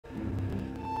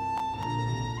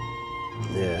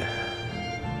Yeah,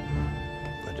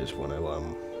 I just want to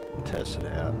test it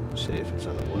out, see if it's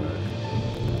gonna work.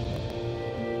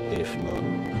 If not, I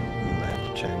might have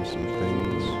to change some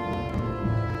things.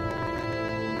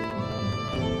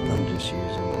 I'm just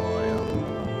using my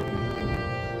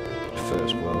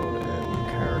first world and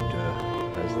character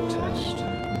as the test.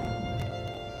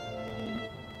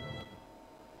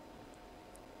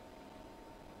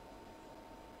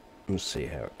 We'll see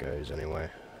how it goes anyway.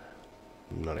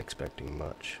 I'm not expecting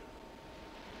much.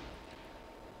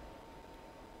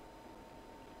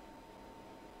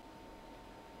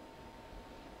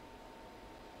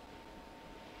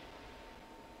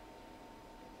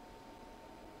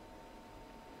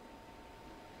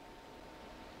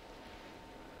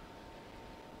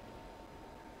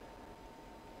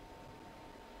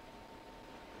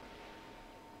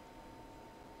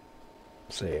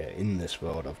 So yeah, in this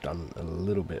world I've done a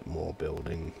little bit more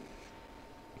building.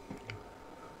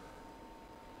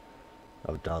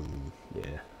 I've done,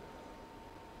 yeah,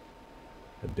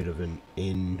 a bit of an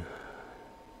inn,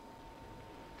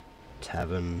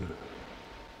 tavern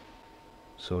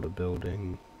sort of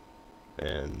building,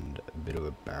 and a bit of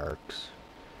a barracks.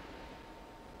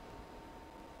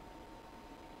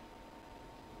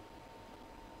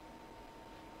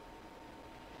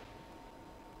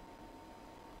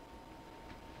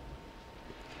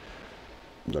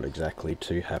 Not exactly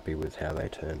too happy with how they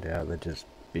turned out. They're just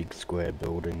big square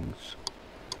buildings.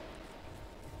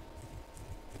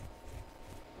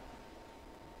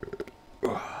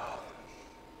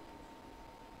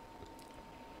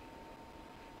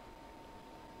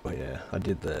 Oh yeah, I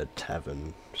did the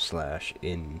tavern /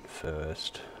 inn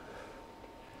first.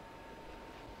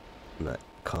 And that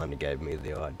kind of gave me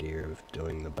the idea of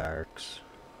doing the barracks.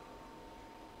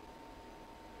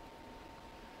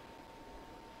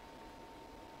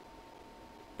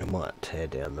 I might tear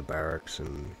down the barracks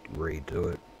and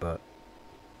redo it, but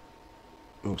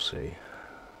we'll see.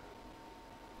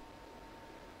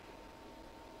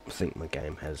 I think my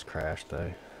game has crashed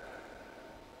though.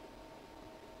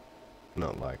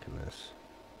 Not liking this.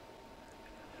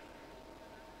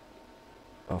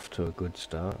 Off to a good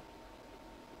start.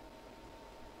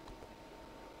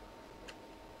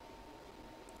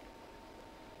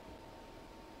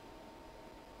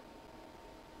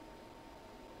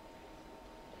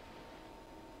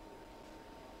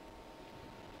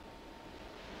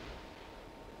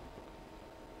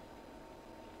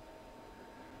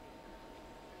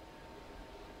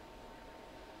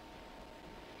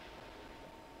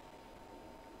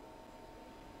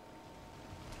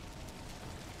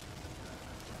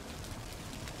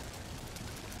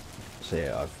 So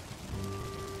yeah, I've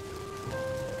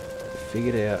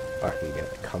figured out I can get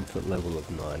a comfort level of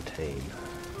 19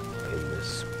 in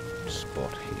this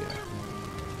spot here.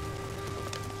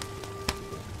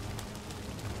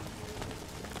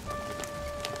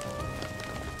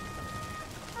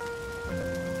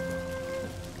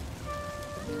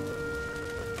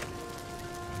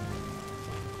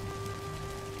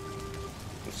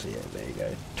 So yeah, there you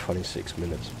go, 26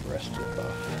 minutes of rest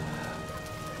buff.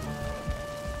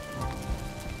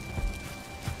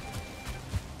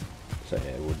 So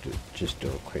yeah, we'll just do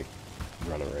a quick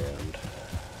run around,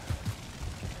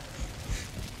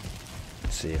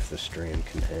 see if the stream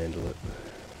can handle it.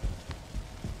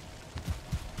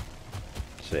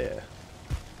 So yeah,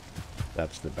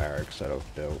 that's the barracks that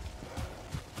I've built.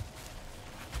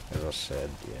 As I said,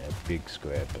 yeah, big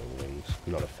square buildings,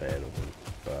 not a fan of them,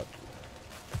 but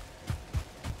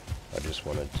I just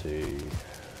wanted to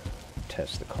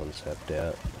test the concept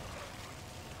out.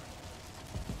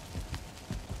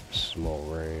 Small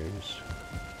rooms.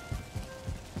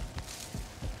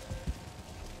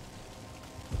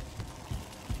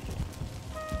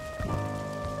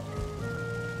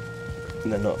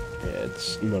 They're not, yeah,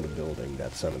 it's not a building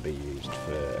that's going to be used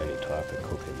for any type of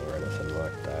cooking or anything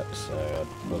like that, so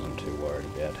I wasn't too worried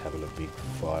about having a big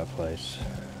fireplace.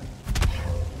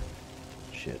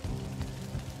 Shit.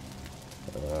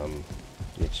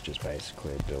 It's just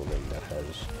basically a building that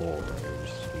has 4 rooms,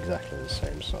 exactly the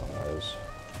same size.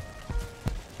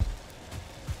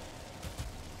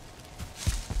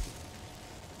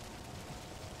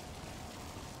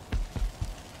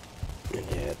 And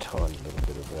yeah, a tiny little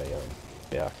bit of a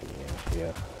balcony out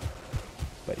here.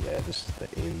 But yeah, this is the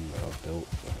inn that I've built.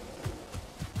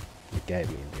 It gave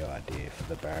me the idea for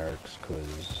the barracks,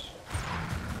 because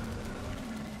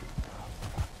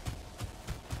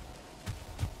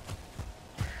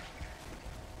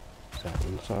is that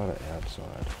inside or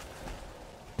outside?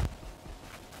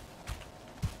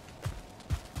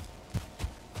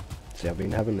 See, I've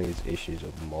been having these issues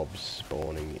of mobs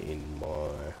spawning in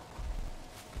my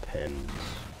pens,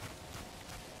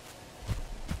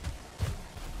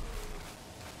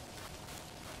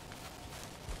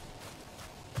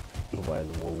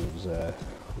 was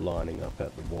lining up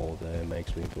at the wall there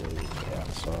makes me believe it's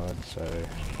outside, so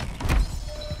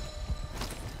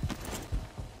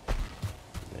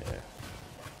yeah.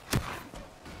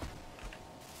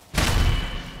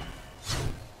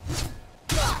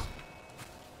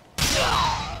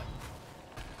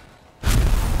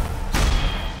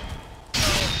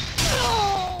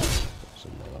 There's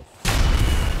another.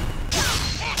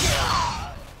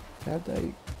 How'd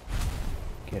they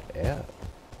get out?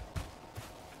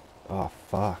 Oh,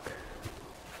 fuck.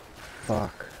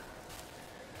 Fuck.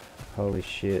 Holy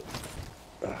shit.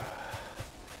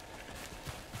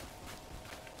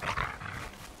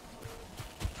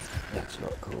 That's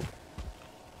not cool.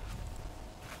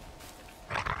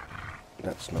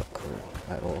 That's not cool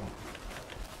at all.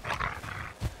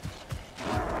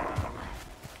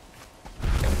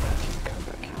 Come back here, come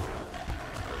back here.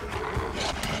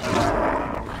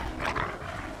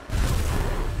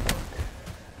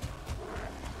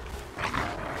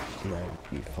 No,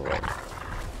 you follow.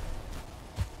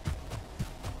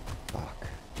 Fuck.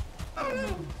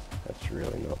 That's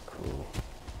really not cool.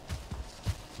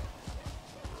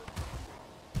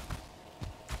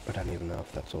 I don't even know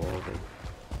if that's all of them.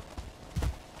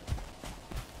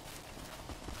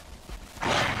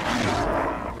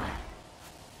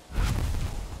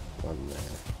 One there.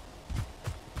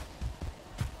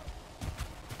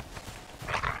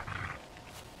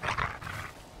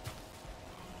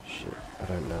 Shit, I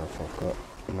don't know if I've got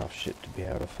enough shit to be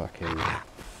able to fucking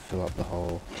fill up the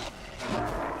hole.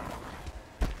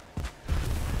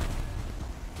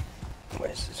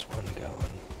 Where's this one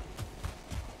going?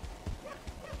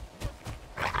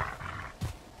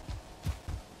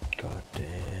 God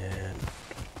damn.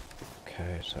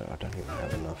 Okay, so I don't even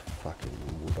have enough fucking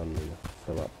wood on me to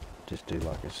fill up. Just do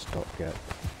like a stopgap.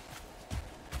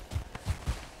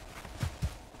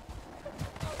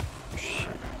 Shit.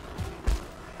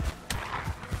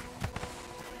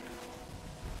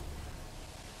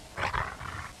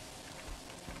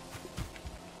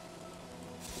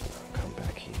 Come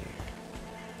back here.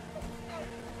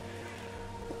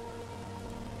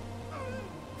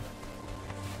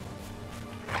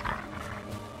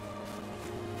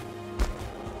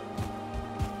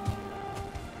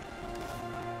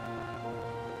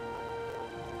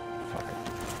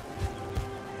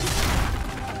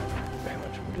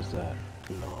 That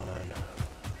 9.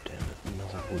 Damn it,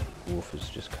 another wood wolf has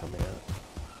just come out.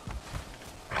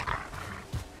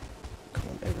 Come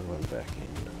on, everyone back in.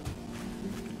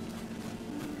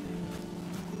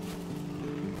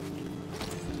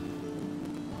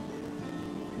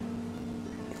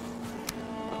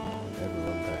 Come on,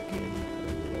 everyone back in.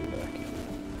 Everyone back in.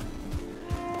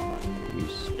 You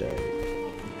stay.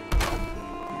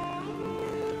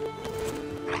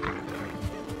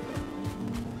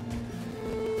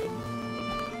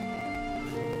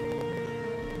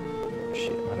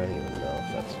 Shit, I don't even know if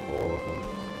that's all of them.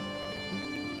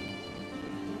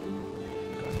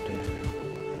 God damn.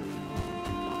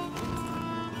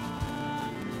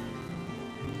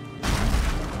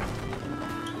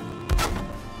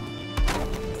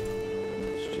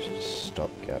 It's just a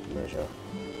stopgap measure.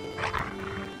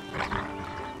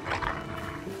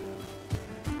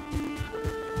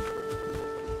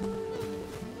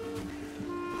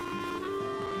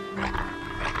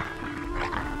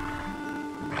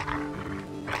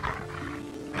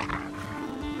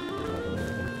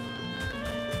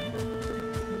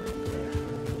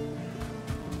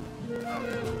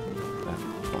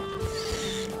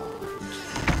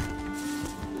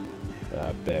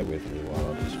 Bear with me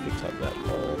while I just fix up that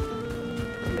hole.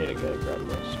 I need to go grab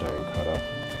my stone cutter.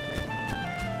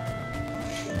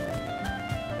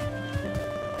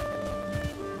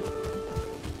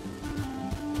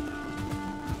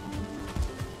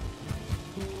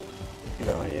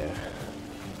 Oh yeah,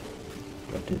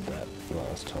 I did that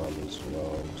last time as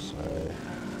well, so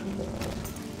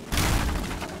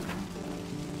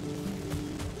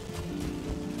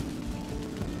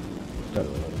done a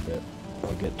little bit.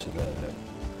 I'll get to the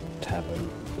tavern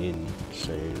inn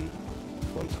soon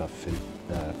once I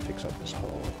fix up this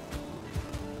hole.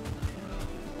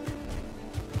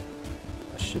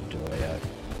 I should do a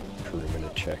perimeter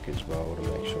check as well to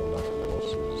make sure nothing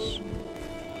else is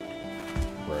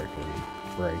breaking.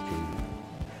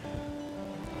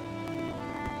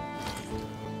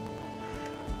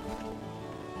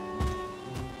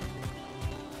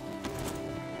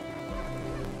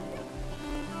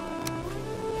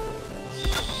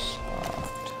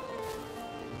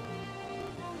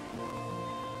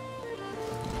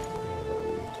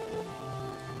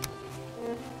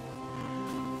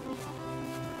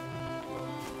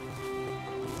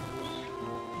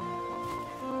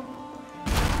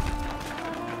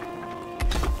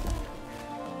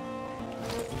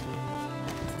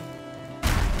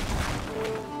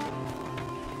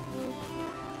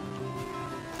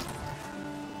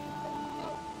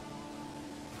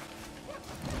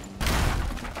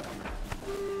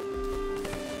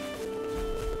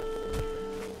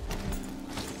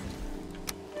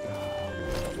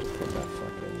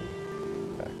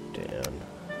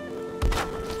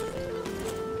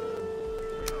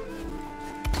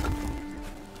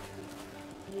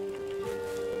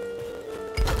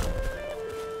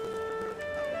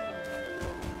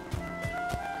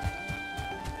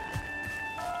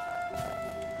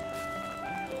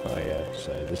 Oh yeah,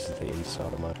 so this is the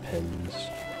inside of my pens.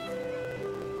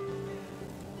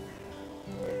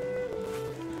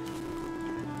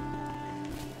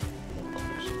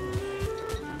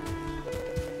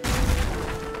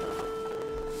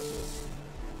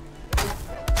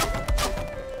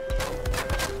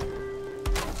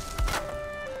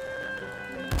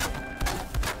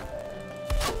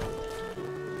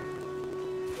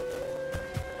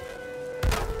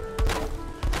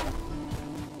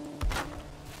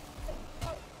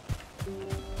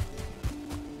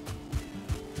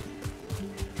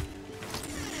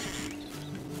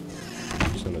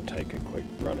 Just gonna take a quick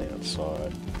run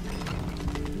outside.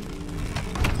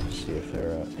 See if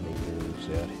there are any moves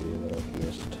out here that I've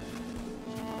missed.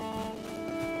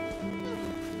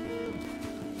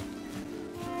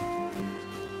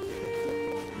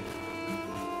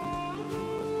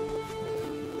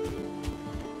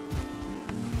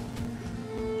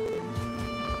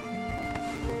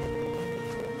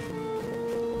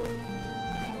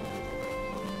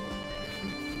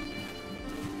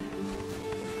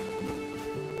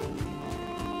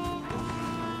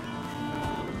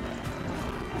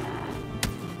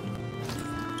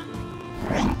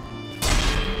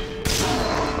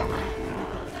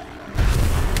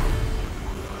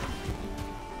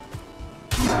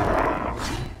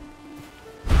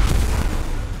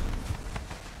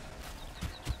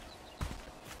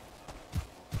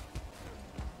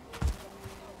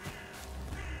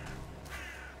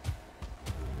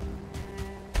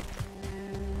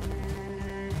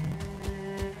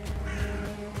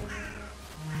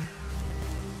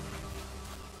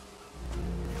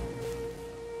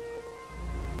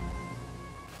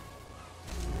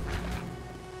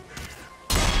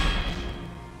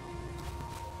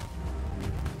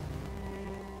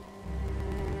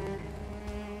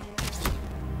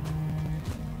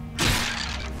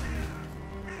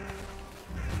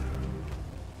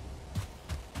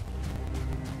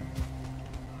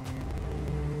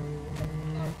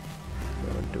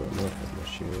 Do enough with my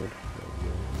shield.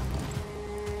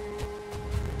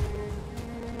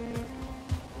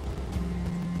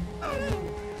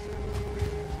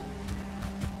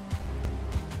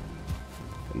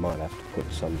 I might have to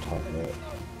put some type of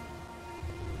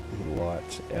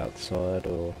lights outside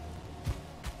or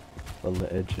on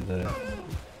the edge of the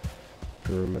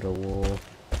perimeter wall.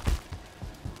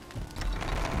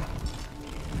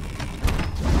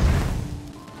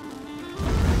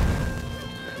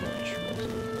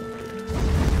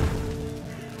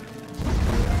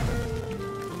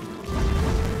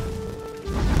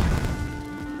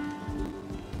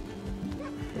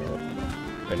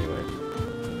 Anyway,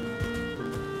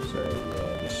 so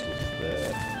this is the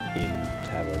inn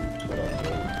tavern that I'm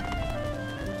in.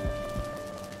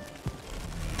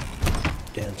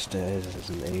 Downstairs is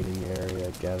an eating area,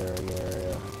 gathering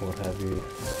area, what have you.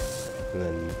 And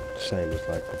then same as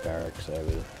like the barracks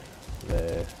over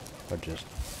there. I just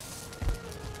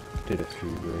did a few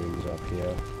rooms up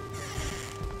here.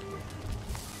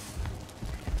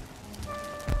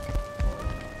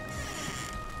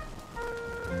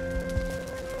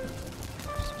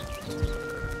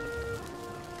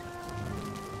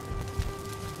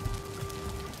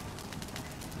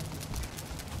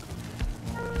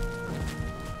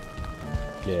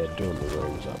 Yeah, doing the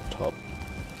rooms up top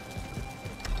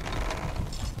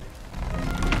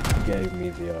gave me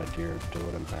the idea of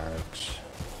doing a barracks.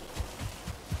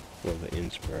 Well, the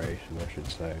inspiration, I should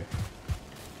say.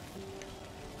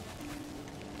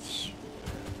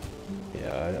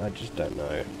 Yeah, I just don't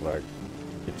know, like,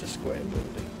 it's a square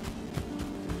building.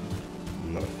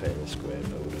 I'm not a fan of square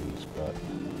buildings, but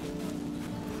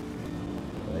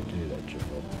they do their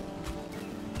job.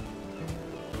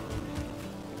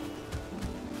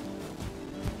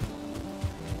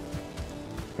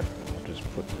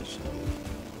 Put this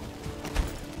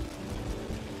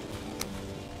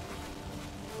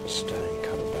stone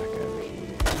cutter back over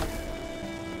here.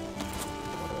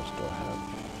 What else do I have?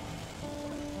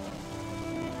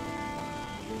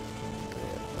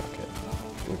 Yeah, fuck it.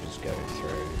 We'll just go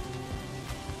through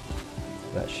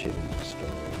that shit into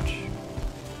storage.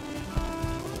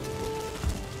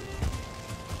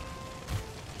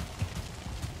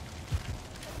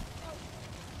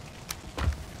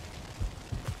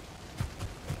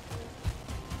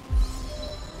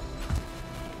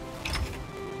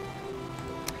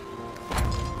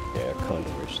 I kind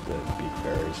of wish the big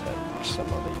berries had some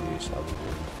other use other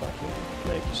than fucking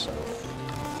make yourself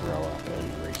throw up and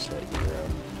reset your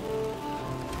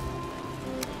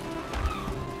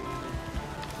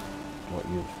what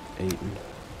you've eaten.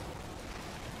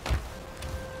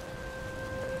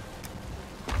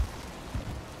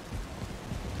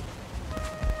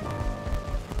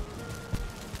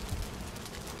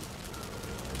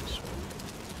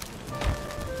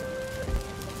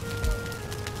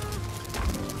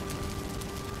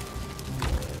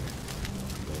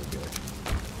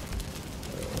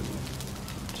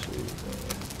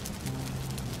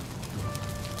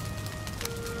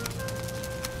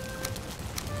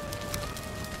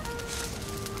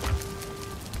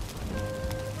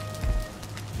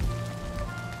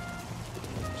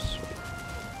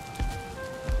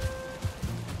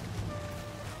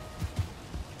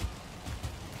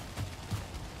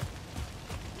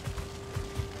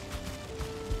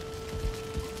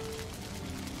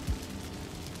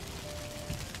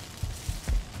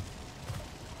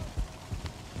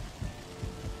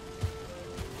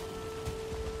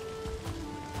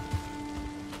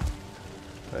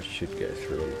 I should go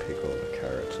through and pick all the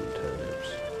carrots and turnips.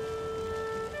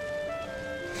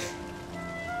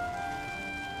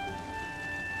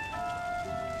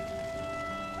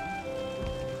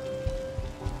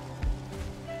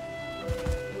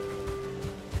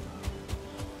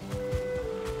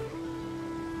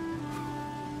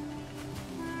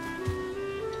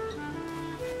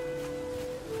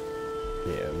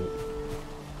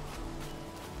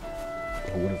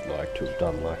 I would have liked to have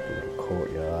done like a little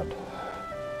courtyard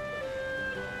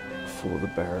for the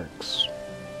barracks.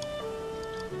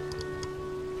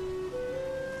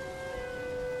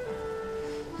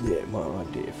 Yeah, my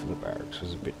idea for the barracks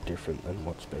was a bit different than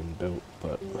what's been built,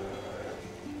 but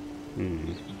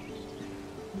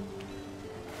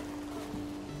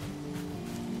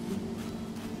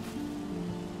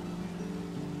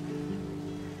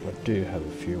I do have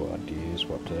a few ideas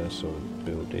what to sort of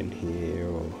build in here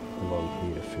or along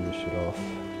here to finish it off.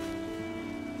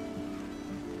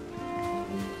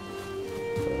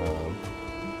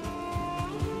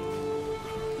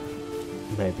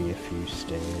 Maybe a few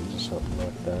stands or something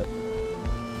like that.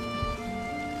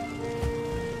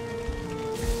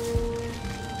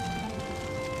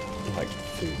 Like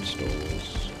food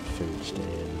stalls, food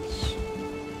stands.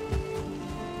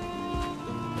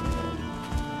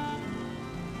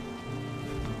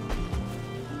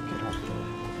 Get up there.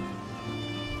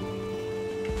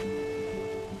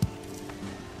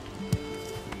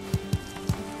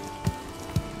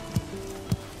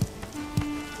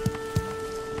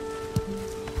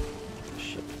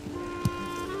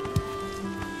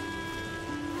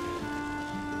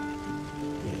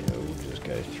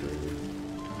 Go through,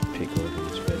 pick all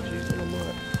these veggies, and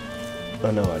I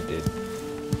know I did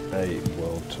a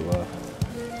world tour,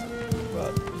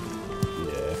 but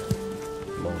yeah,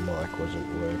 my mic wasn't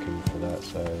working for that,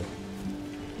 so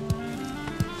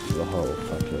the whole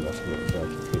fucking, I think it was like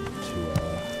a good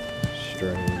 2-hour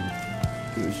stream.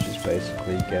 It was just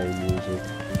basically game music,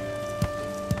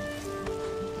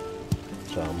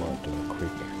 so I might do a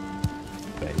quick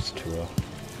base tour.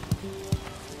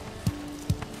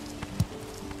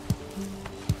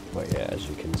 But yeah, as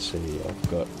you can see,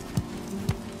 I've got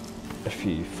a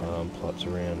few farm plots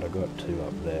around. I've got 2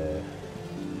 up there,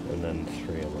 and then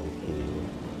 3 along here.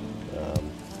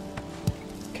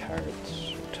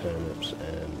 Carrots, turnips,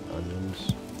 and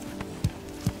onions.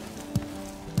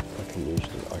 I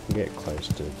can get close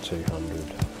to 200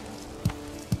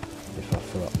 if I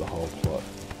fill up the whole plot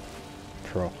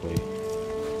properly,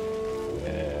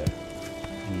 where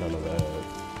none of the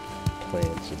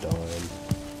plants are dying.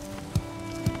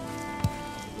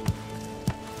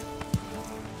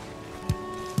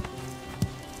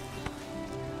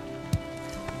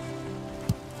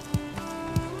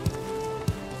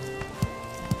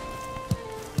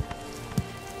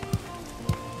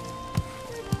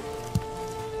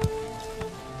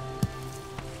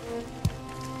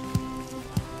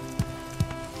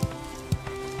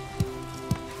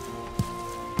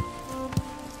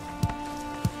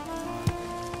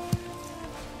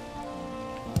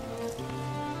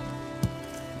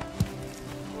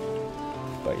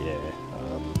 But yeah,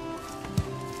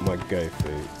 my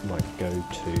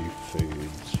go-to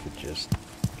foods for just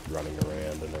running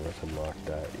around and everything like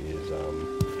that is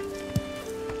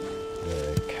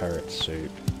the carrot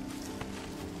soup,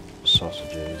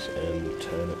 sausages, and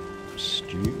turnip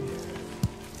stew.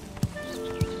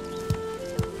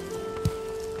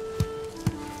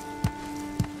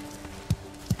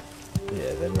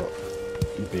 Yeah, they're not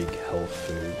big health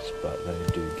foods, but they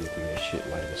do give me a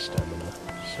shitload of stamina,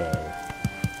 so.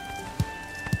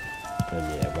 And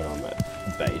yeah, when I'm at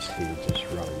base here, just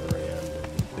running around and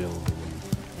building and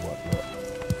whatnot,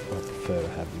 I prefer to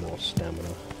have more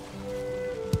stamina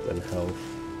than health.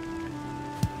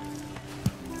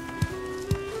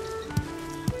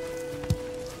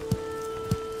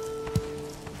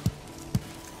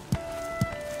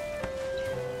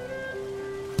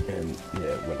 And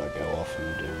yeah, when I go off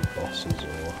and do bosses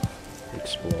or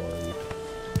exploring,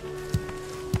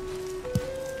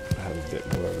 I have a bit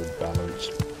more of a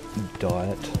balanced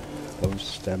diet of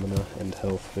stamina and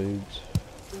health foods.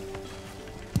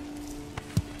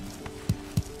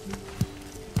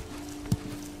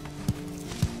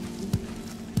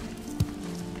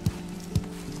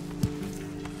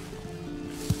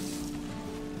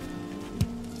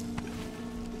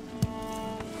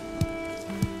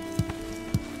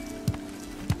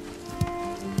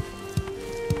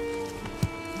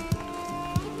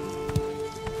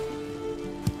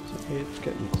 It's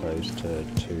getting close to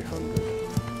 200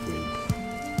 with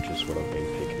just what I've been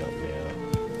picking up now,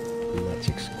 and that's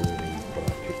excluding what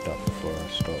I picked up before I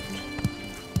stopped.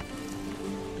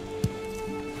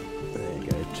 There you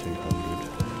go,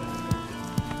 200.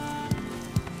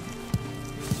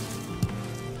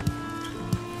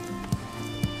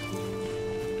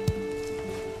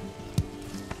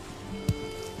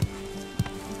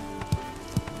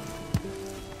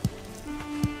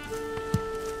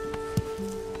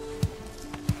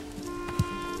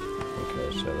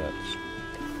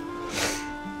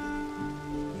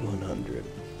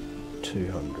 296.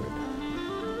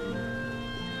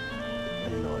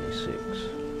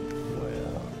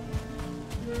 Wow.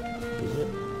 Is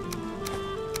it?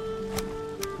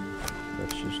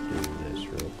 Let's just do this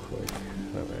real quick.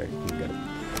 That way I can get a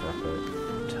proper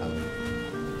tally.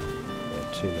 Yeah,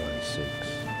 296.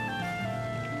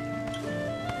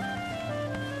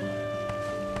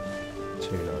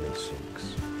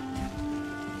 296.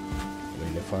 I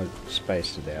mean, if I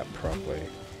spaced it out properly,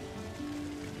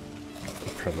 I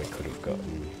probably could have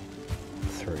gotten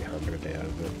 300 out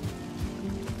of it.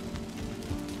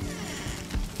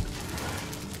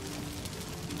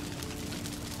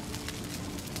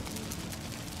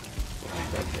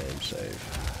 That game save.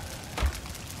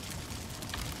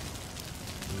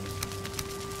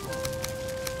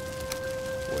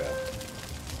 Well,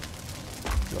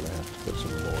 I'm gonna have to put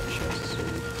some more chests in.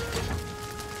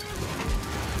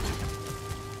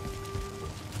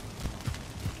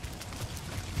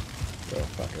 Oh,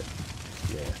 fuck it.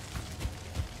 Yeah.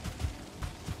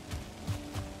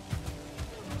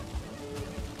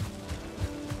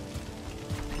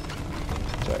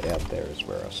 So out there is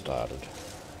where I started.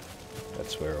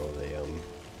 That's where all the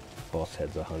boss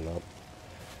heads are hung up.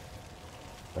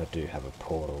 I do have a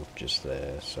portal just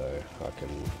there, so I can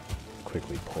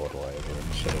quickly portal over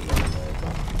instead of running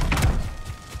over.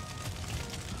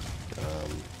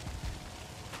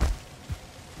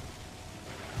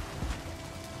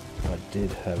 I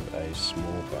did have a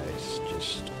small base,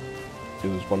 just it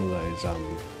was one of those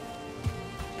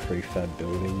prefab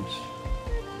buildings.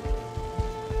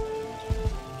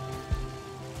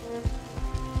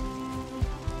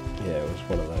 Yeah, it was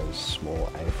one of those small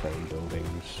A-frame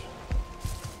buildings.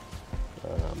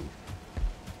 I'm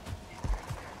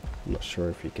not sure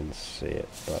if you can see it,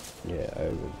 but yeah,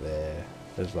 over there,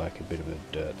 there's like a bit of a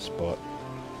dirt spot.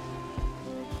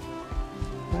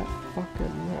 That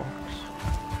fucking rocks.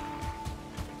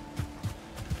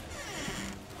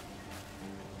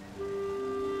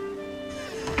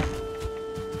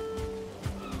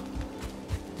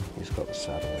 He's got the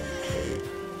saddle on too.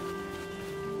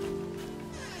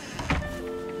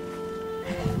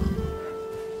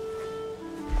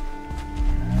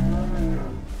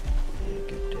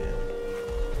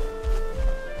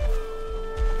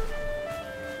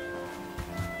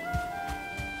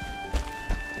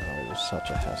 Such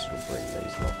a hassle to bring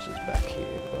these boxes back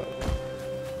here, but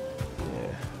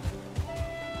yeah,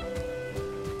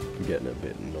 I'm getting a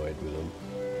bit annoyed with them.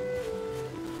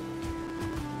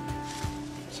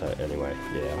 So anyway,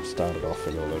 yeah, I started off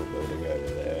in a little building over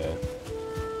there,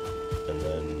 and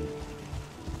then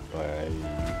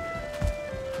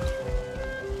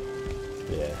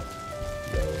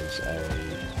there was a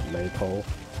maypole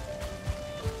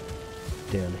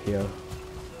down here,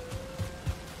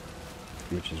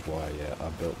 which is why I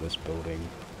built this building.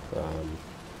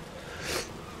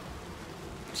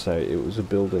 So it was a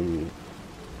building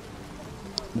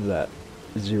that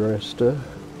Zero Ster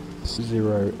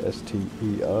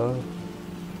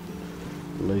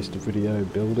released a video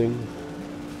building.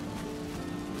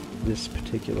 This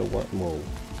particular one, well,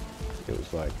 it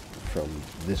was like from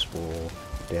this wall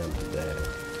down to there.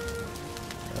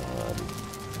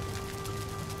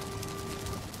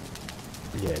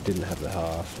 Yeah, it didn't have the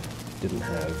hearth. Didn't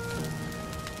have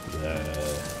the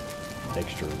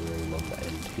extra room on the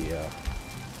end here,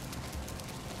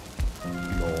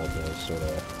 nor the sort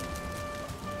of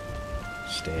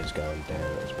stairs going down.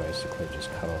 It was basically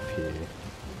just cut off here.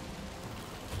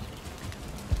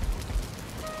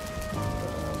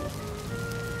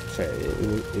 So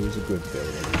it was a good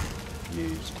building,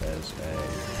 used as a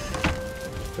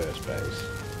first base.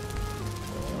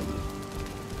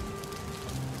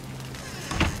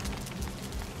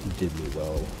 Did me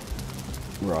well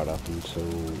right up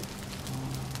until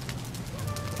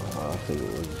I think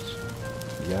it was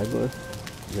Yagler?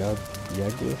 Yeah,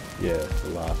 the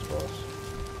last boss.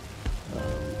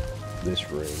 This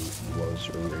room was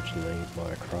originally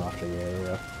my crafting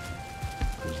area,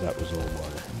 because that was all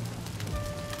my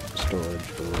storage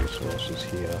for resources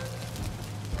here.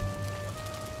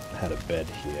 Had a bed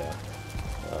here,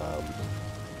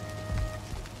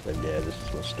 and yeah, this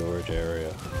is my storage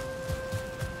area.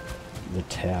 The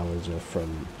towers are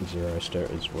from Zero Ster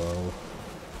as well.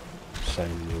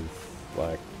 Same with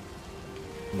like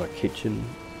my kitchen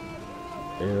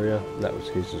area, that was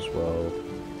his as well.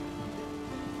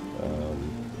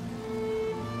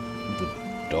 The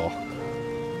dock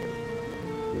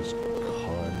was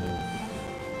kind of,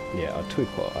 yeah, I took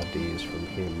ideas from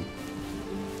him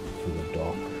for the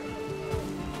dock,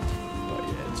 but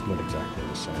yeah, it's not exactly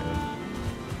the same.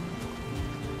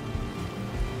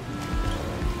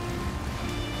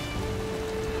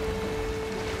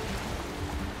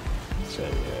 So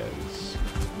yeah, it's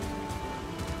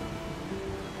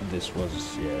this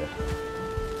was, yeah,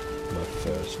 my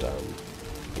first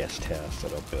guest house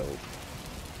that I built.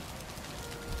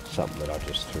 Something that I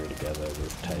just threw together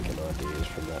with taking ideas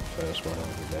from that first one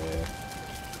over there.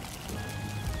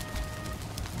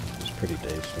 It was pretty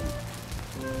decent.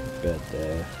 Bed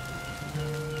there.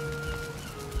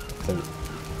 I think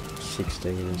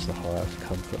 16 is the highest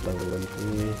comfort level in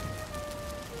here.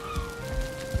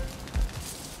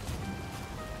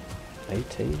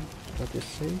 18, I just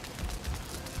see.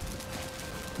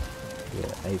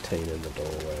 Yeah, 18 in the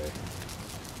doorway.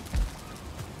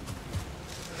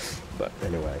 But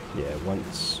anyway, yeah,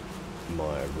 once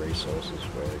my resources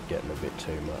were getting a bit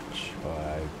too much,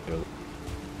 I built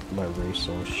my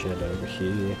resource shed over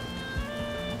here,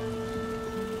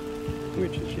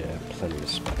 which is, yeah, plenty of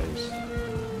space.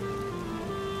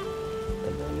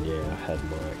 And then, yeah, I had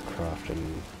my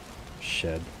crafting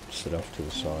shed set off to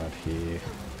the side here.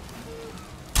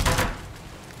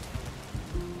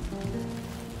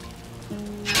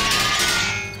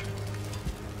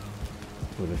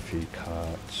 With a few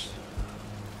carts.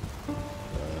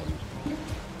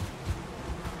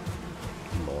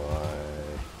 My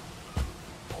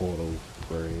portal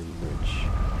room, which,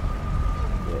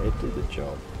 yeah, it did the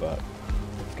job, but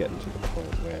it's getting to the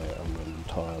point where I'm not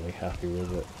entirely happy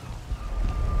with it.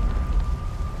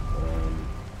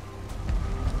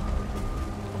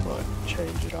 I might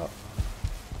change it up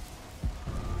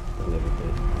a little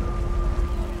bit.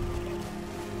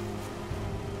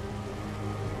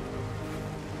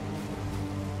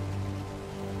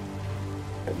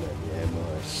 And then, yeah,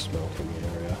 my smelting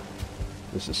area.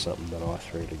 This is something that I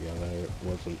threw together. It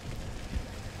wasn't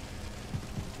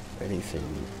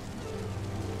anything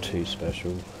too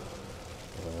special.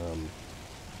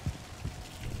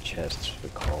 Chests for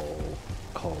coal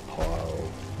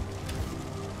pile,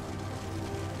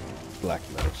 black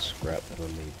metal scrap that I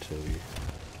need to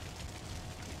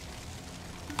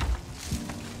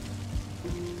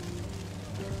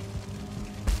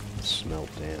smelt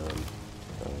down.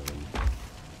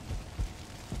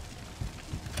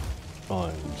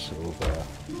 Iron, silver,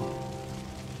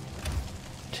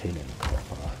 tin and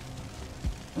copper.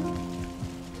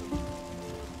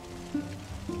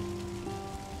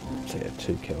 So yeah,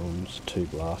 2 kilns, 2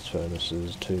 blast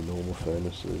furnaces, 2 normal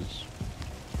furnaces.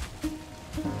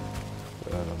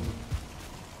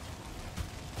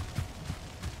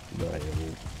 Right,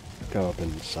 we'll go up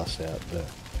and suss out the...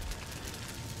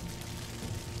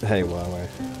 Hey, Huawei.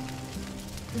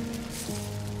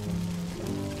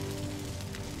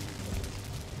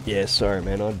 Yeah, sorry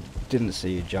man, I didn't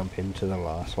see you jump into the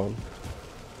last one.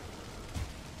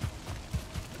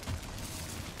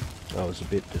 I was a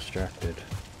bit distracted.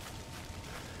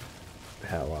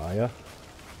 How are ya?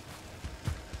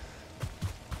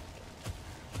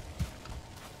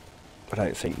 I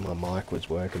don't think my mic was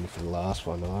working for the last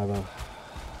one either.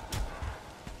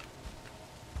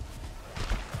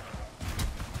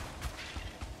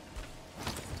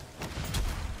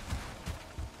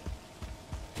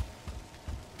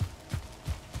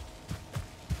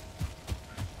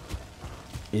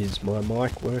 Is my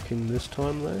mic working this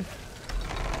time though?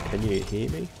 Can you hear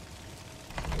me?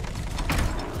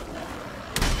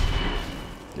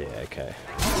 Yeah, okay.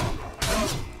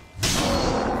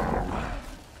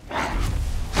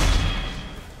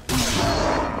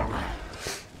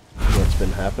 What's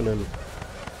been happening?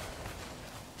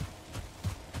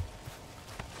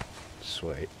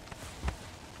 Sweet.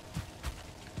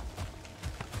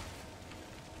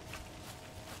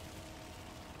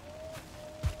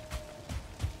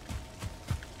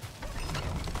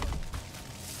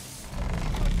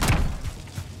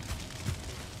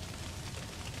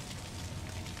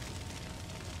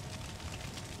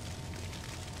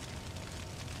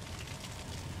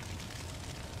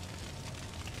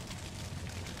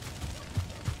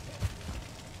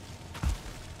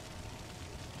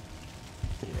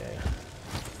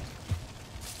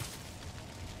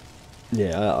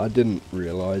 Yeah, I didn't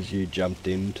realise you jumped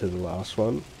into the last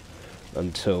one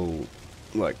until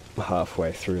like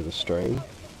halfway through the stream.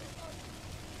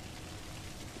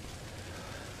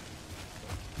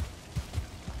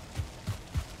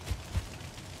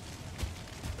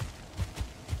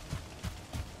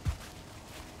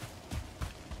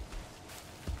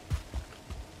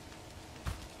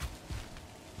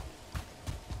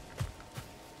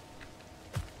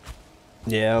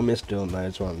 Yeah, I miss doing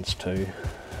those ones too.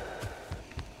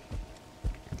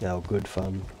 They were good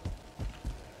fun.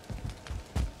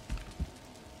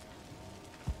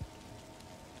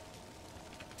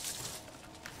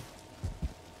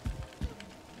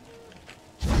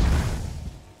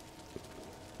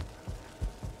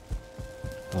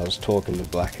 I was talking to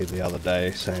Blackie the other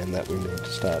day saying that we need to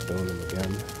start doing them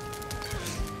again.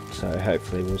 So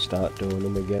hopefully we'll start doing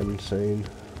them again soon.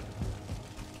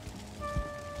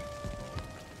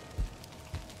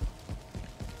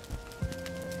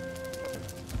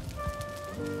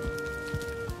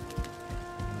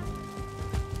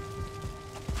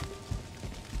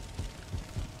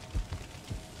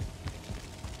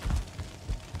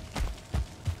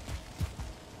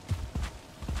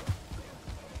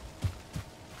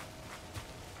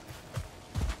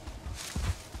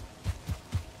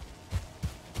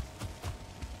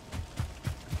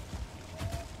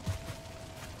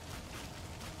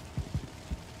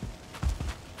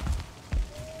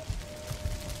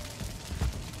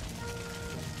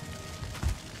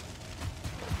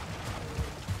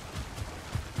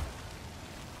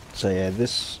 So yeah,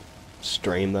 this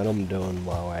stream that I'm doing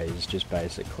while is just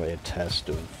basically a test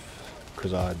of,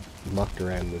 because I mucked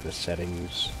around with the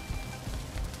settings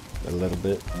a little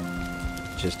bit,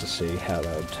 just to see how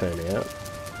they would turn out.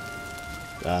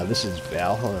 This is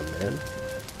Valheim, man.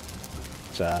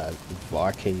 It's a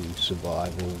Viking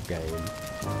survival game.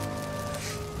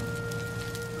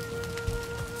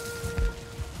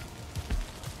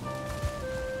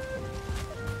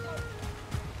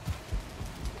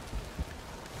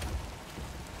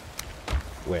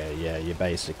 Where, yeah, you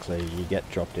get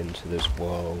dropped into this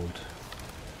world,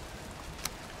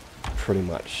 pretty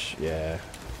much, yeah,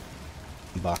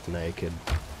 buck naked,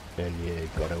 and you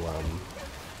gotta,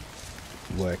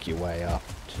 work your way up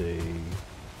to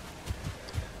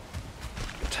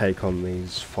take on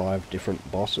these 5 different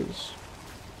bosses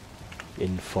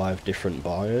in 5 different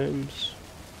biomes,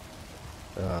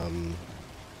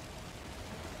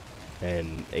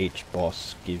 and each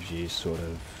boss gives you sort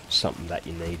of something that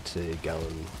you need to go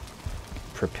and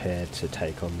prepare to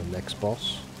take on the next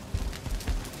boss.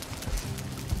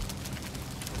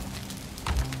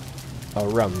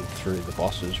 I'll run through the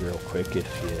bosses real quick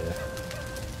if you're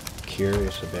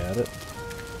curious about it.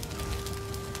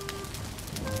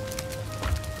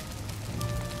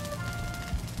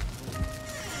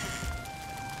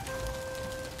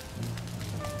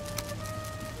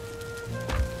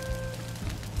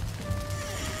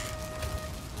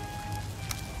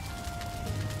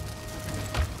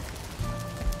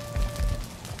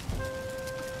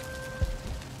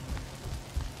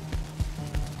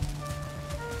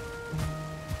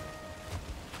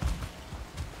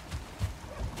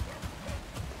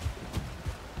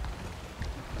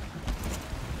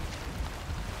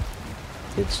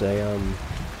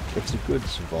 It's a good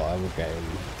survival game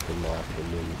in my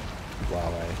opinion.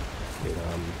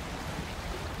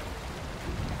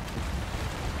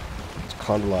 It's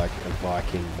kind of like a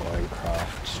Viking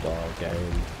Minecraft style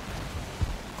game.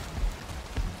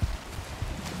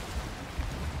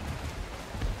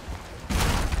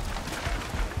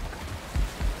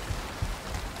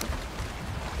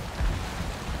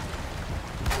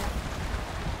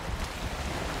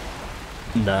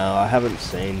 No, I haven't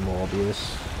seen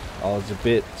Morbius. I was a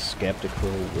bit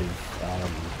skeptical with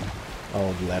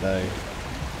old Leto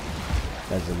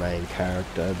as the main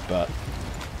character, but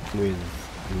with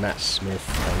Matt Smith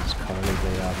as kind of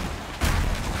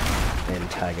the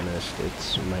antagonist,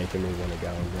 it's making me want to go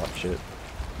and watch it.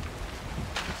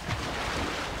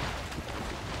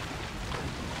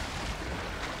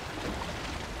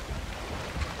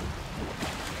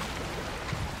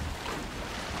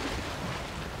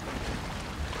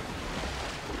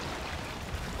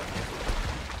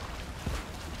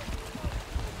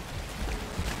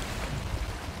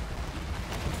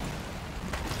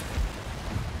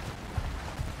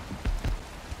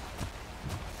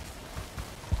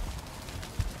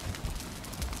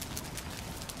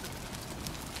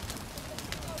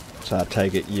 So I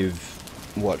take it you've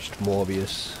watched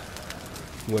Morbius.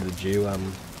 What did you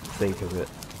think of it?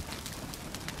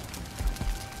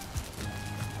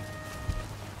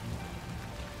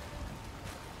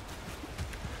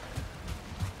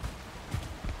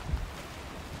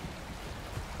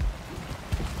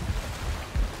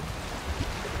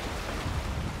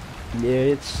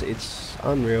 Yeah, it's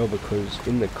unreal because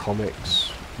in the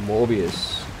comics,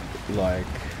 Morbius, like,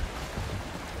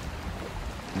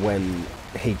 when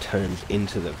he turns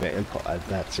into the vampire,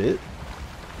 that's it.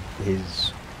 He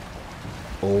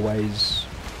always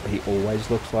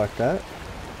looks like that.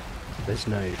 There's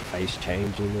no face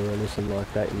changing or anything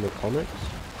like that in the comics.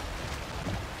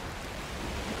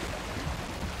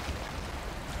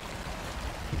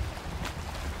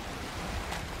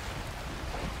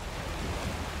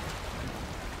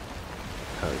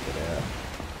 Can't get out.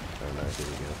 Oh no, here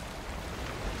we go.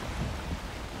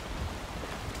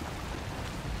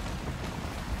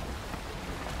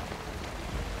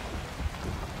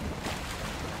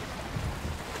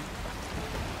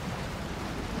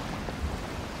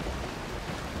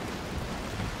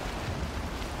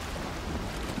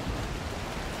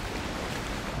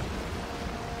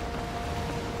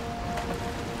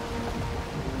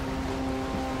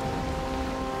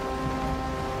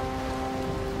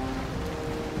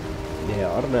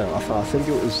 I don't know, I think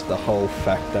it was the whole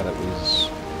fact that it was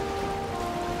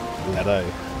Leto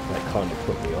that kind of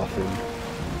put me off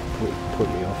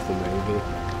the movie.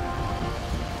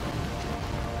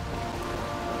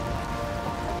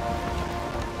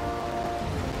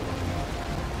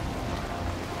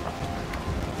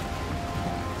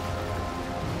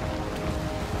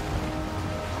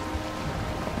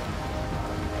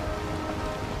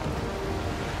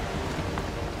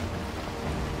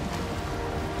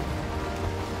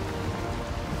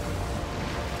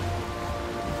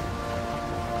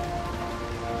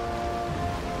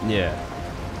 Yeah.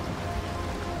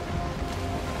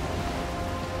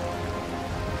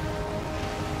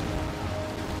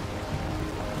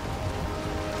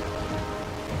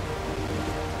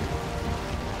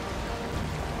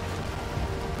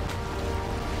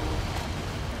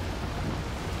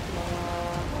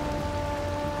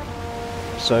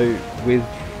 So, with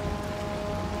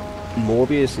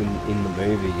Morbius in the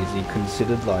movie, is he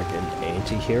considered like an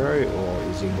anti-hero, or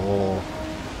is he more,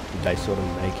 they sort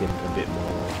of make him a bit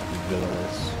more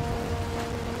villainous?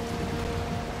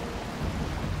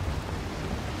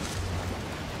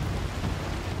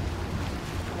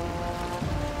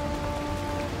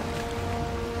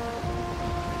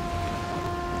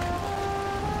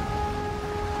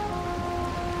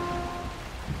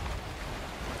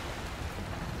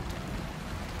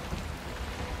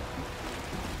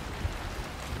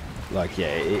 Like, yeah,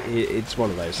 it's one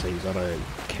of those things, I don't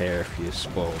care if you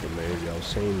spoil the movie. I've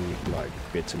seen, like,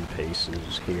 bits and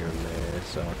pieces here and there,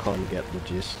 so I kind of get the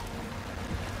gist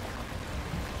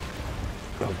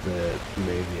of the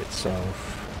movie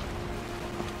itself.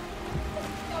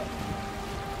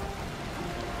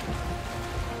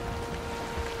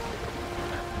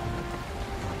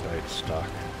 Boat stuck.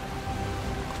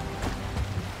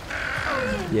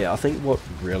 Yeah, I think what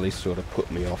really sort of put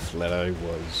me off Leto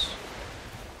was,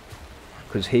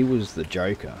 because he was the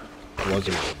Joker,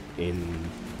 wasn't he, in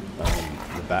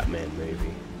the Batman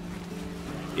movie.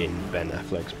 In Ben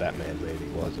Affleck's Batman movie,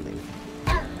 wasn't he?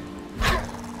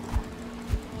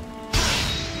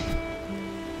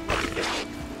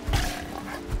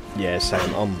 Yeah,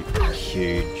 same. I'm a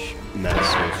huge,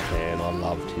 massive fan. I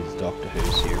loved his Doctor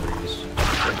Who series.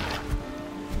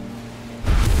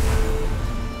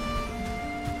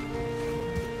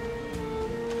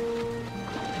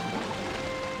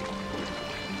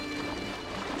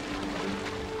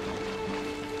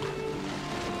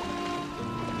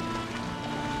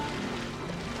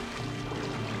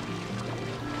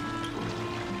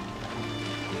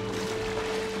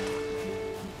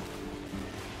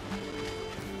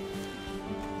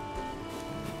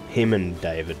 Him and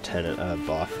David Tennant are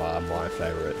by far my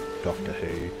favourite Doctor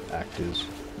Who actors.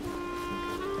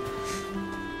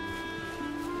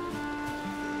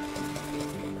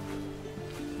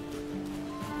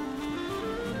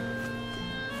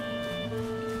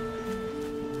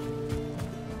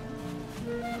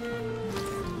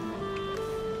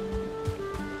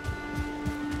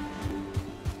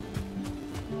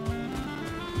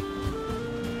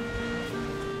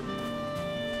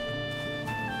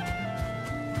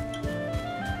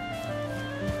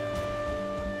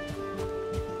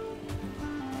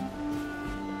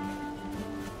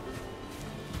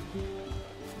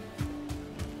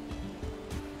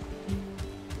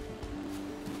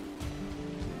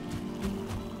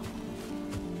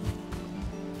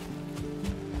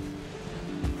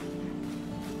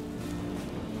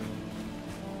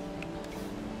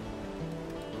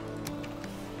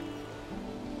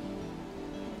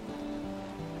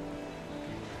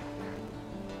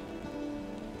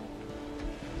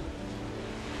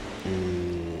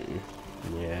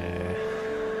 Yeah,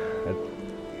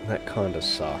 that kind of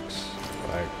sucks.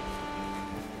 Like,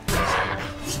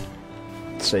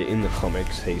 see, in the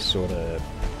comics, he sort of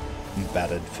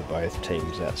battered for both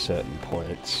teams at certain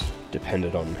points,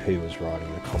 depended on who was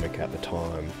writing the comic at the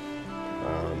time.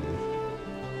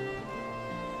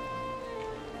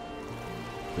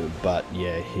 But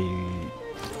yeah, he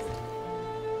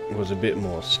was a bit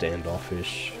more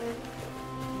standoffish,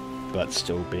 but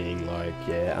still being like,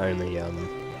 yeah, only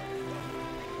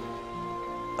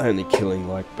killing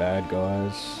like bad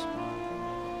guys.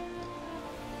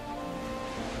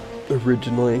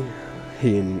 Originally,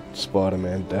 he and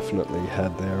Spider-Man definitely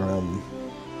had their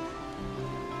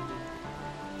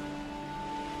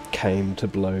came to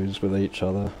blows with each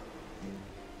other.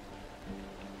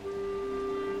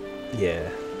 Yeah.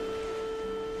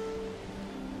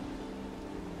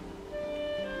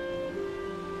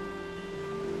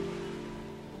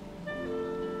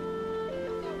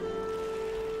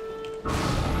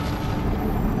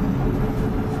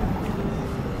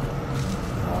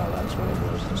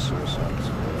 Suicide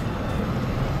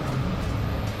Squad.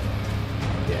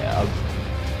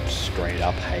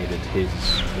 up hated his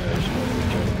version of the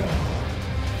Joker.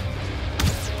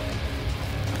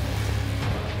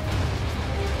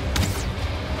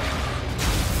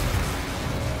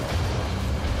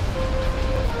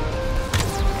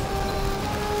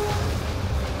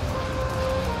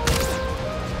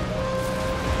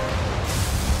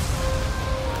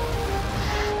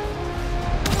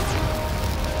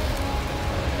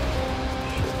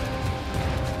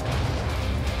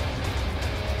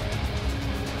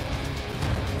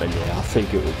 But yeah, I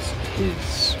think it was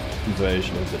his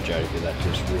version of the Joker that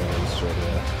just really sort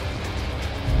of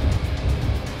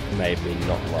made me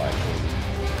not like him.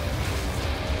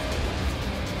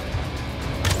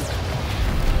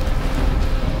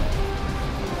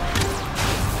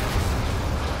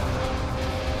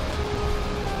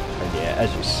 And yeah, as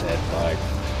you said, like,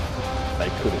 they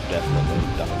could have definitely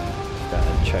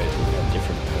chosen a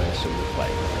different person to play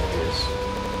Morbius.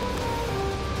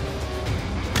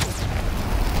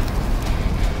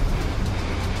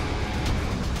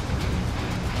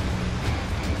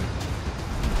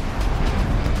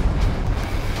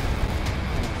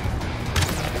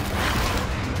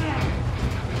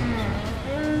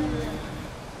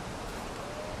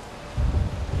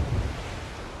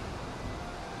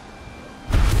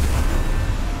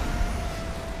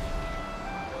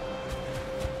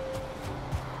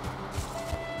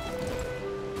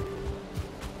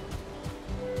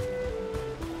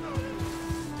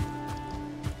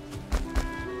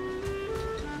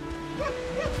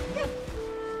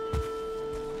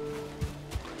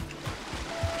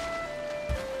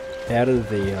 Out of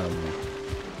the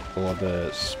all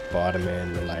the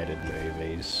Spider-Man related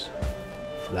movies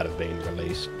that have been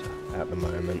released at the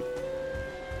moment,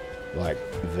 like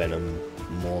Venom,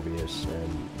 Morbius,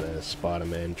 and the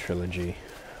Spider-Man trilogy,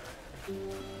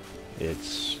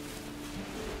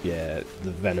 yeah,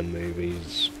 the Venom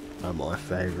movies are my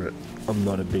favourite. I'm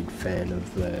not a big fan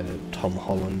of the Tom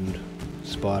Holland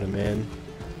Spider-Man.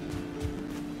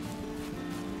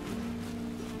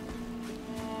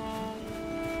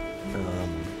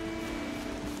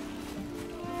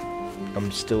 I'm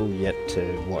still yet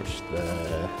to watch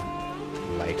the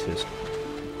latest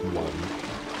one.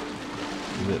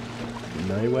 Is it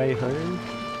No Way Home?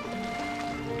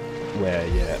 Where,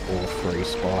 yeah, all three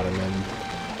Spider-Men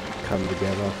come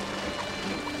together.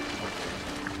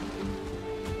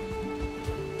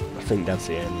 I think that's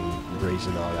the only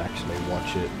reason I'd actually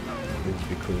watch it, is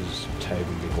because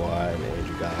Tobey Maguire and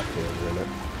Andrew Garfield are in it.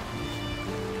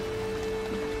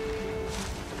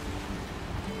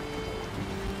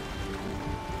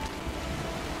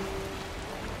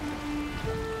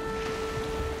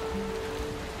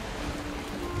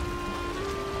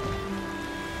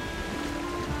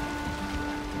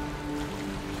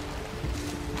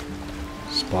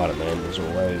 Spider-Man was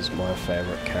always my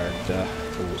favourite character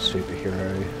or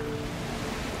superhero.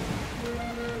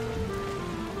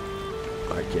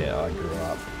 Like, yeah, I grew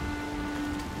up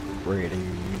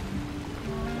reading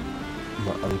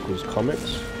my uncle's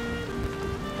comics.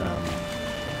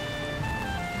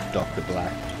 Dr.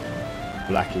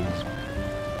 Blackie's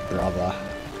brother,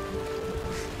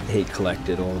 he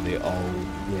collected all the old,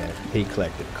 he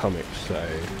collected comics, so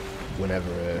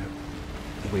whenever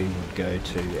we would go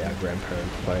to our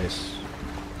grandparents' place,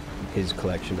 his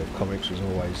collection of comics was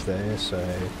always there, so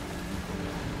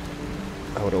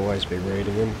I would always be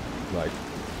reading them, like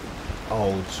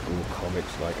old school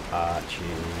comics like Archie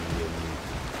and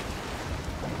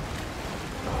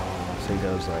I think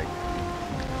there was like,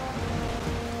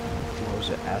 what was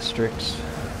it, Asterix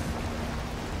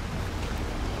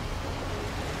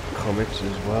comics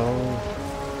as well.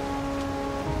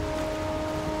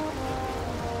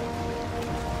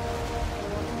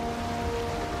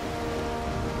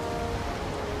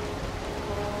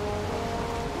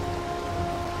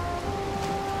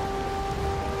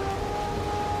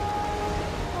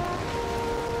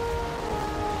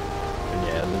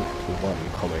 One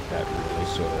comic that really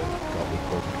sort of got me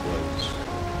hooked was,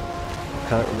 I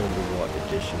can't remember what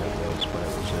edition it was, but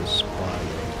it was a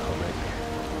Spider-Man comic.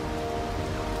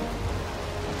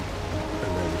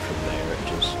 And then from there it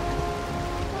just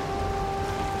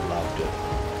loved it,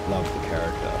 loved the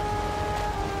character.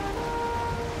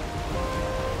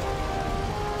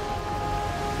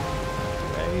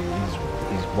 Yeah,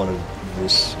 he's one of the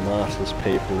smartest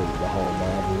people in the whole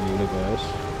Marvel universe.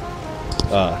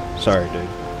 Sorry dude.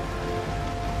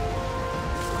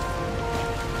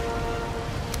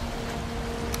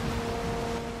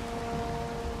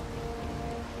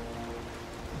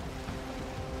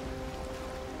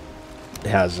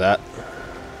 How's that?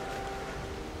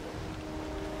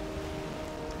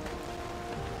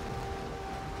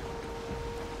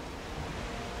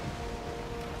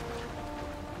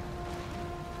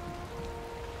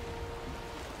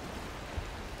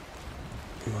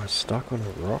 Am I stuck on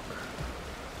a rock?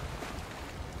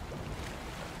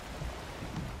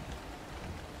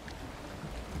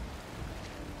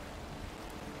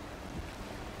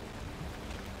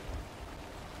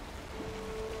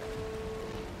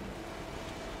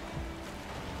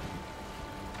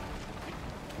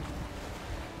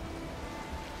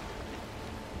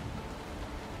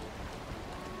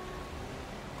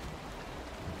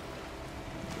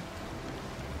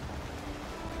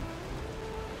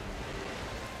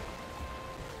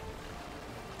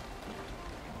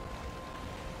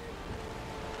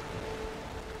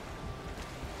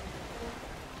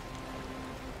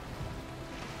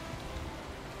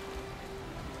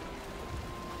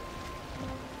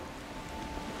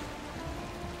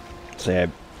 So yeah,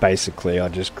 basically I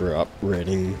just grew up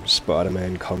reading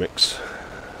Spider-Man comics.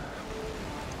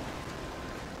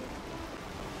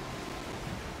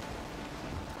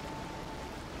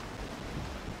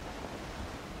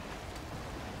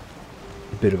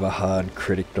 A bit of a hard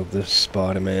critic of the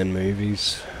Spider-Man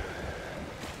movies.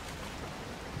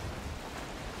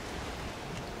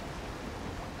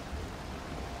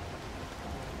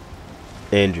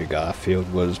 Andrew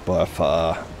Garfield was by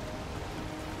far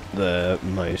the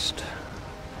most,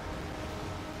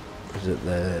 is it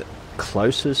the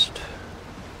closest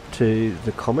to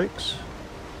the comics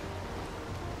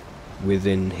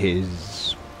within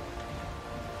his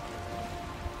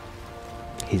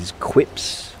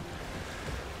quips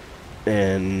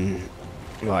and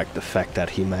like the fact that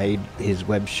he made his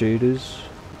web shooters.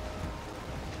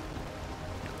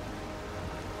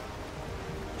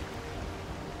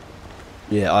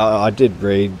 Yeah, I did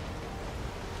read.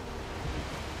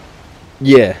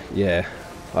 Yeah.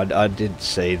 I did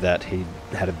see that he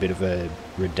had a bit of a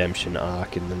redemption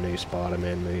arc in the new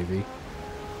Spider-Man movie.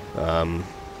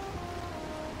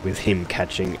 With him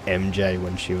catching MJ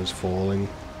when she was falling.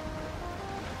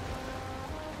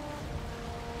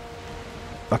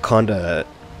 I kinda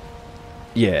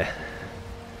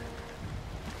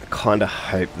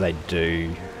hope they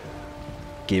do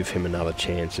give him another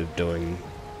chance of doing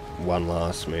one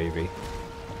last movie.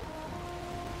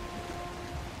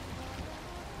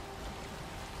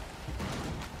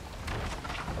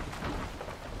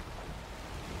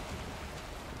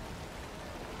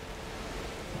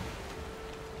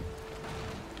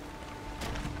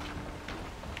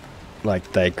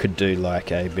 Like they could do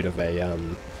like a bit of a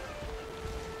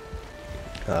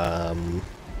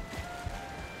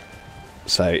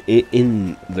so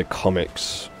in the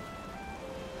comics,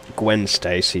 Gwen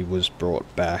Stacy was brought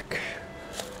back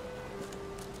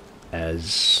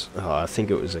as I think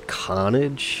it was a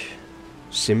Carnage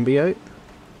symbiote.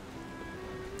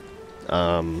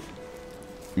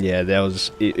 Yeah, there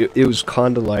was it was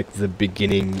kind of like the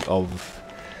beginning of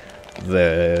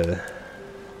the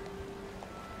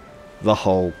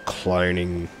whole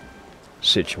cloning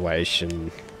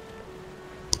situation.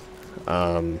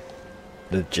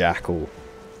 The Jackal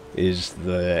is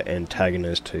the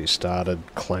antagonist who started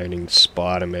cloning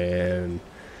Spider-Man,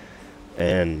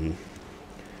 and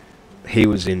he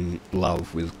was in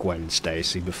love with Gwen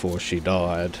Stacy before she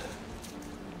died,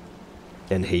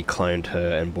 and he cloned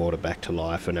her and brought her back to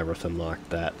life and everything like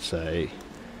that. So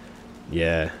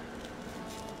yeah,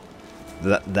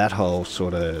 that whole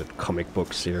sort of comic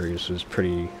book series was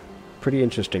pretty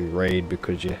interesting read,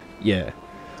 because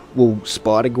well,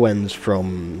 Spider-Gwen's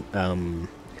from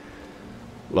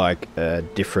like a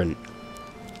different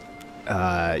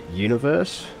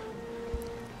universe.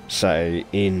 So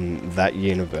in that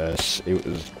universe, it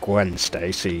was Gwen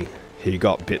Stacy who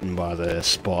got bitten by the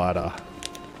spider,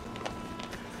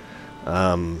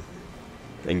 and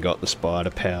got the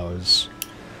spider powers.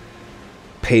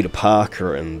 Peter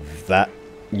Parker in that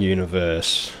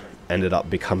universe ended up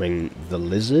becoming the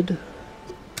Lizard.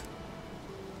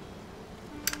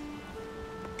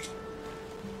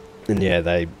 And yeah,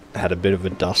 they had a bit of a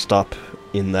dust-up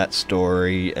in that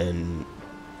story, and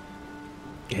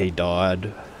he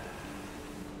died.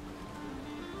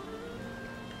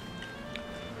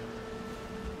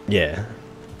 Yeah,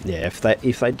 if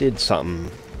they did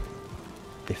something,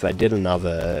 if they did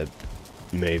another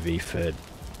movie for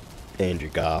Andrew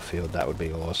Garfield, that would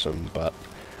be awesome, but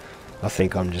I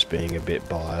think I'm just being a bit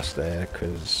biased there,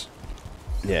 because,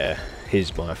 yeah,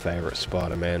 he's my favourite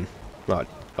Spider-Man. Like,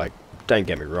 don't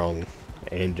get me wrong,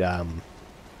 and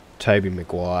Tobey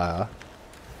Maguire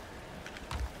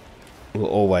will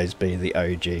always be the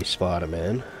OG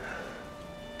Spider-Man.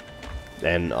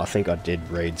 And I think I did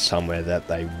read somewhere that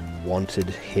they wanted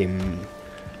him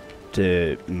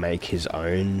to make his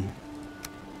own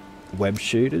web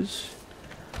shooters,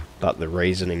 but the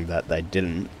reasoning that they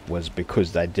didn't was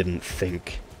because they didn't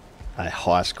think a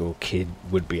high school kid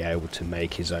would be able to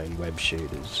make his own web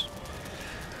shooters.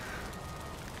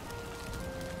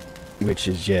 Which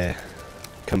is, yeah,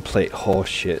 complete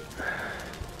horseshit.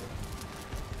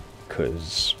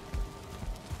 Because,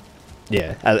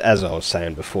 yeah, as I was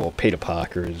saying before, Peter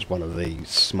Parker is one of the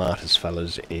smartest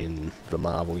fellas in the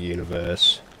Marvel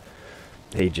universe.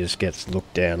 He just gets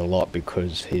looked down a lot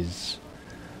because he's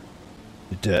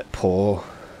dirt poor.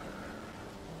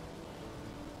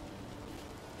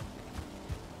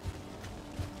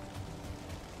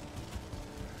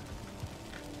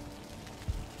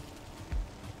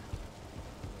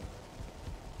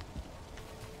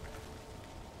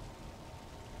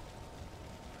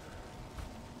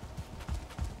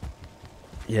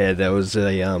 Yeah, there was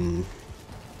a,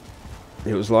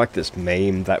 it was like this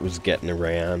meme that was getting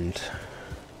around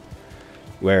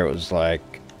where it was like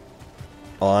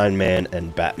Iron Man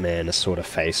and Batman are sort of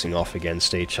facing off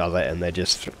against each other, and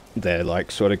they're like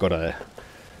sort of got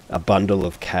a bundle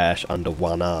of cash under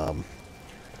one arm,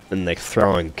 and they're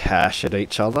throwing cash at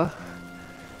each other,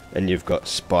 and you've got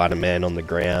Spider-Man on the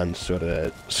ground sort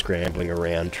of scrambling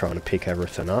around trying to pick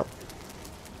everything up.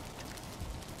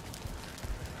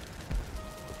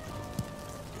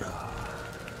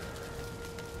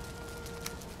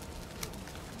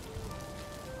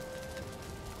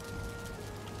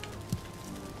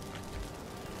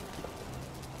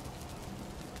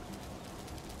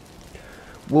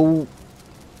 Well,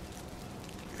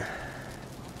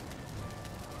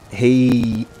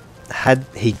 he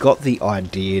got the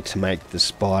idea to make the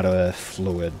spider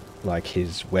fluid, like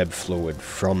his web fluid,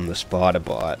 from the spider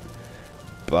bite,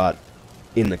 but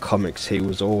in the comics he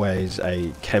was always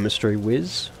a chemistry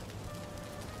whiz.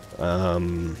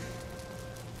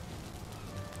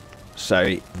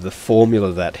 So the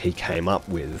formula that he came up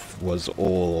with was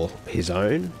all his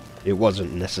own. It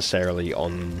wasn't necessarily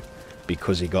on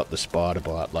because he got the spider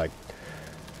bite. Like,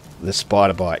 the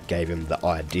spider bite gave him the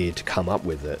idea to come up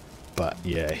with it, but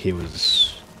yeah, it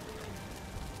was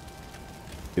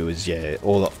yeah,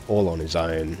 all on his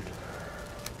own.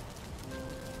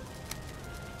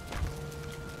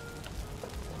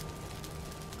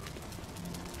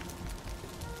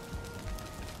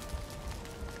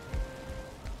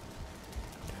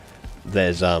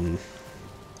 There's a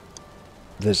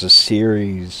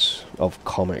series of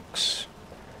comics.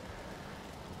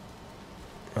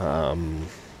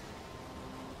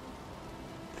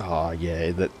 Oh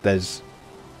yeah, there's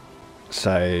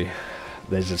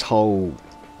this whole,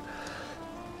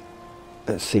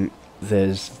 I think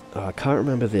I can't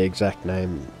remember the exact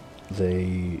name,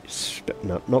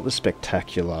 not the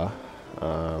Spectacular,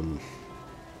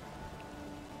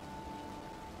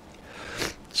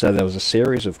 so there was a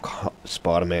series of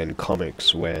Spider-Man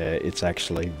comics where it's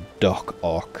actually Doc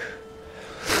Ock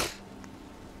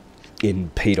in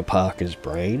Peter Parker's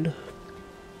brain.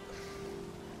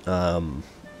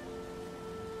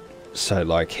 So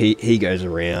like he goes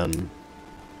around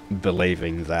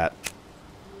believing that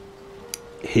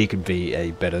he could be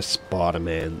a better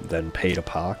Spider-Man than Peter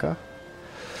Parker.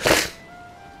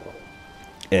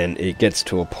 And it gets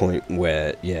to a point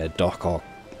where, yeah, Doc Ock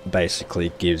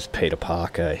basically gives Peter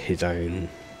Parker his own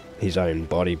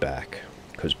body back,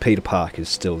 because Peter Parker's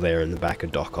still there in the back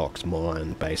of Doc Ock's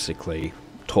mind, basically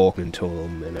talking to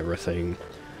him and everything.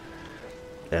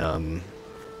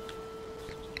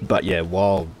 But yeah,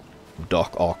 while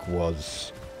Doc Ock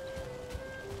was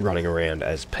running around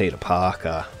as Peter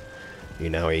Parker, you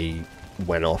know, he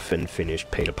went off and finished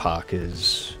Peter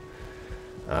Parker's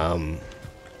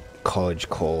college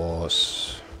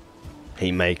course.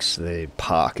 He makes the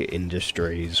Parker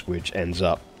Industries, which ends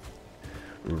up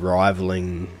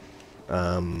rivaling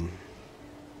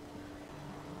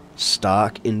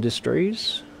Stark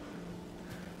Industries.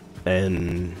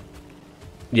 And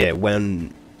yeah,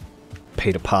 when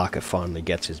Peter Parker finally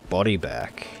gets his body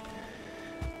back,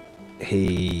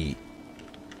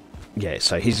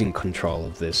 so he's in control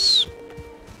of this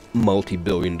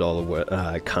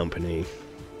multi-billion-dollar company,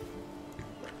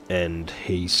 and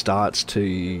he starts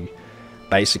to,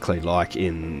 basically like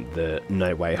in the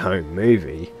No Way Home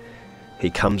movie, he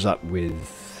comes up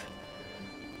with,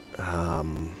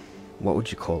 what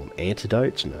would you call them,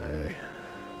 antidotes? No.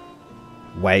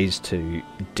 Ways to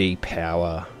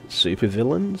depower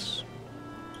supervillains.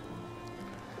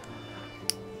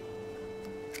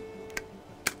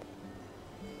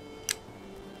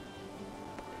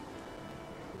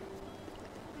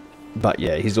 But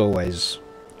yeah, he's always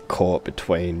caught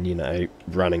between, you know,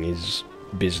 running his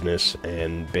business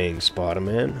and being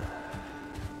Spider-Man.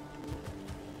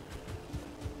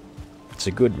 It's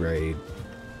a good read.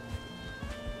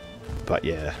 But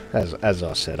yeah, as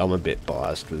I said, I'm a bit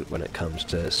biased when it comes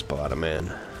to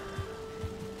Spider-Man.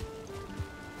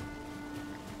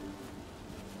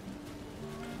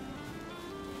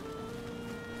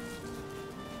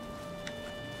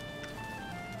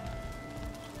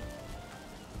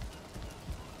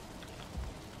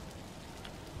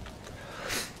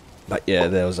 But yeah,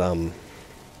 there was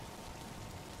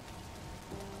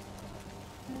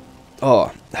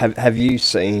oh, have you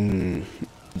seen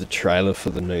the trailer for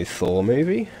the new Thor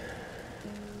movie?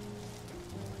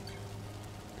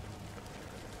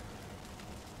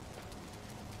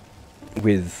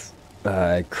 With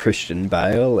Christian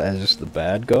Bale as the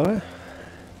bad guy?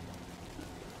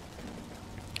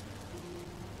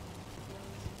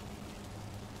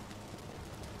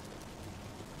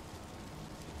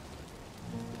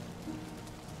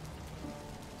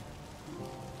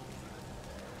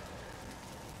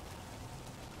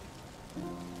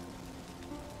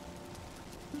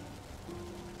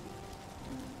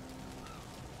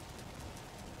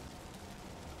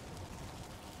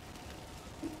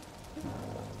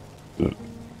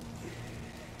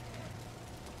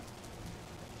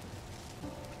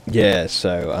 Yeah,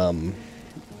 so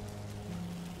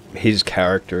his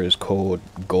character is called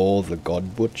Gore the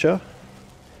God Butcher,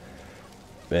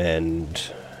 and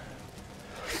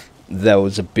there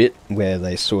was a bit where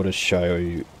they sort of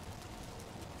show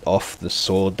off the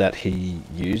sword that he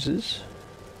uses.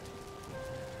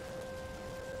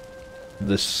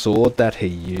 The sword that he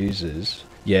uses,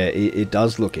 yeah, it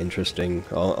does look interesting.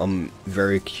 I'm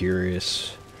very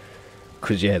curious,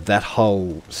 because yeah, that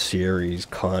whole series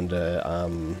kind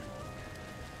of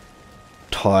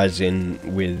ties in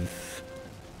with,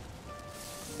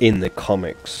 in the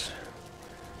comics,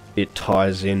 it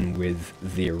ties in with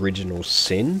the original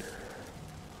Sin,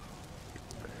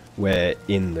 where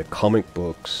in the comic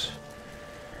books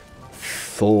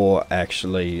Thor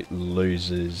actually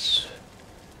loses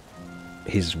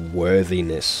his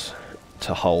worthiness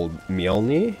to hold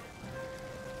Mjolnir.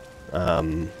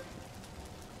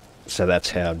 So that's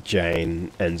how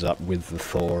Jane ends up with the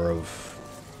Thor of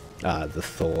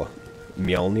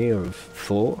Mjolnir of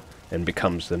Thor, and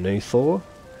becomes the new Thor.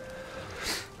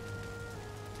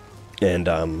 And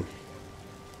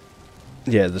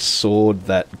yeah, the sword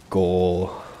that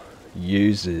Gore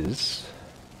uses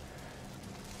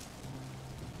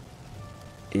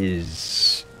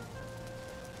is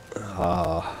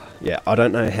yeah, I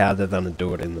don't know how they're gonna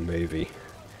do it in the movie,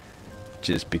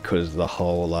 just because the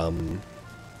whole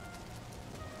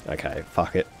okay,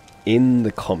 fuck it, in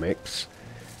the comics,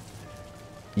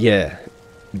 yeah,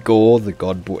 Gore the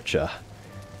God Butcher,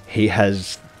 he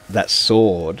has, that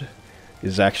sword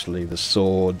is actually the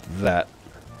sword that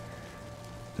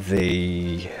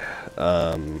the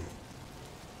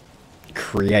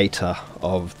creator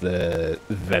of the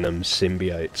Venom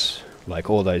symbiotes, like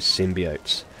all those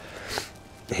symbiotes,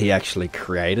 he actually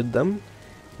created them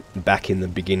back in the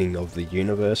beginning of the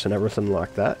universe and everything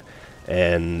like that,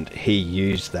 and he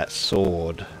used that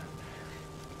sword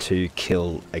to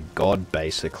kill a god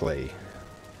basically,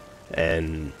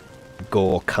 and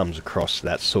Gore comes across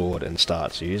that sword and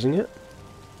starts using it.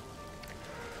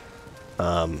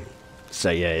 So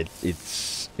yeah,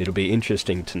 it'll be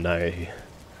interesting to know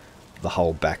the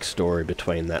whole backstory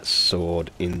between that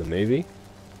sword in the movie,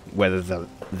 whether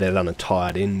they're gonna tie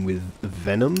it in with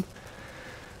Venom.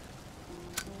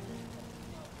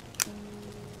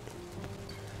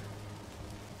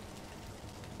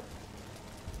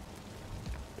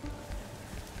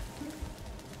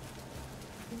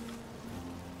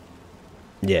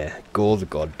 Yeah, Gore the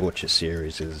God Butcher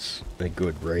series is a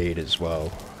good read as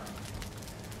well.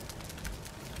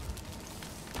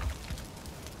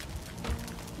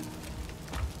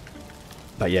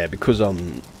 But yeah, because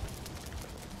I'm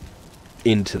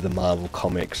into the Marvel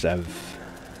comics,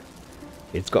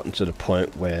 it's gotten to the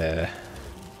point where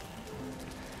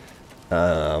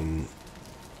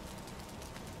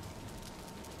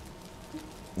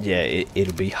yeah,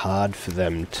 it'll be hard for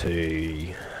them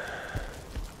to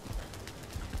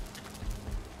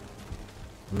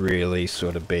really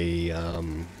sort of be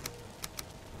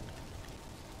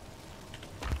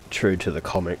true to the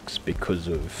comics because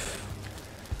of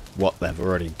what they've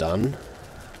already done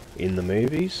in the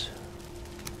movies.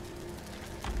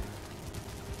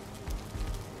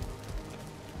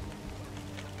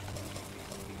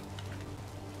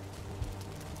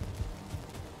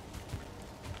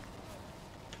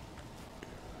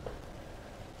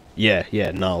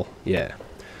 Yeah, Null, yeah.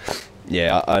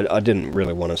 Yeah, I didn't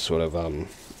really want to sort of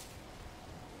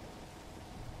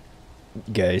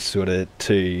go sort of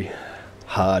too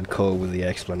hardcore with the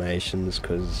explanations,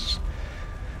 because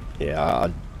yeah,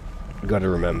 I got to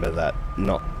remember that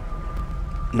not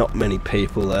many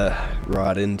people are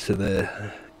right into the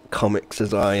comics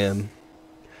as I am.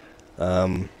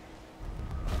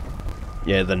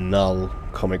 Yeah, the Null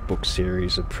comic book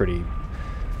series are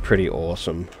pretty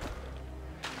awesome.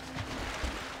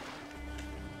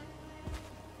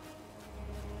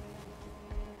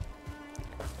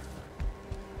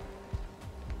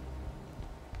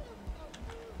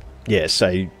 Yeah,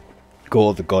 so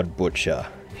Gore the God Butcher,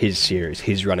 his series,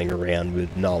 he's running around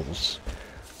with Null's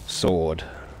sword,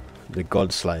 the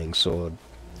God Slaying sword.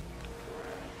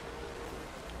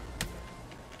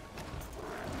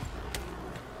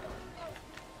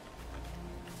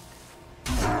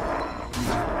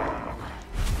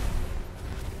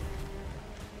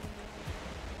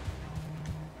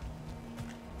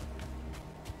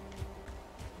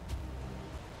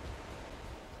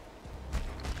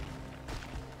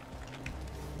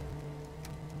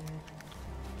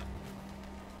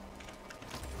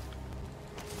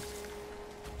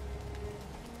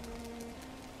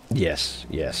 Yes,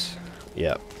 yes,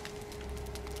 yep.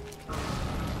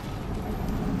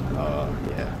 Oh,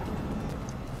 yeah.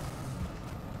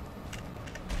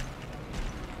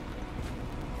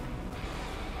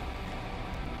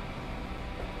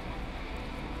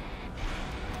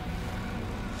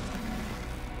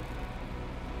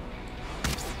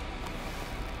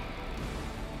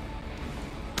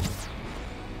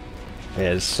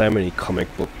 There's so many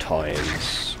comic book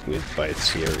tie-ins with both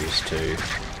series too.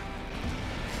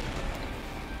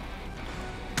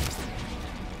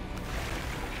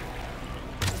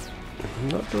 I'm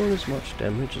not doing as much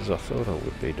damage as I thought I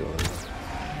would be doing.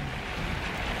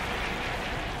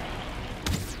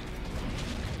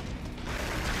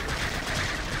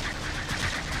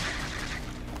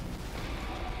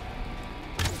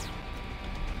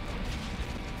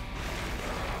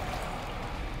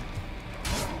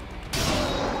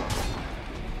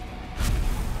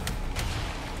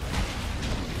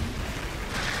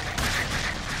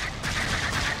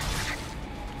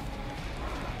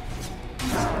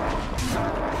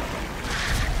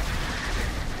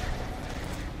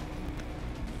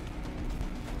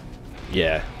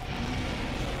 Yeah.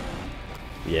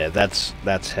 Yeah, that's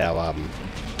how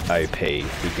OP he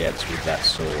gets with that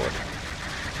sword.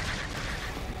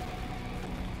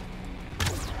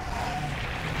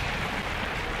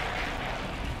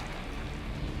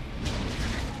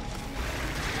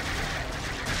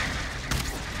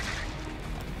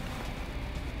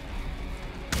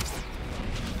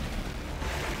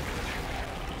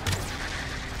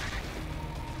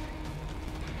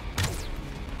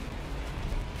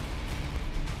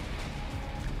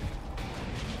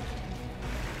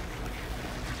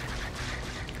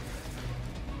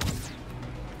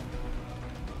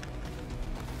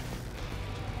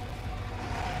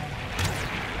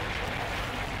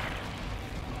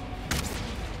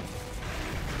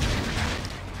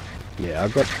 Yeah, I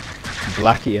got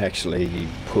Blackie actually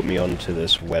put me onto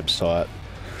this website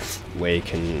where you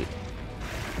can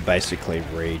basically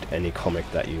read any comic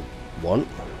that you want.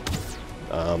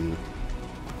 And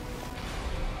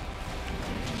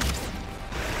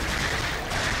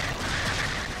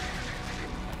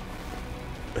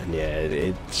yeah,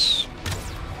 it's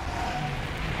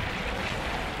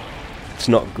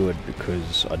not good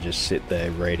because I just sit there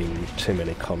reading too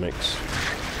many comics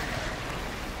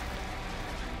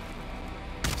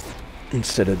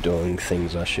instead of doing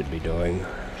things I should be doing.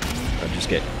 I just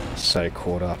get so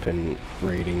caught up in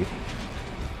reading.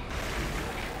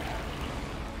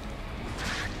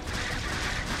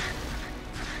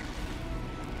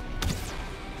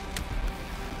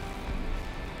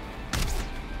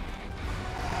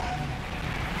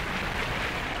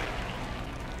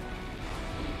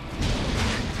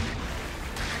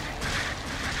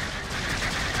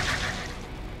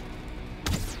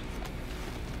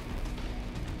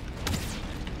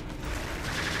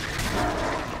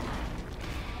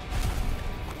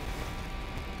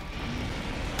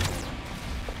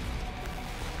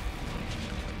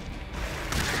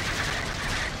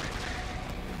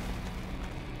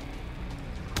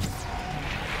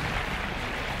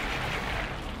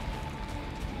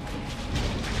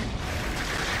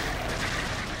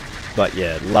 But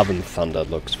yeah, Love and Thunder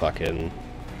looks fucking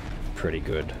pretty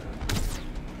good.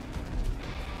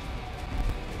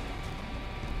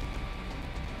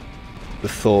 The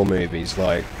Thor movies,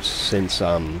 like, since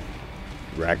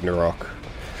Ragnarok,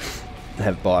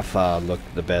 have by far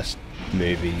looked the best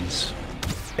movies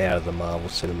out of the Marvel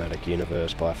Cinematic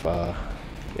Universe by far,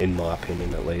 in my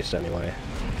opinion at least anyway.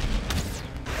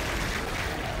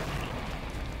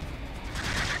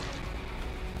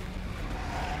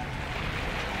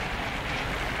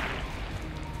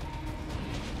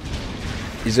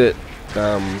 Is it,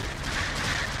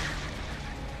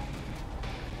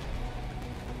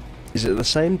 is it the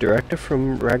same director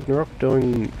from Ragnarok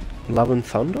doing Love and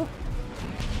Thunder?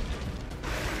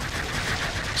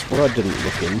 It's what I didn't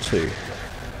look into.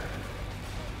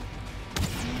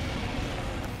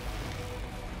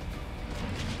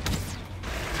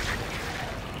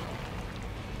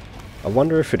 I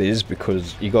wonder if it is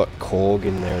because you got Korg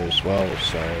in there as well,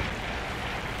 so...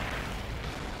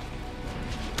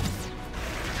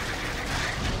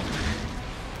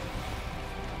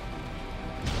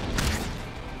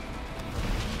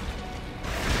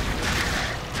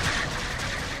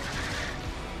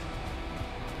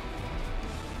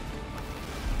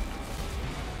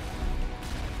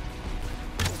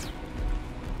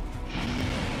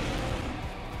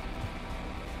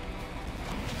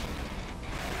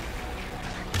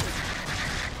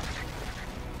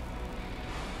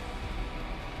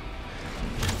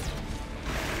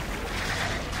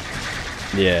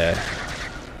 Yeah.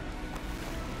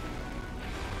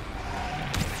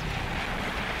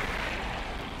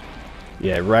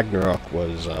 Yeah, Ragnarok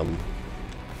was,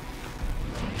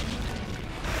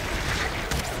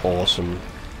 awesome.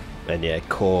 And yeah,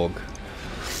 Korg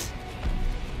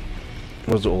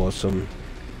was awesome.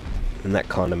 And that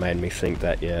kind of made me think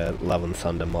that, yeah, Love and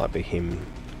Thunder might be him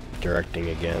directing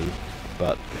again.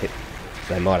 But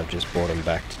they might have just brought him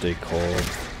back to do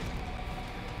Korg.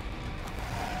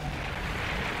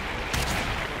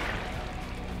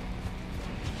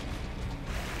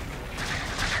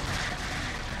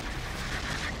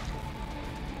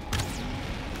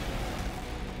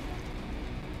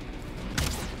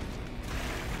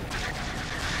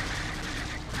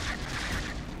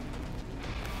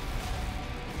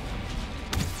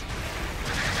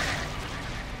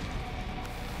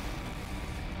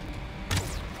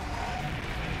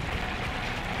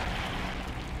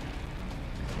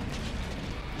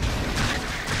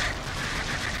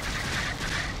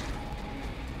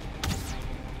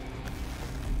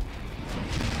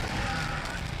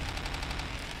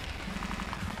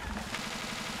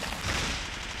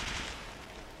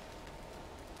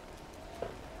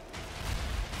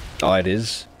 Oh, it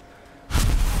is?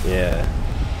 Yeah.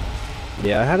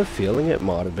 Yeah, I had a feeling it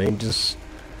might have been just...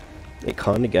 It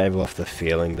kind of gave off the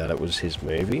feeling that it was his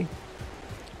movie.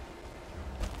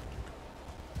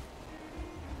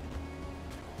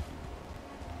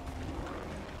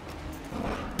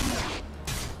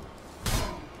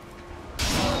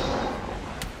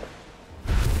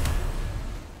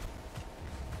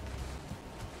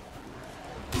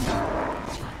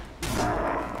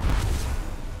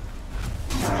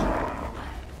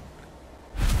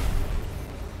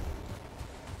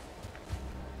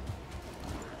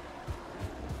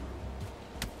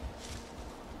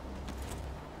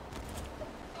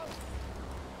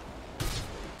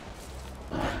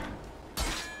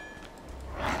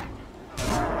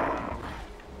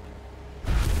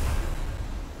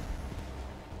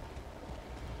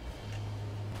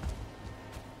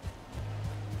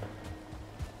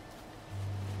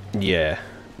 Yeah,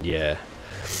 yeah.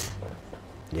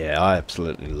 Yeah, I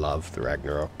absolutely love the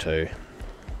Ragnarok too.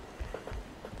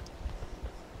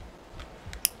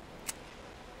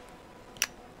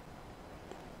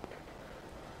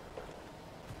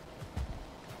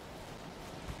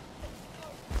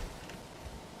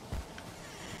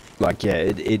 Like, yeah,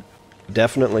 it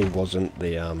definitely wasn't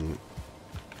the,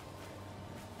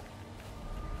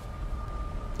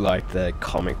 like the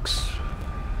comics.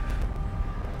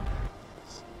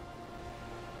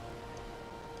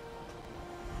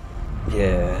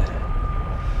 Yeah.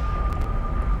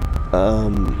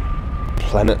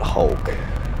 Planet Hulk.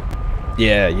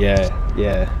 Yeah, yeah,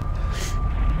 yeah.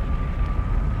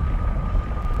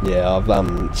 Yeah,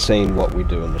 I've seen What We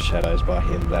Do in the Shadows by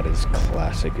him. That is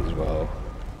classic as well.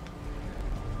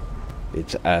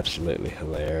 It's absolutely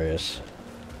hilarious.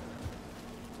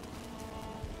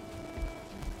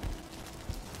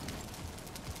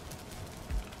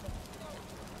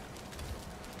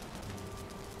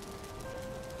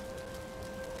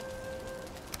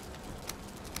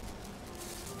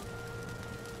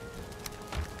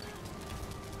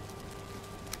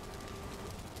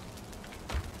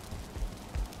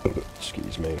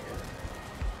 Excuse me.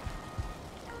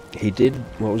 He did,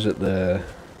 what was it, the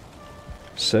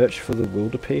Search for the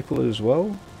Wilder People as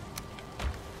well?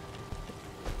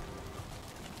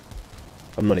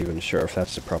 I'm not even sure if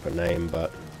that's the proper name,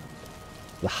 but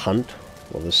The Hunt,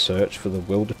 or The Search for the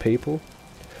Wilder People.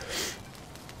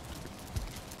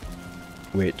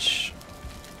 Which,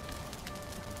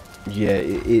 yeah,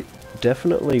 it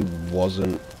definitely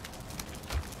wasn't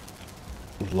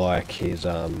like his,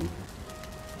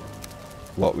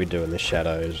 What We Do in the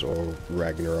Shadows or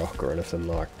Ragnarok or anything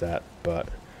like that, but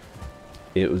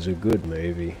it was a good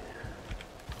movie.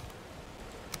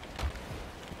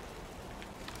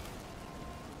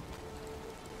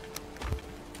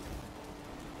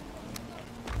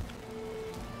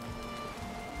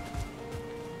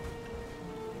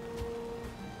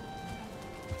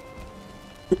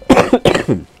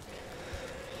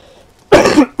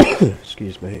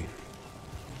 Excuse me.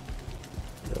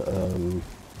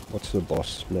 What's the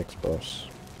boss? Next boss?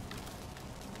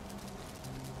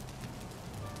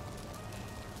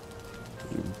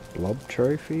 Blob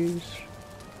trophies?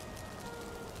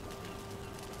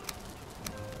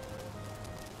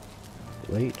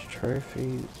 Leech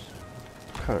trophies?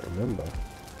 Can't remember.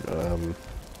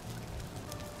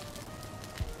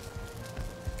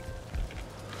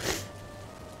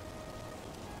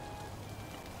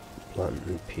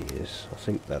 London Piers. I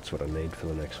think that's what I need for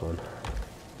the next one.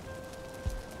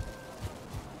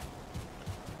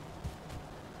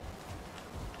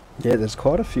 Yeah, there's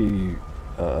quite a few,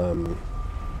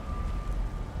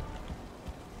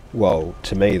 well,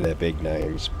 to me they're big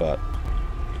names, but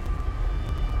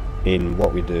in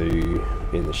what we do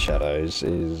in the shadows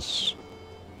is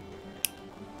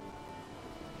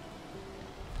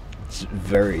it's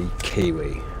very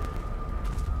Kiwi,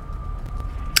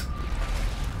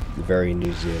 very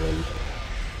New Zealand.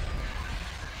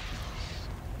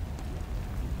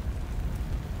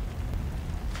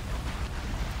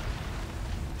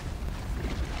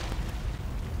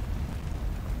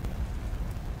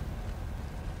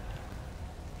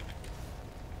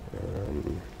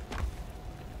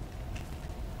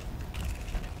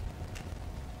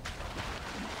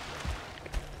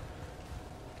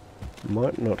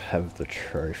 Might not have the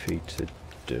trophy to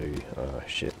do. Oh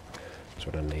shit, that's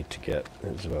what I need to get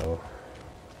as well.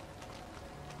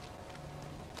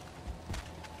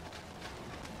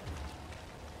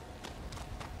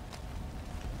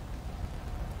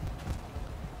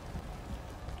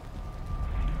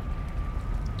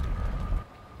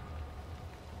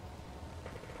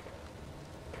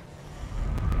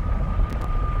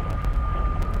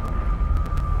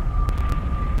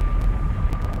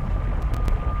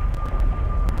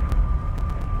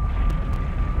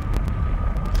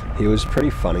 He was pretty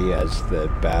funny as the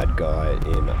bad guy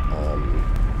in,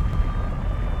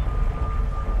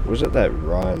 was it that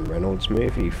Ryan Reynolds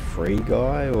movie, Free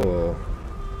Guy, or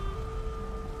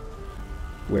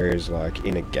where he's like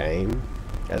in a game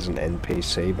as an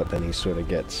NPC, but then he sort of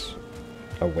gets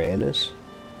awareness?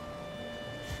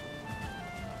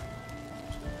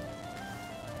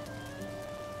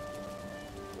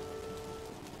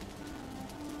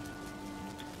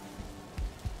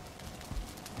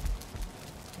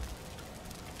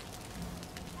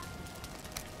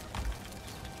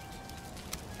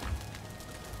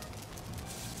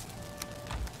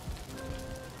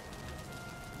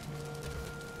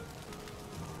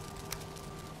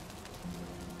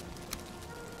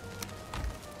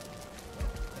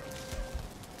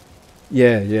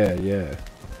 Yeah. Yeah,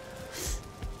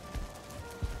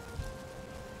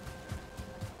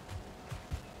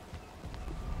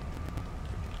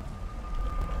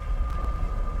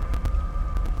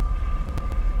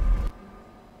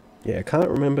 I can't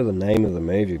remember the name of the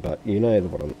movie, but you know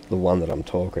the one that I'm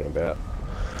talking about.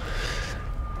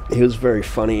 He was very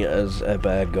funny as a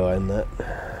bad guy in that.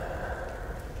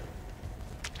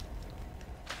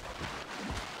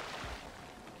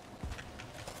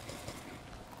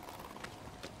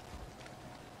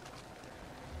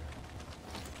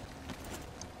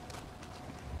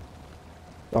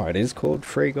 Oh, it is called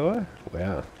Free Guy?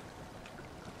 Wow.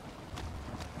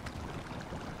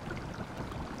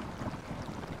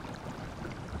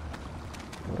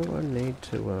 What do I need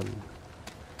to,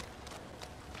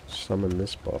 summon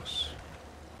this boss?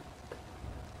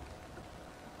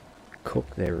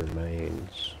 Cook their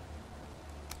remains.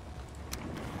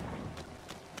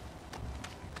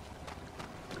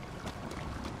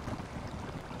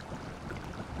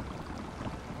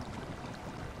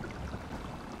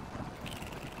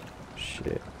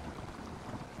 Shit.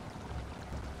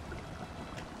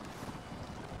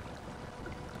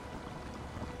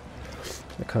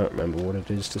 I can't remember what it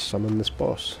is to summon this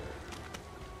boss.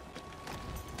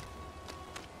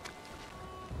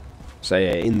 So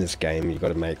yeah, in this game you got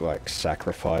to make like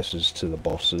sacrifices to the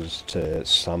bosses to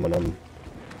summon them.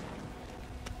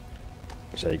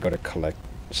 So you got to collect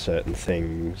certain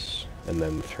things and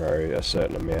then throw a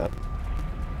certain amount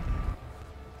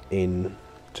in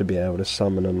to be able to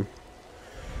summon them.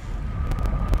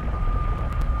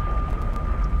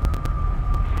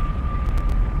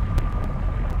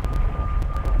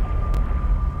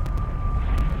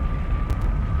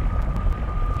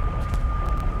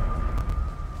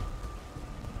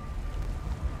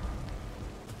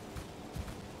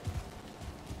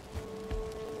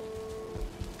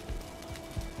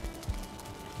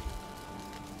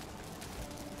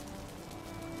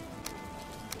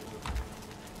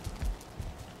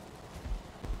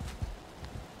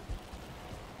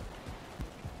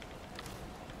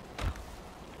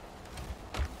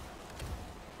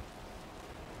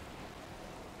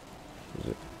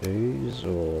 Is it ooze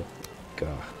or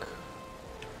gunk?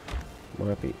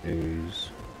 Might be ooze.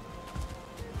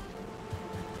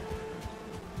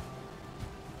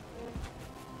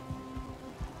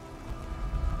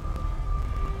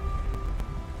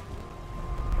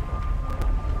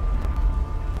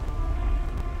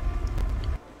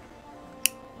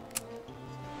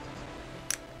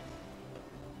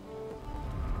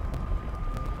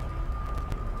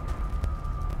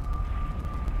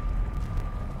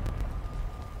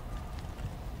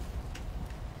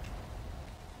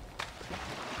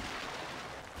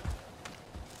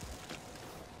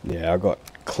 Yeah, I got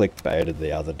clickbaited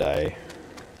the other day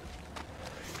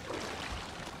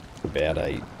about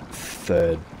a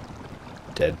third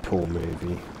Deadpool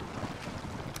movie.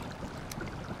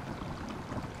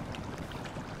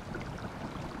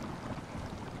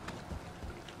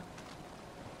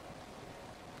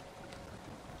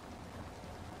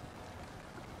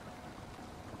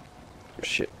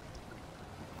 Shit.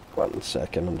 1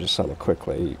 second, I'm just trying to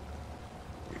quickly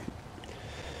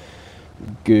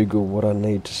Google what I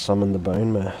need to summon the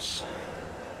bone mass.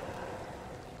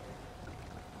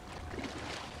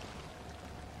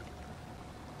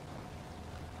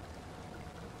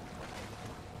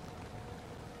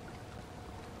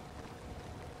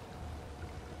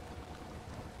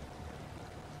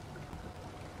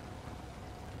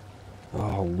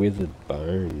 Oh, withered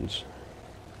bones.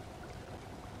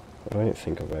 I don't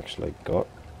think I've actually got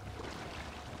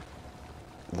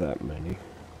that many.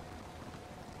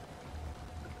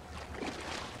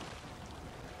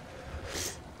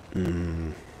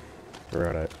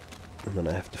 Righto. I'm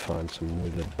gonna have to find some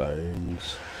withered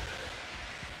bones.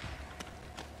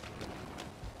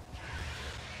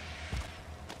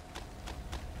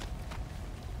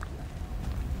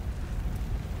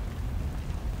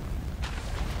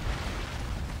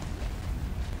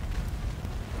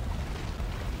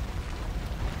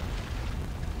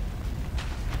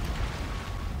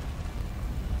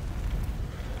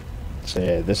 So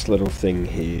yeah, this little thing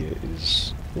here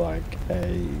is like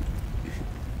a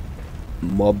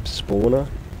mob spawner.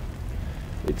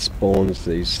 It spawns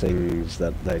these things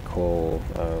that they call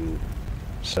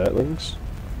surtlings,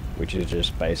 which are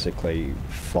just basically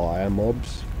fire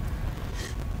mobs.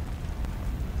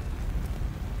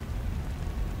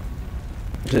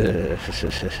 Yeah,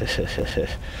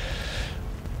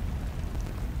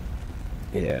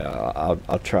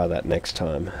 I'll try that next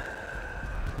time.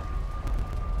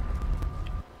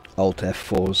 Alt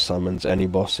F4 summons any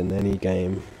boss in any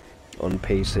game on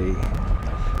PC.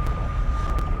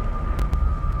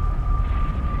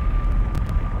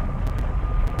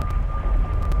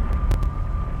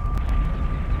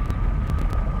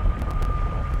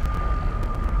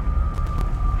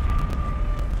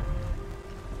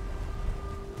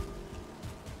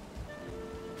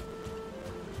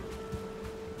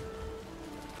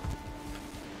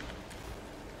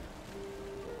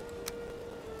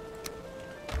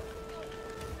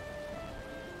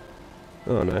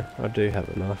 Oh no, I do have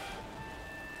enough.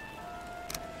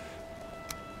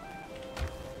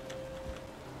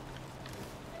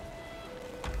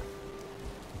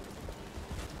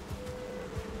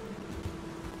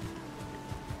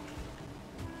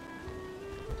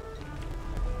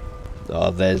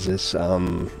 Oh, there's this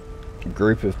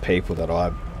group of people that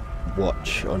I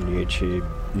watch on YouTube,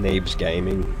 Neebs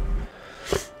Gaming,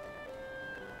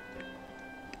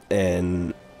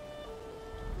 and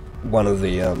one of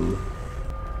the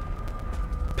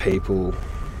people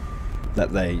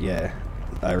that they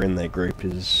are in their group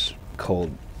is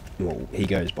called, well, he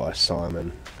goes by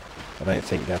Simon. I don't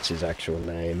think that's his actual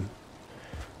name,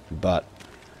 but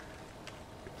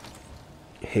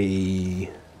he's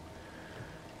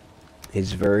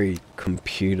very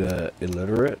computer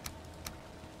illiterate.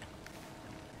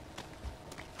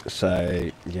 So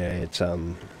yeah, it's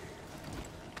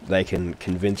they can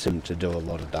convince him to do a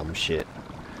lot of dumb shit.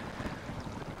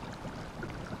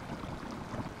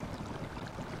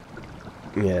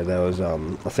 Yeah, there was I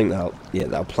think they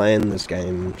were playing this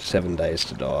game 7 Days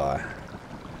to Die,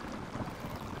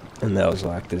 and there was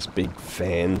like this big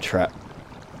fan trap,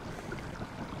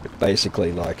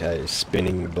 basically like a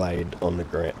spinning blade on the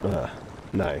ground.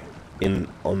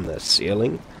 On the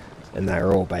ceiling, and they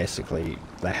were all basically,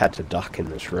 they had to duck in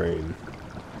this room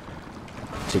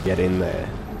to get in there,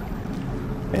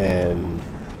 and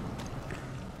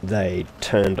they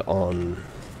turned on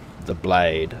the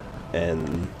blade,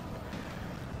 and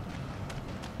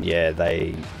yeah,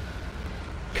 they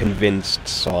convinced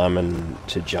Simon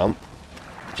to jump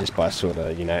just by sort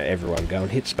of, you know, everyone going,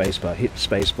 hit spacebar, hit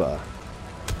spacebar.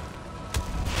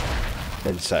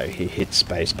 And so he hits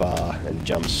spacebar and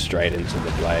jumps straight into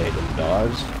the blade and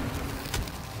dies.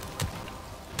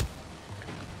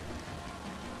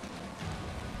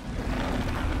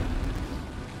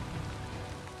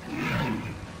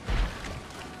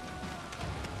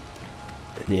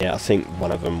 Yeah, I think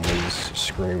one of them was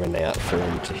screaming out for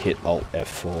him to hit Alt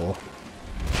F4.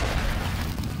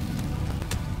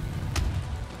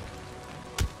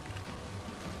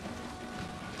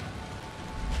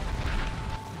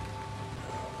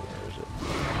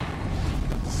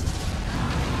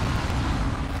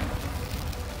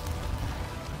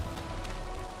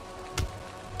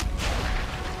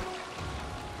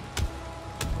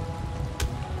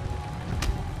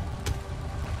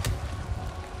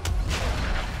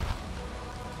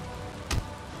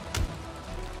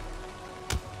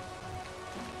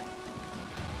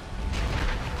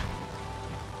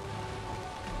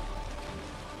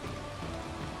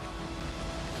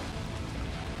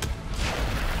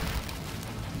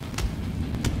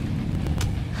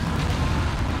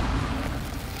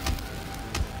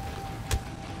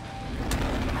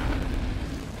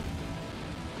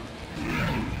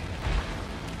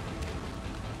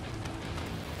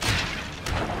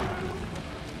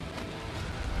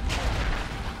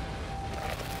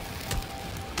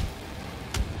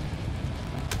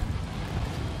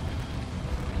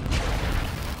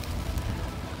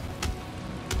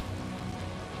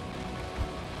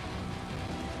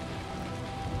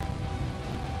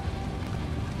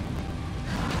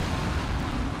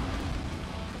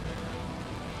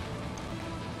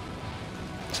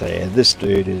 So yeah, this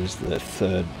dude is the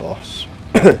third boss.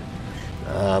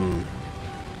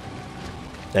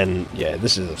 And yeah,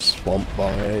 this is a swamp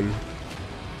biome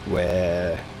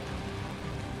where,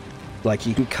 like,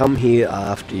 you can come here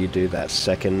after you do that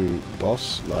second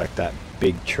boss, like that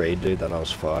big tree dude that I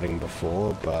was fighting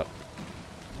before, but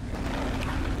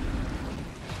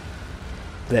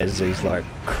there's these like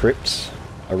crypts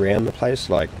around the place,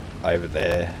 like over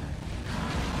there.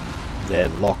 They're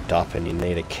locked up and you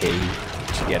need a key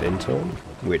to get into them,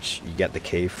 which you get the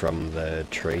key from the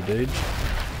tree dude.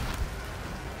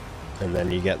 And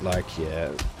then you get like,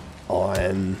 yeah,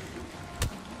 iron,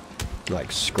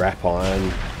 like scrap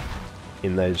iron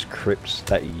in those crypts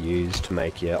that you use to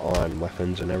make your iron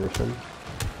weapons and everything.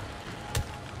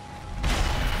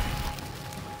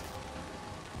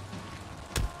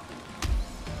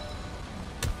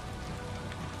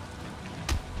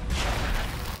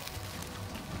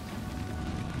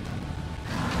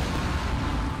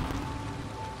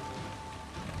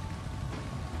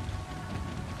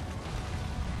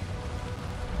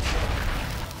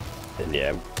 And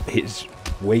yeah, his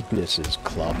weakness is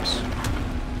clubs.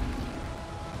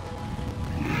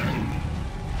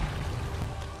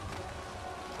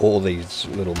 All these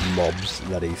little mobs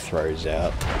that he throws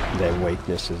out, their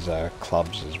weaknesses are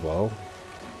clubs as well.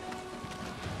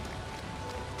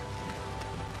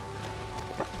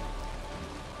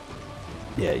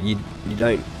 Yeah, you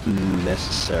don't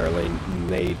necessarily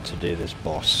need to do this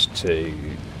boss to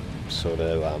sort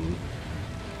of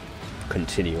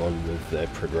continue on with the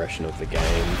progression of the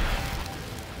game.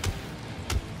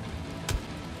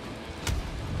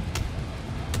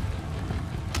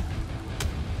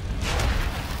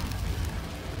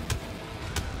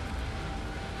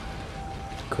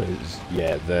 Because,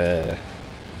 yeah, the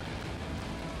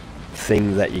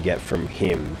thing that you get from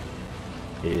him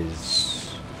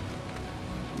is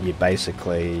you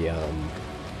basically you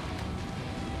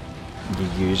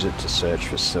use it to search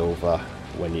for silver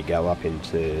when you go up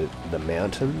into the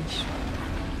mountains.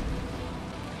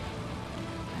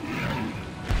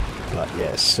 But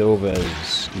yeah,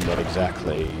 silver's not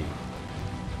exactly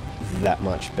that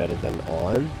much better than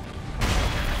iron.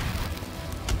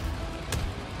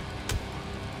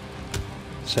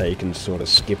 So you can sort of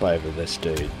skip over this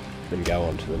dude and go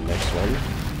on to the next one.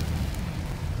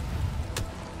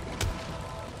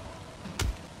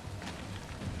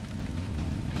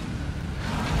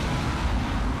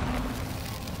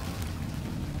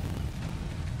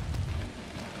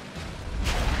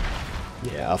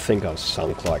 Yeah, I think I've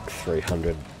sunk like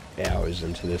 300 hours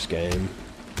into this game.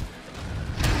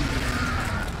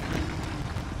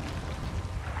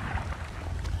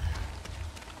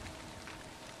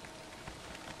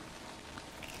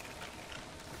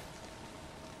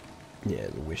 Yeah,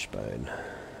 the wishbone.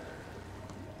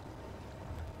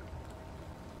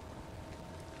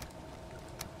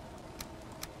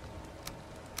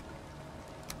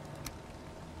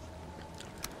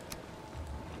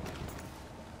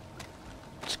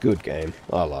 It's a good game.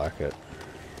 I like it.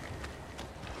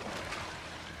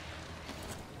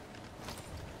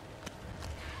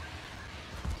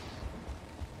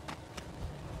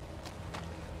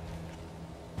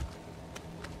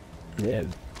 Yeah,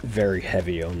 very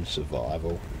heavy on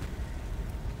survival.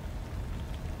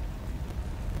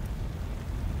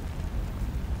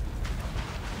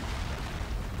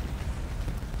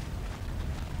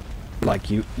 like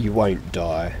you won't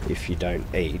die if you don't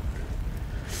eat,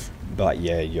 but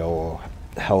yeah, your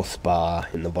health bar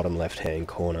in the bottom left hand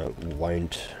corner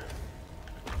won't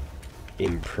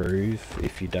improve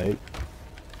if you don't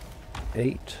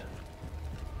eat,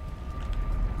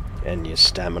 and your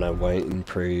stamina won't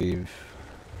improve.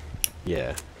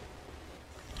 Yeah.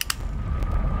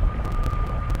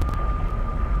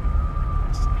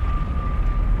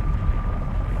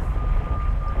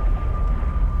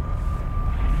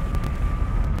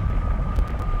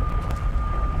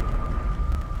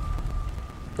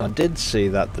 I did see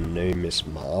that the new Miss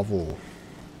Marvel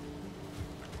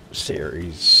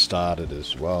series started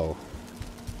as well.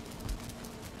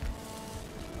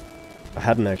 I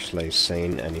hadn't actually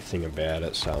seen anything about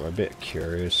it, so I'm a bit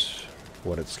curious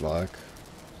what it's like.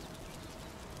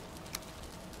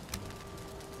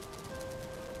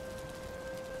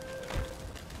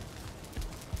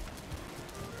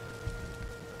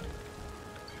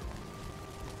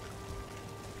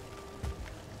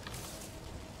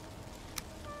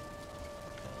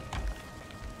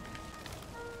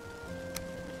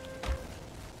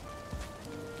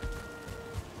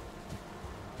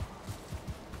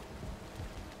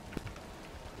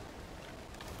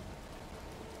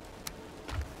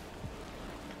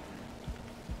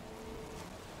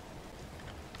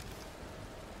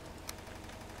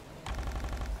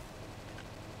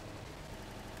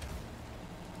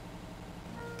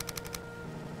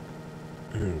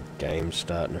 Game's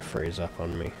starting to freeze up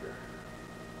on me.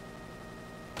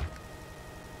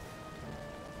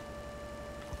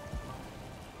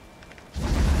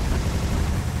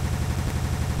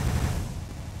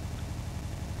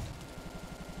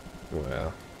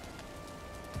 Wow.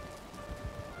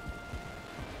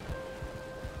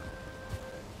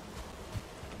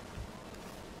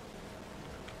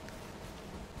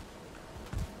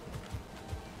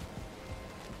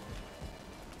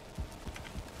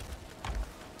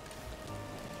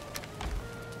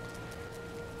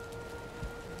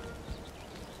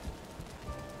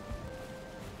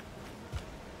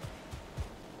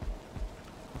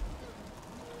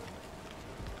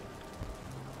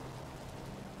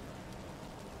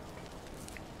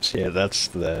 So yeah, that's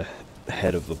the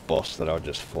head of the boss that I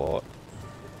just fought.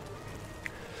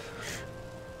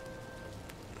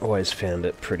 Always found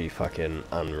it pretty fucking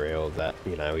unreal that,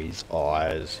 you know, his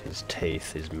eyes, his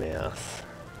teeth, his mouth,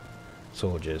 it's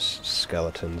all just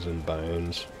skeletons and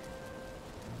bones.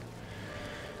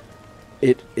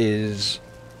 It is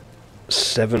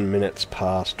 7 minutes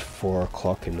past 4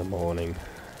 o'clock in the morning.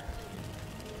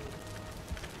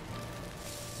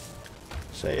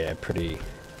 So yeah, pretty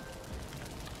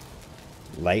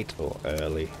late or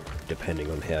early,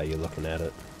 depending on how you're looking at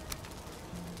it.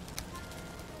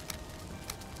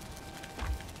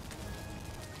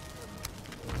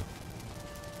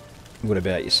 What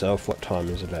about yourself? What time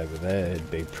is it over there? It'd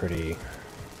be pretty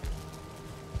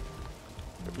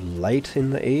late in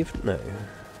the evening? No.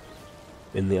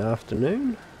 In the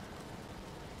afternoon?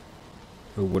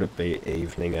 Or would it be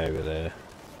evening over there?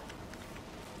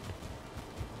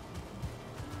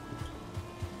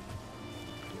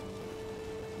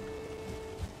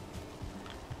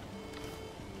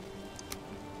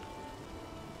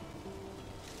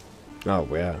 Oh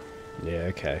wow. Yeah,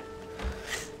 okay.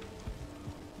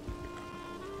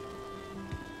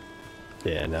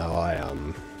 Yeah, no, I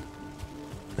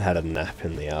had a nap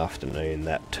in the afternoon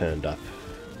that turned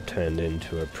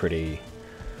into a pretty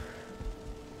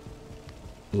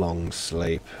long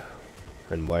sleep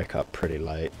and woke up pretty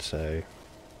late, so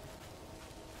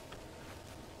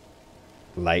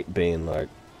late being like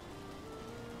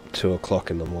 2 o'clock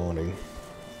in the morning.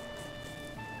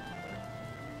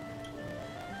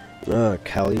 Oh,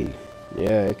 Cali.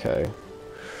 Yeah, okay.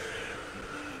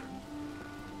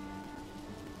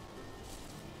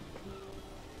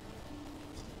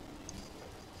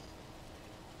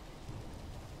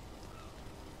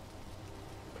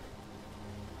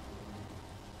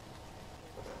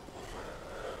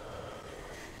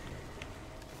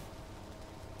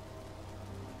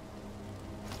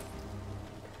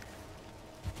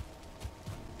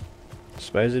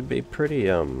 Suppose it'd be pretty,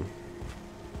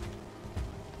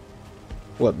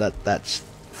 what, that's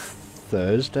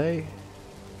Thursday?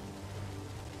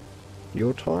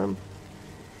 Your time?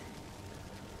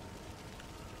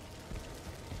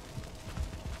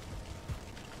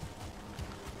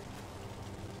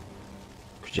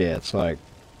 Yeah, it's like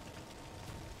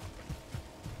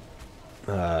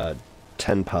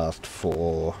 10 past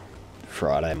 4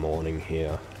 Friday morning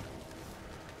here.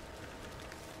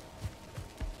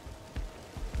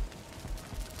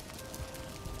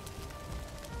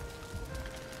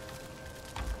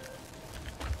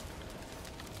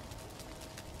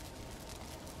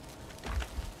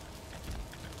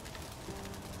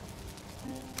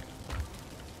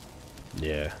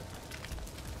 Yeah.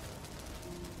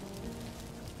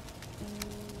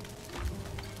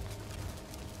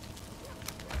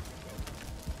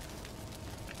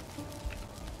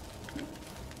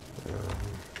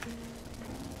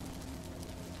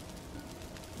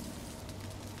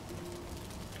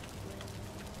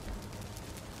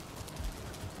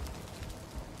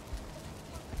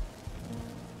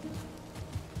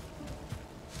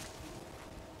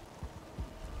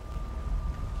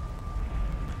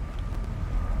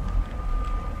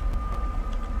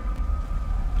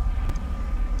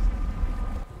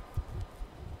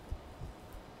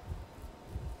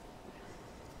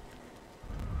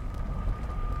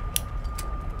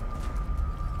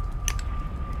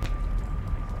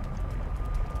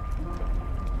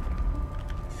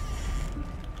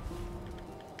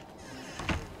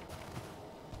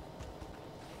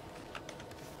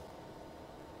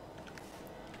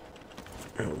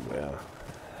 Oh, wow.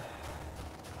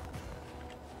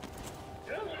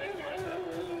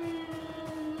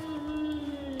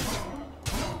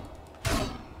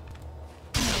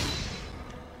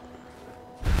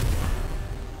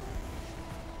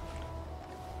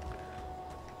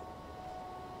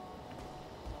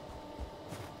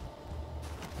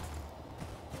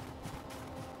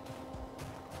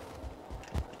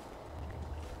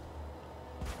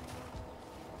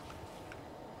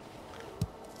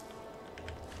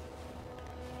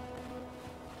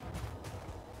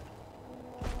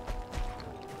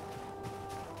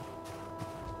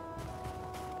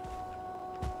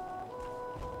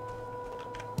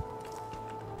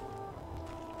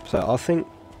 So I think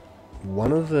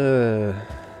one of the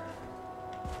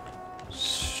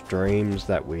streams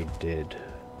that we did,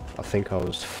 I think I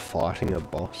was fighting a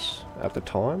boss at the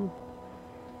time.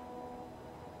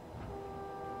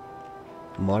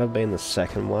 Might have been the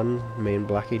second one me and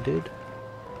Blackie did.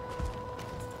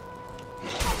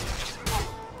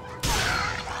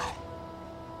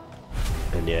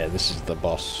 And yeah, this is the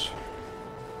boss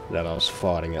that I was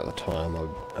fighting at the time.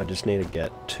 I just need to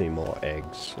get 2 more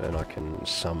eggs and I can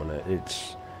summon it.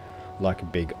 It's like a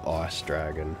big ice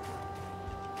dragon.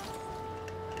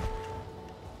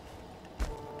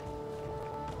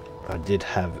 I did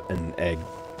have an egg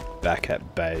back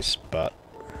at base, but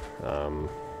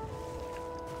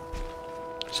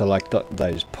so like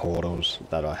those portals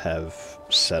that I have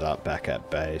set up back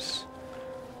at base,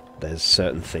 there's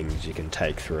certain things you can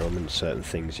take through them and certain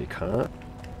things you can't.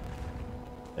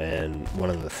 And one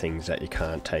of the things that you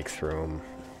can't take through them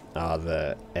are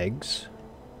the eggs.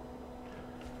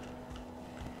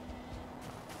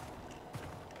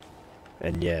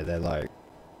 And yeah, they're like...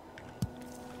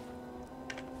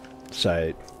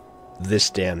 So, this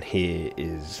down here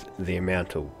is the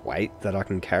amount of weight that I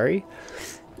can carry.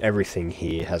 Everything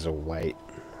here has a weight.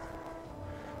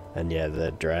 And yeah,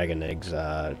 the dragon eggs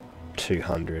are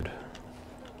 200.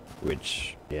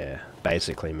 Which, yeah,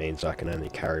 basically means I can only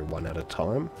carry 1 at a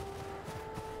time.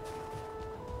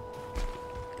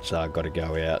 So I've got to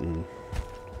go out and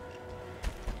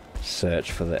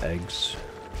search for the eggs.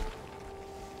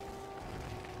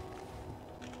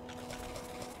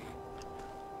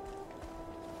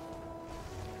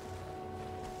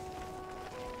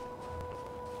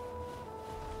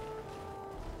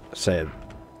 So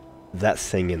that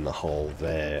thing in the hole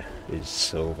there is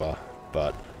silver,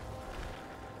 but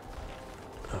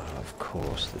oh, of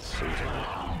course this thing's in it.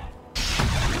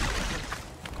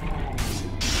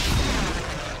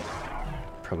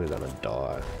 Probably gonna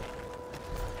die.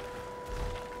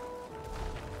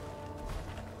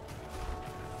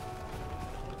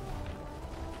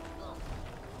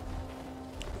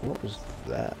 What was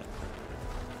that?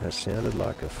 That sounded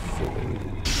like a fully...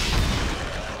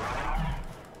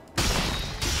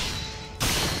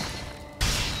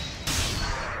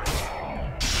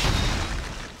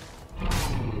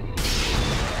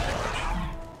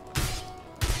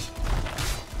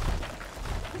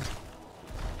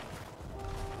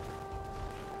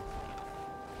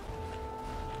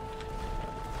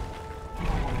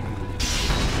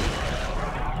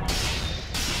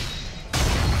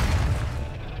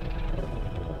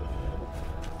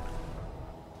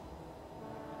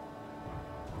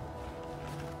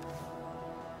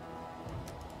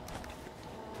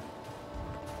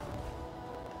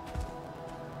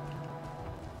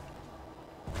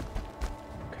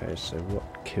 Okay, so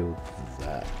what killed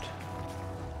that?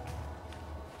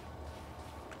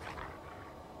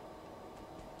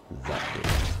 That did.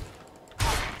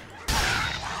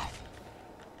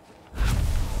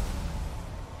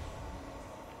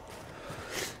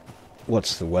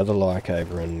 What's the weather like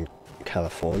over in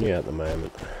California at the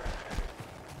moment?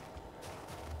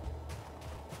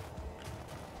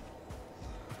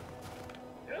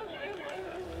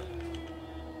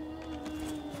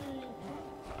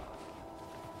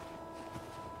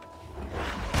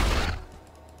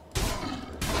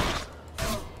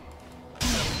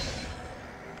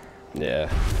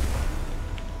 Yeah.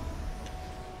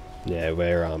 Yeah,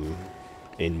 we're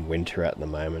in winter at the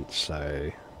moment,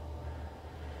 so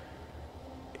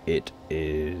it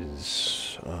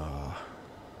is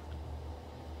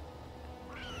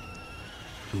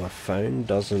my phone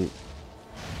doesn't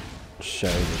show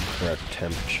the correct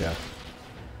temperature,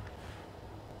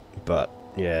 but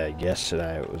yeah,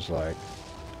 yesterday it was like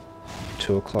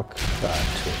 2 o'clock, 2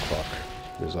 o'clock,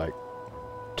 it was like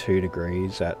 2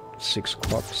 degrees at 6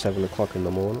 o'clock, 7 o'clock in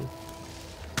the morning.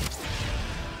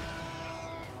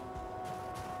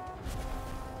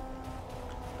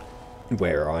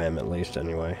 Where I am, at least,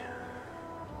 anyway.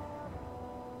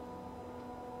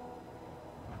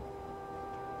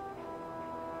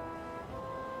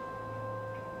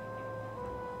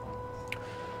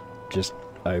 Just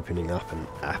opening up an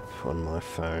app on my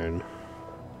phone.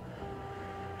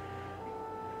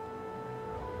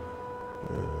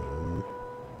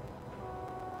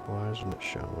 Why isn't it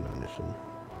showing anything?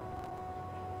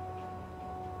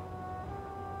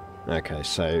 Okay,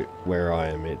 so where I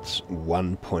am, it's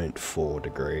 1.4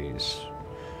 degrees.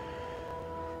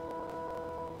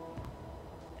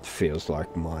 Feels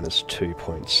like minus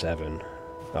 2.7.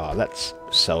 Oh, that's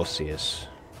Celsius.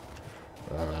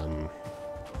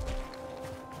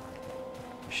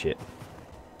 Shit.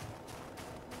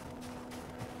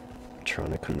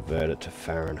 Trying to convert it to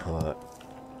Fahrenheit.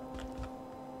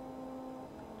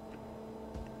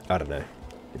 I don't know.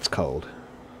 It's cold.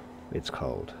 It's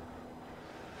cold.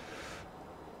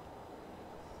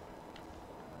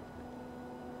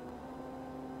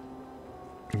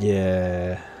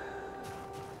 Yeah.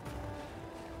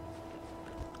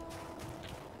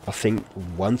 I think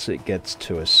once it gets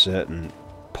to a certain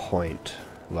point,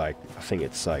 like, I think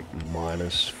it's like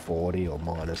minus 40 or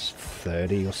minus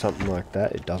 30 or something like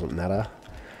that, it doesn't matter.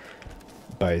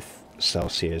 Both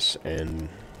Celsius and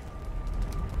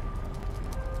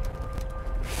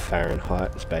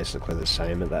Fahrenheit is basically the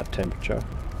same at that temperature.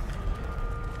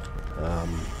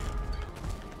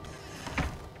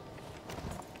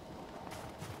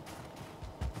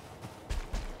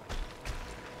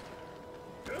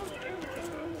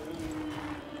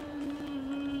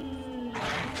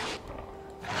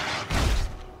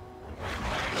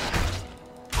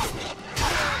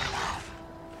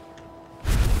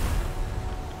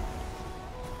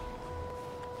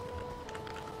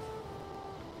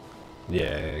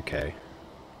 Yeah, okay.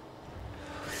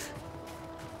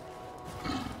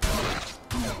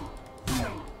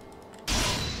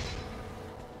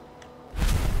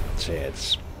 So yeah,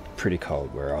 it's pretty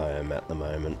cold where I am at the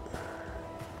moment.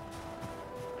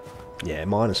 Yeah,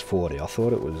 minus 40. I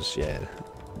thought it was, yeah,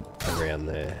 around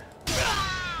there.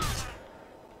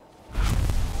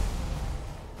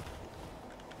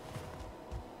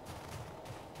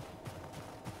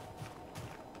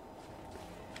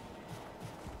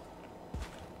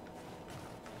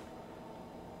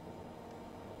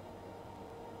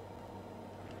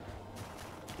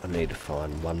 I need to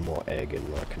find one more egg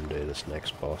and I can do this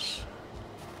next boss.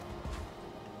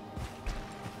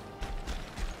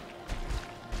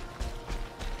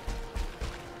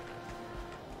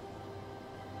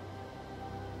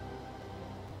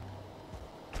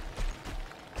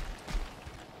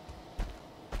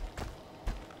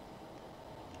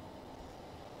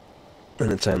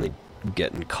 And it's only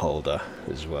getting colder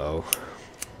as well.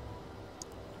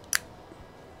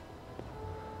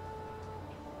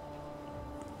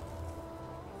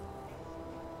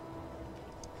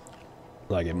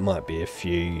 Like, it might be a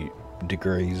few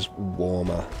degrees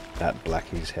warmer at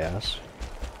Blackie's house,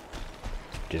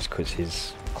 just because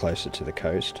he's closer to the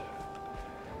coast.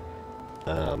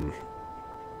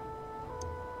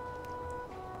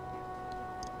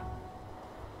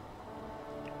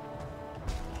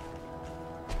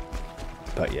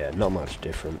 But yeah, not much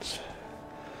difference.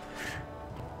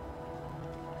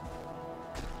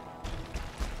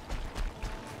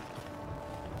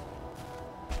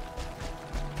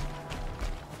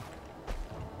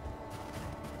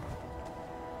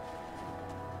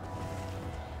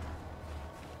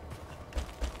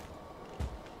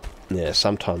 Yeah,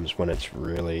 sometimes when it's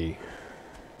really...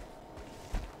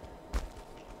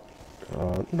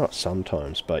 not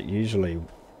sometimes, but usually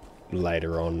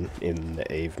later on in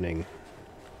the evening,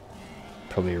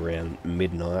 probably around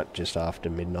midnight, just after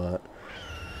midnight,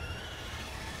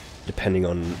 depending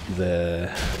on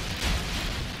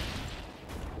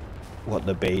what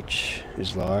the beach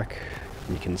is like.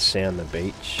 You can sound the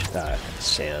beach, you can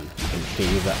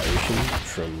hear the ocean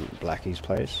from Blackie's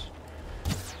place.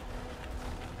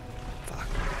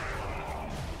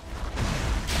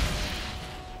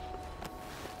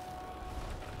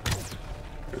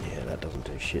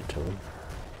 Shit to him.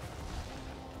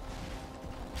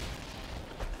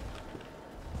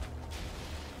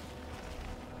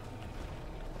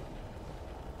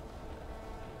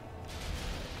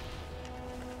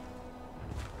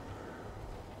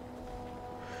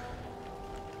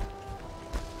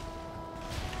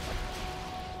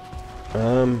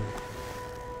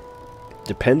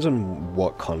 Depends on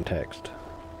what context.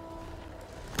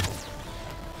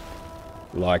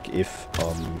 Like if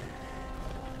I'm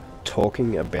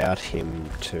talking about him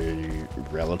to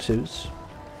relatives,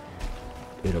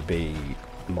 it'll be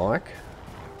Mike.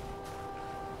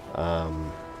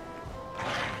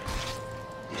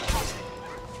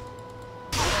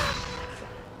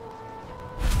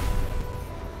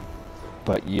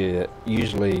 But yeah,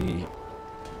 usually,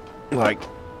 like,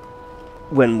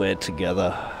 when we're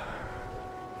together,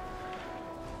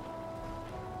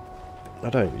 I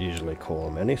don't usually call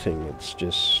him anything. It's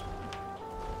just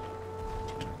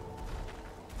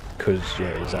because,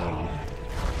 yeah,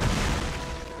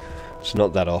 it's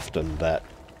not that often that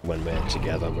when we're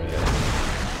together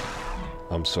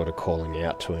I'm sort of calling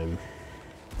out to him.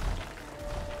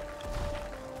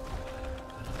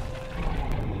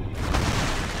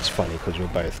 It's funny because we're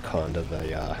both kind of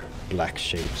the black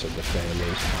sheeps of the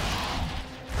family.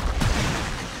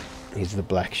 He's the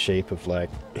black sheep of like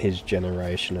his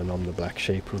generation, and I'm the black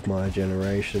sheep of my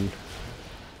generation.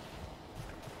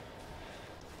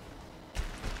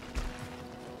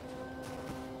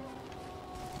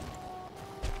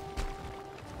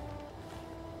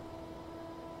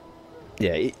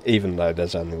 Yeah, even though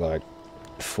there's only like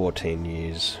 14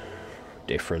 years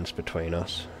difference between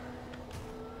us.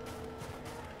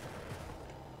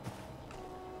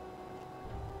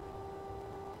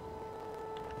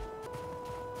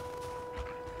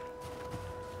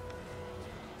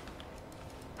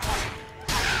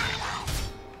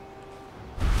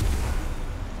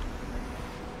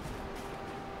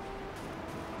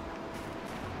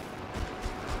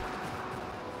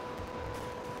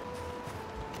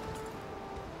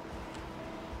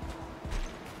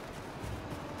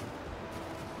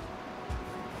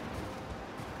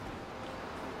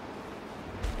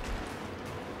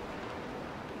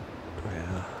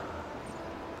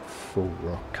 Full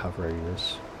rock covering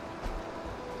this.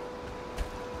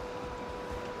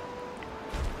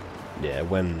 Yeah,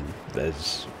 when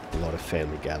there's a lot of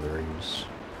family gatherings,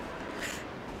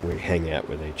 we hang out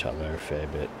with each other a fair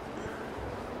bit.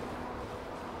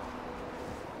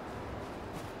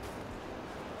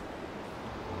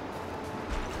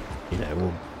 You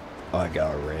know, I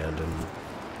go around and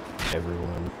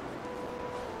everyone,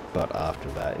 but after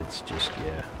that it's just,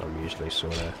 yeah, I'm usually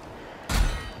sort of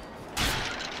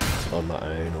on my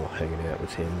own or hanging out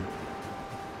with him.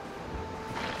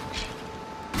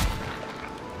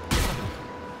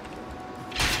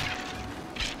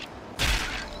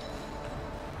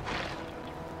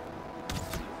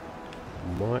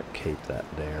 Might keep that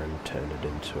there and turn it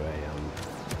into a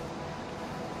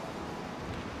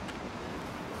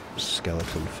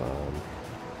skeleton farm.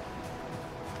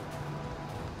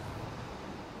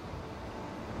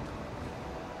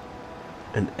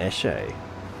 An esche.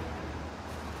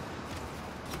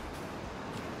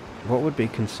 What would be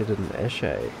considered an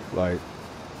esche? Like,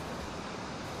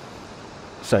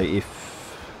 say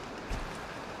if...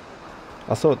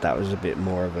 I thought that was a bit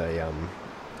more of a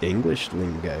English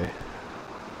lingo.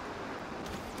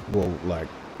 Well, like,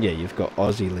 yeah, you've got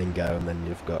Aussie lingo and then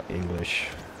you've got English,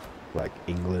 like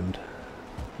England,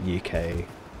 UK.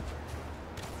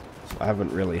 I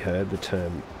haven't really heard the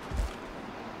term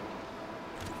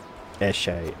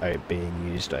esche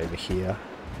being used over here.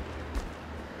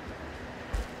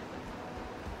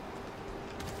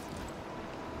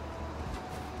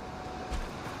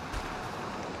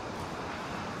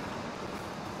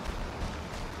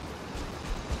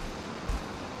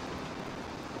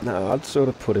 No, I'd sort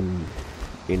of put him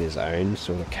in his own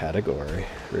sort of category,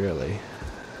 really.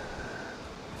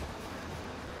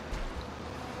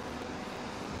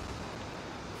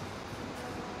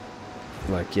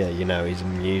 Like, yeah, you know, he's a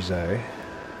muso.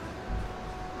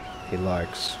 He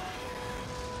likes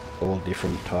all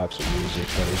different types of music,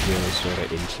 but he's really sort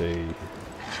of into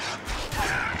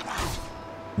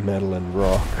metal and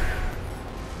rock.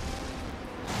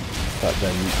 But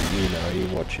then, you know,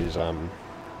 he watches,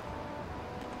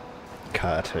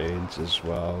 cartoons as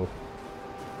well,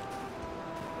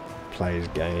 plays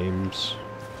games.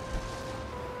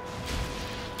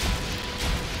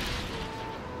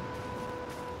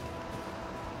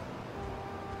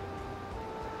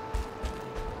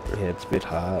 Yeah, it's a bit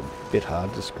hard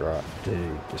to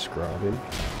describe him.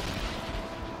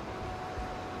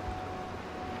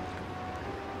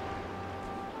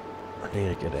 I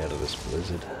need to get out of this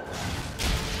blizzard.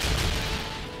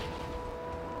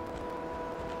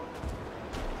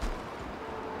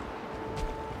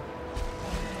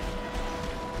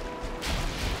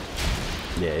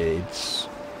 Yeah, it's...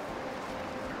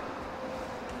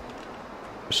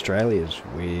 Australia's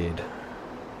weird.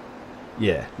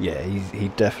 Yeah, he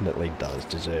definitely does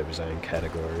deserve his own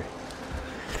category.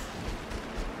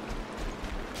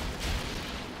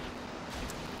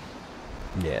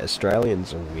 Yeah,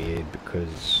 Australians are weird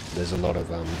because there's a lot of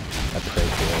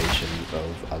appropriation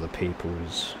of other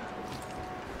people's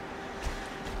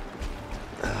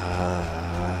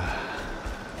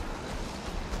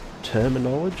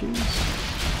terminologies.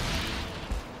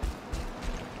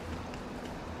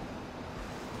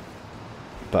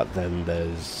 But then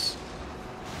there's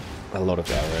a lot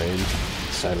of our own.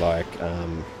 So like,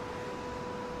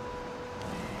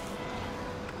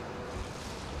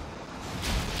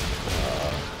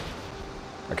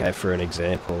 okay, for an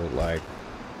example, like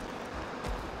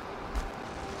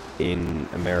in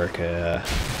America,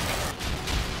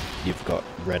 you've got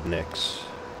rednecks,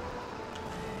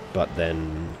 but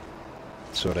then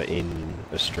sort of in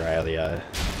Australia,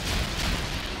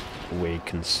 we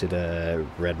consider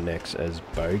rednecks as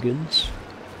bogans.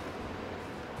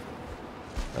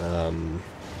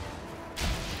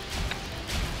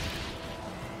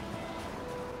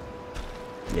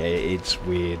 Yeah, it's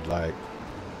weird, like,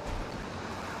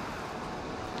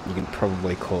 you can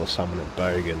probably call someone a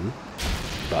bogan,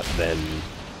 but then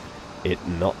it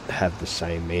not have the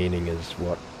same meaning as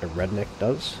what a redneck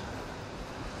does.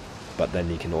 But then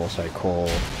you can also call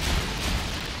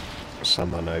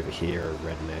someone over here a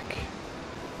redneck,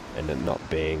 and it not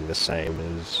being the same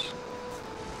as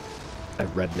a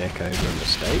redneck over in the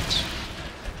States.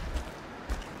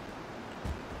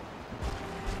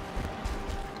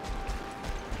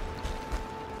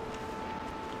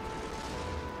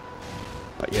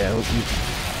 But yeah,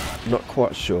 I'm not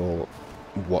quite sure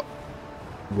what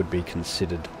would be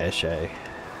considered Eshe.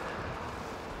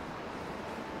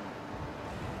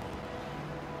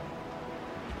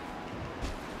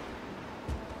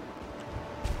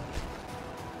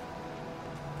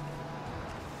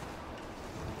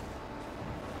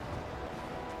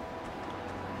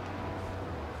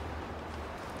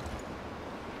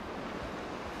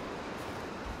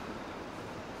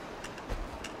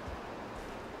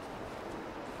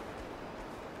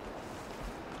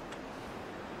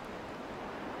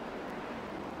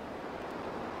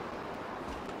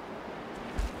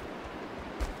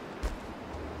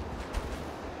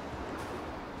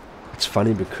 It's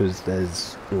funny because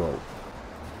there's, well,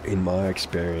 in my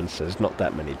experience, there's not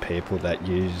that many people that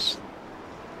use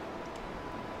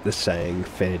the saying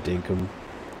fair dinkum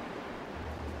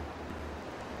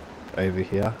over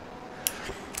here.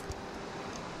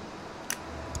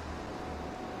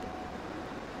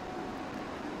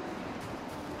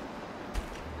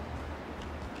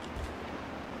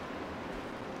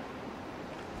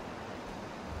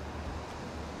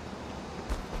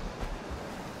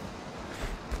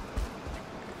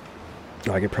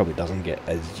 Like, it probably doesn't get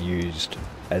as used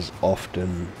as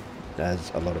often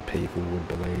as a lot of people would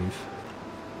believe.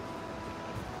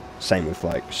 Same with,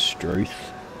 like,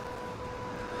 struth.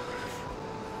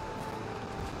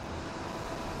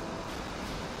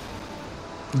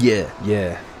 Yeah.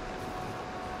 Yeah,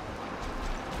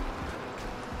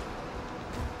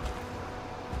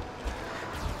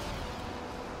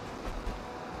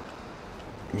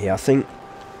 I think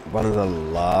one of the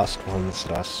last ones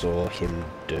that I saw him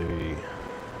do,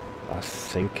 I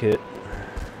think it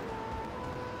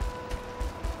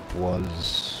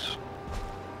was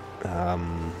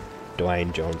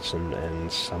Dwayne Johnson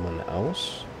and someone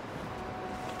else.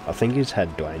 I think he's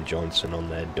had Dwayne Johnson on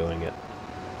there doing it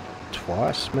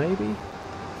twice, maybe.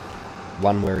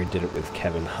 One where he did it with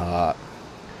Kevin Hart,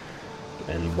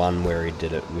 and one where he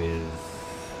did it with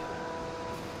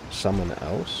someone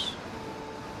else.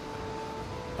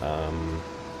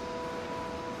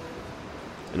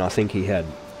 And I think he had,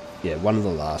 yeah, one of the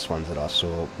last ones that I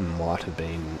saw might have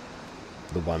been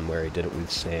the one where he did it with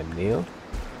Sam Neill.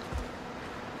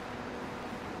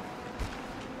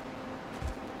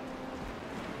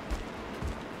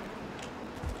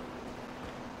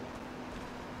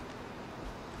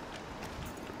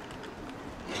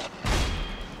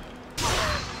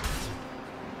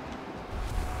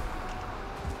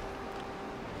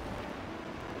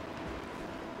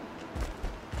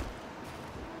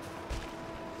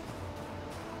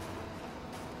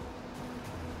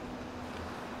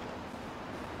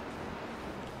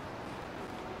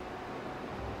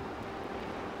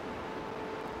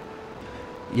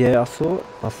 Yeah, I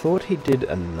thought he did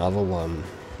another one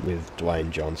with Dwayne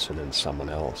Johnson and someone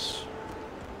else.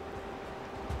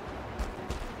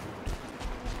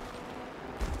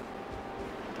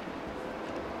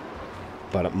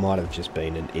 But it might have just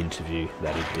been an interview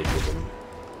that he did with him.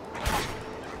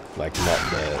 Like, not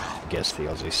the Guess the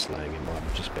Aussie slang, it might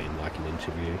have just been like an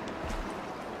interview.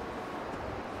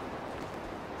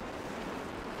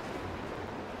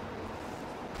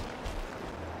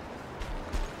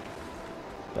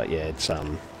 But yeah,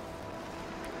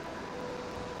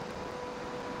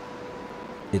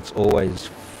 it's always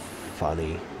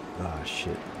funny. Oh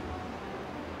shit.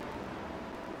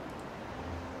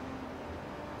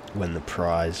 When the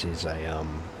prize is a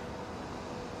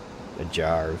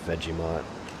jar of Vegemite.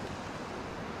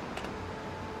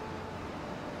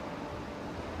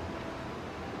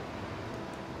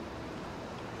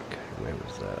 Okay, where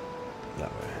was that?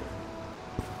 That way.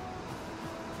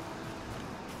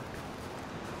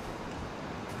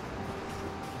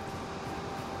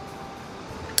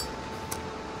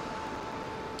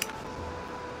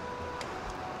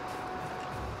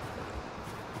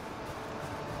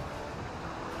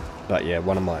 But yeah,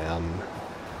 one of my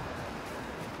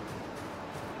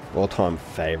all-time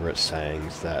favourite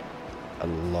sayings that a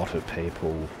lot of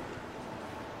people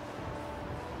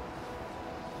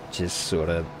just sort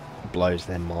of blows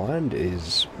their mind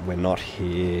is, we're not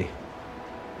here.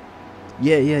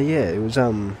 Yeah. It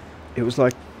was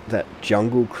like that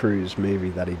Jungle Cruise movie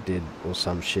that he did or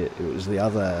some shit. It was the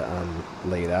other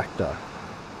lead actor.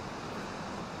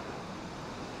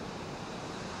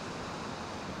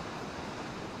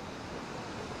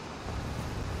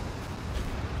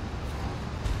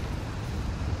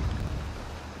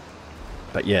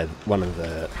 But yeah, one of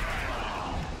the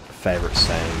favourite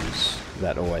sayings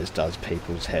that always does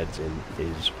people's heads in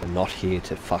is, we're not here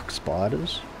to fuck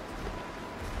spiders.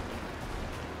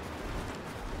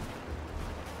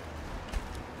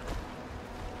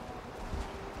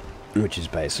 Which is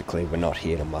basically, we're not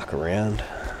here to muck around,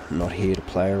 not here to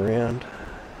play around.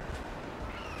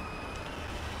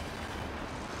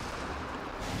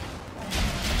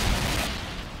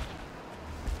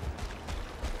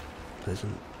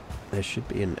 There should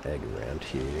be an egg around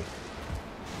here.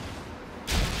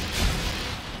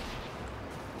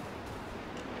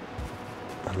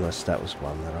 Unless that was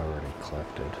one that I already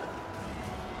collected.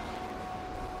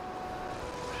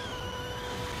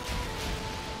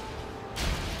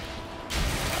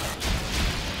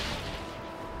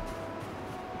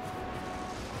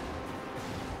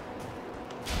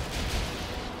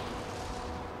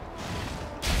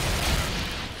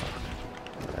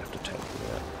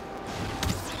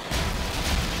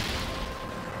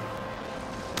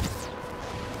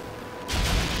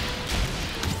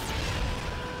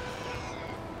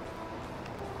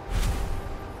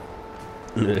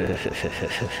 I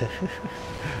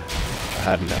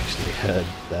hadn't actually heard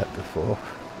that before.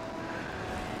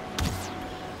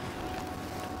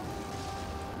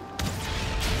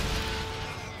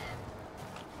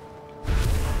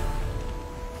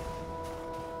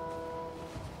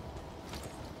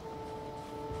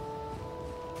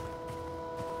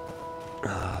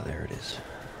 Ah, there it is.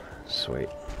 Sweet.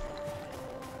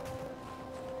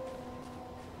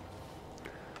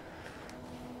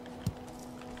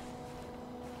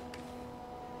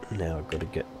 Now I've got to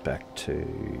get back to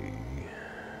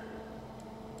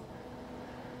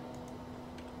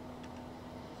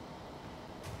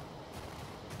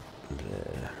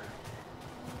there.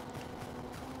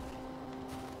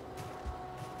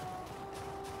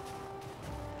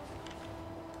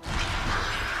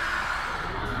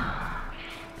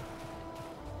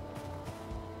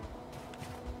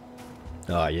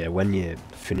 Oh yeah, when you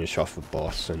finish off a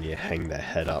boss and you hang their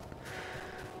head up,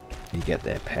 you get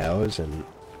their powers, and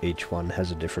each one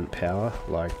has a different power.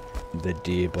 Like the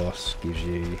deer boss gives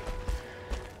you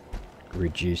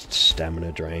reduced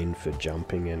stamina drain for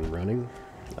jumping and running.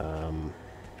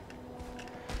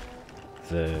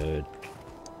 The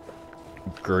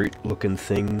Groot looking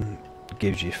thing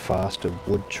gives you faster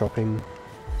wood chopping.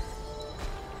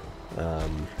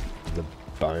 The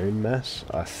bone mass,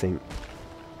 I think,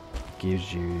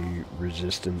 gives you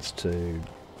resistance to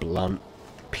blunt,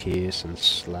 pierce and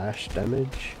slash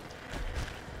damage.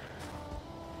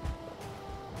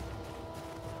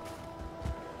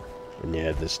 And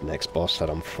yeah, this next boss that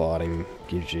I'm fighting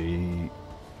gives you,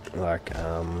 like,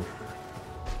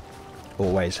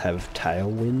 always have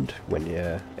tailwind when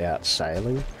you're out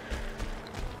sailing.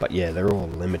 But yeah, they're all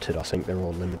limited. I think they're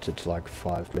all limited to like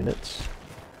 5 minutes.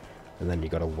 And then you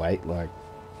gotta wait like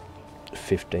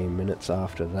 15 minutes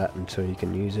after that until you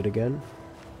can use it again.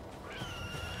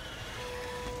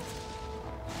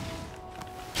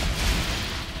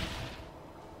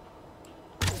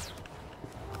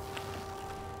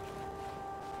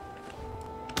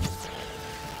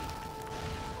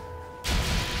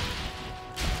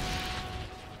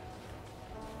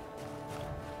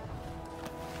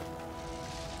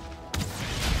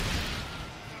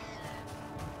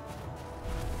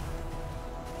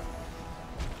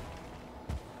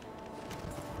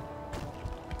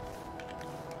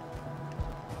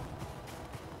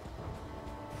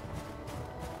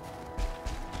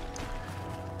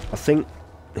 I think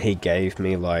he gave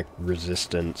me like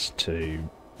resistance to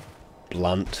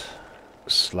blunt,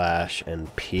 slash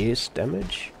and pierce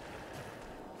damage.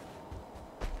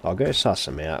 I'll go suss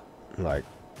them out. Like,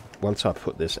 once I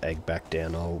put this egg back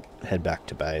down, I'll head back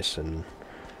to base and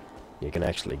you can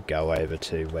actually go over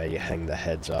to where you hang the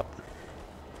heads up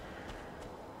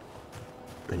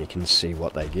and you can see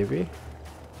what they give you.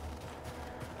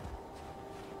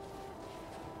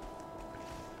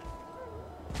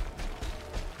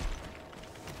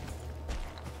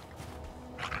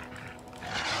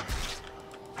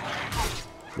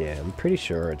 Yeah, I'm pretty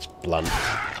sure it's blunt,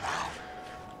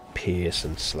 pierce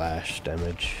and slash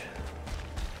damage.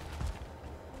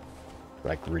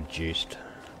 Like reduced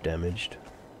damage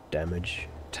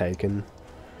taken.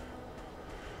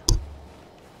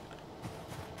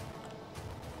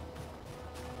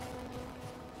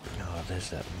 Oh,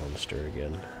 there's that monster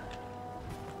again.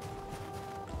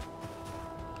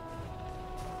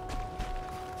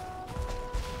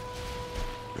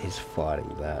 He's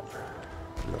fighting that.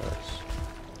 Nice.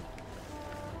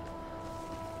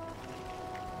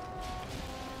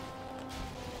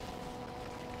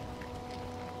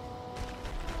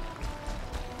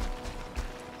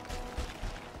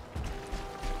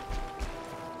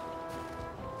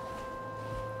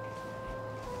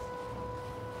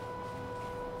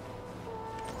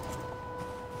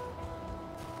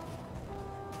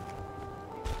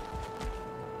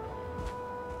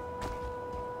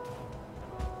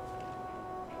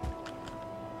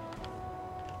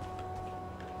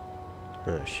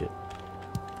 Oh shit.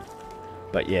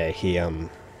 But yeah, he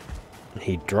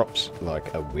drops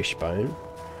like a wishbone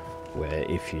where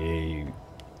if you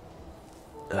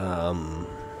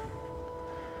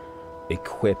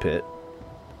equip it,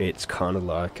 it's kind of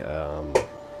like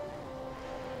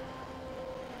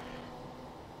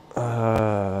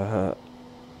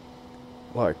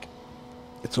like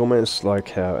it's almost like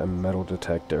how a metal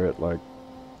detector, it like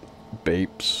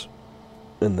beeps.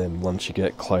 And then once you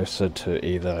get closer to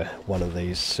either one of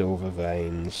these silver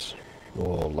veins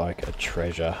or like a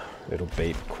treasure, it'll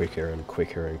beep quicker and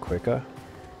quicker and quicker.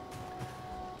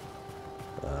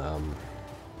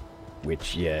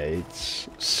 Which, yeah, it's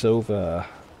silver.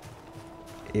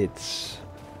 It's...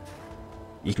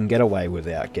 you can get away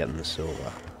without getting the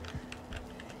silver.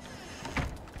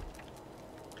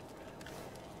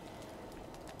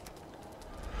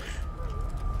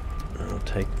 I'll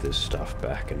take this stuff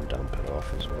back and dump it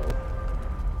off as well.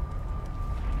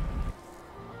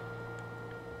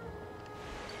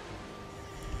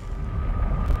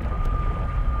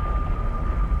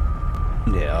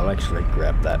 Yeah, I'll actually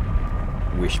grab that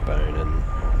wishbone and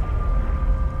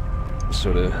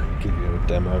sort of give you a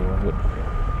demo of it.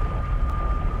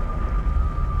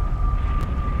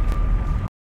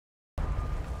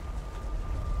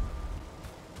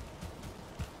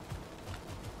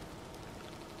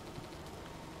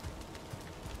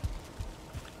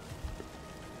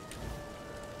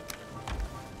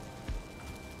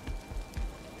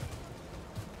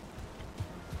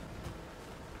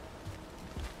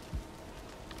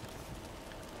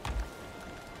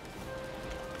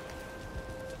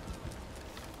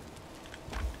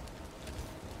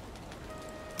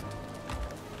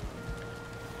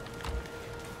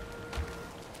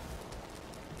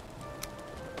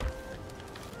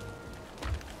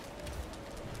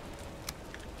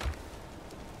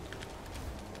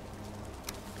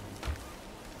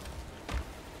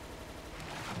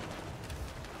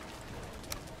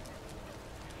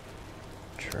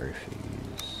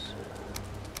 Trophies.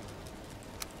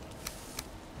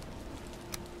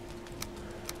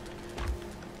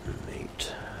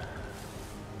 Meat.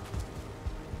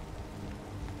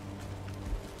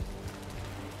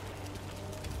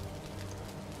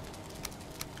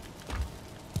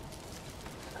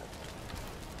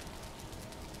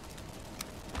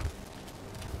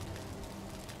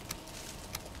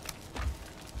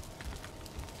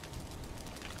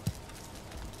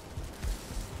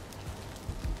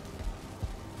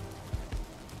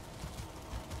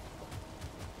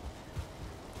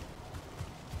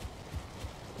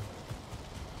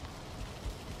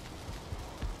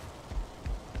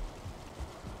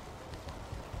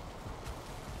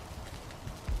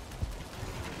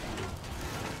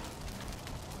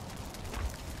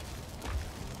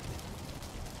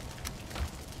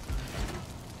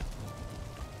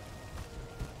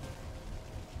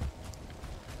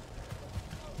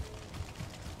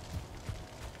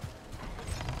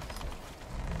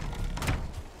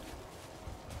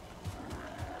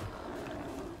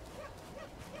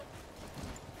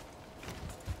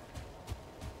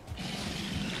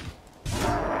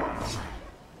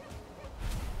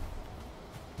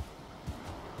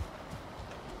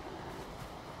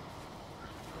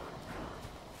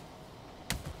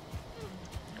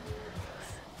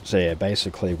 So yeah,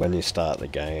 basically when you start the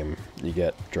game, you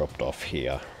get dropped off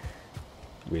here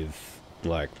with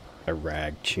like a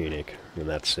rag tunic, and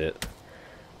that's it.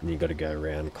 And you got to go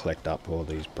around, collect up all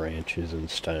these branches and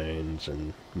stones,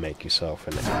 and make yourself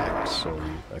an axe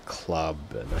and a club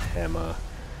and a hammer.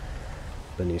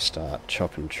 Then you start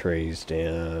chopping trees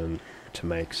down to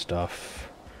make stuff.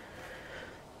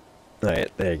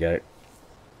 Alright, there you go.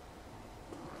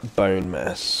 Bone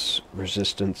mass,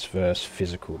 resistance versus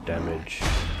physical damage.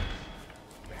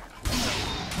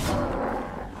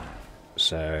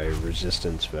 So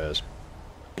resistance versus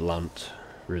blunt,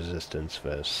 resistance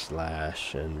versus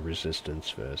slash, and resistance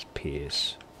versus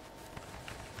pierce.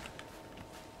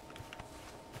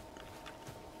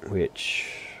 Which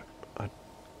I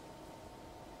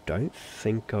don't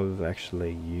think I've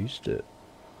actually used it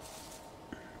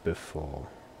before.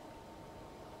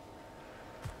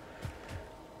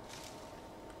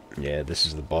 Yeah, this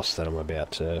is the boss that I'm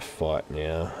about to fight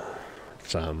now.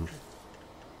 It's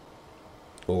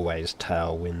always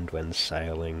tailwind when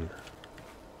sailing.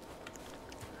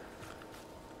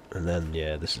 And then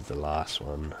yeah, this is the last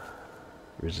one.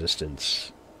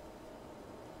 Resistance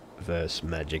versus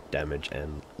magic damage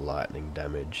and lightning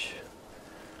damage.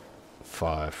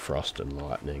 Fire, frost and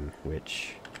lightning,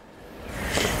 which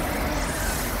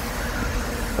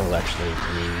I'll actually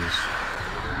use.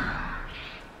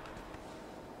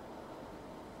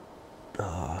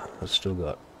 I've still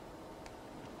got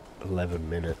 11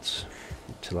 minutes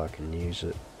until I can use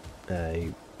it.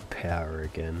 Power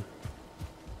again.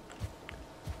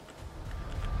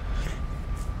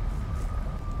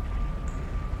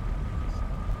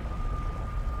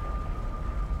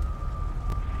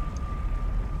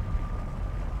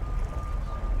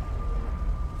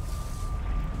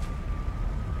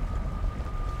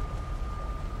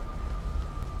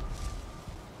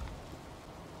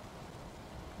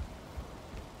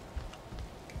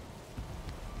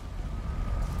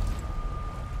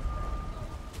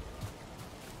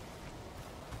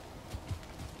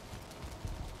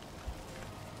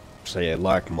 So yeah,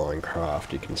 like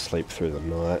Minecraft, you can sleep through the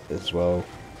night as well.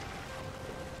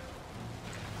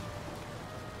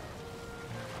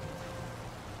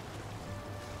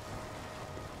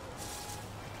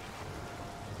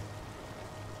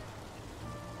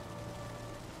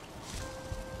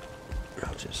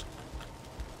 I'll just...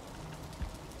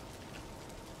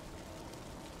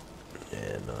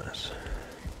 Yeah, nice.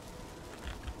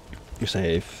 You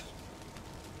say if...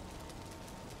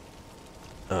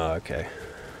 Oh, okay.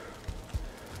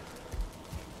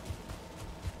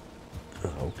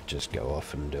 I'll just go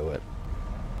off and do it.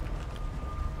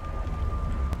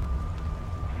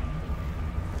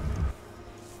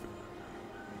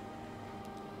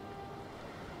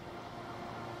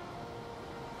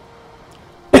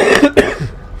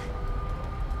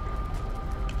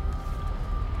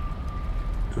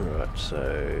 Alright,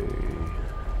 so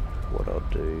what I'll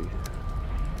do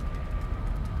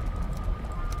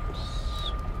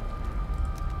is,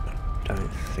 I don't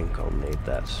think I'll need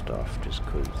that stuff just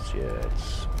because, yeah,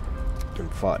 I'm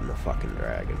fighting a fucking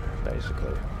dragon,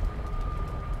 basically.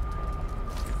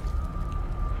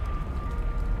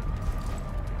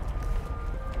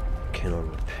 Can I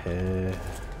repair?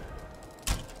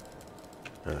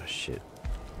 Oh shit.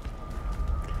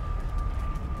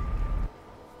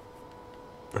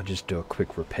 I'll just do a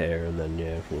quick repair and then,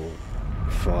 yeah, we'll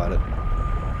fight it.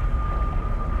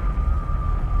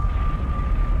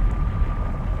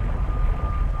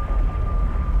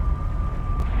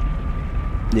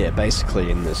 Yeah,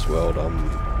 basically in this world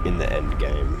I'm in the end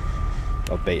game.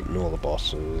 I've beaten all the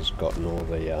bosses, gotten all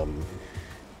the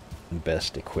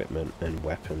best equipment and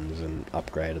weapons and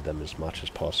upgraded them as much as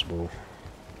possible.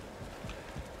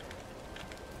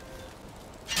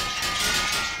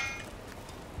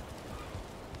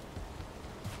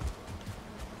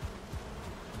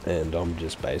 And I'm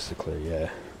just basically, yeah,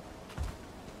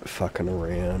 fucking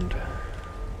around.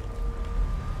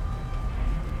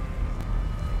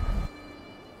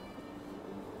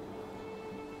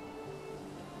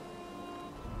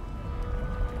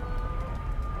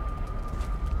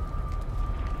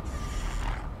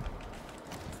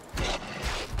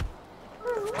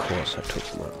 Of course I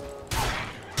took my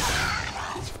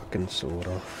fucking sword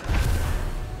off.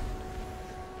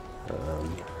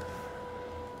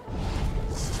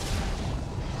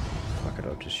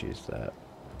 I'll just use that.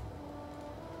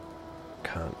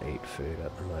 Can't eat food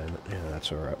at the moment. Yeah,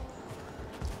 that's alright.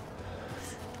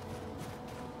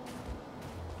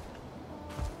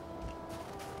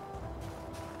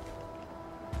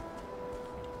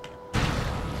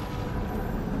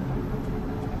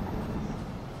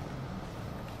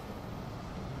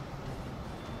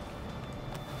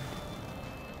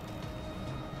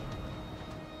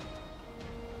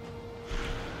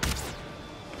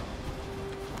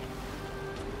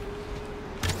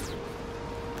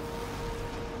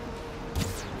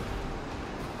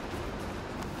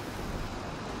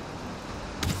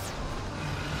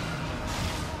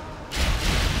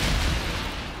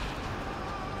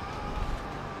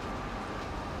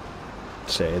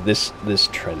 So this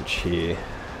trench here.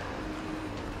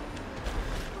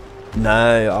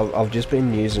 No, I've just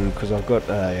been using, because I've got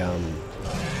a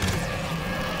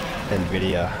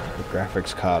NVIDIA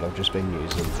graphics card. I've just been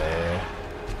using their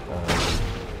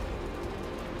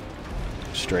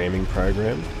streaming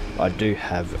program. I do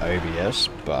have OBS,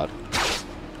 but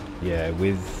yeah,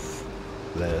 with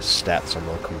the stats on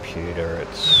my computer,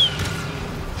 it's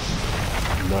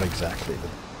not exactly the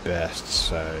best,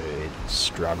 so it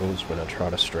struggles when I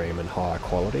try to stream in higher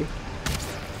quality.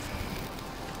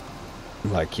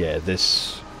 Like, yeah,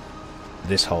 this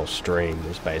whole stream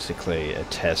was basically a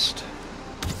test,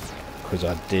 because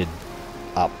I did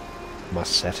up my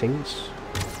settings.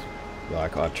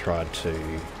 Like, I tried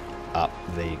to up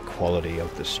the quality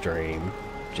of the stream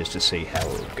just to see how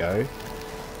it would go.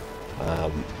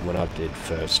 When I did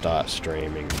first start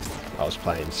streaming, I was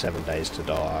playing 7 Days to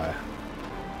Die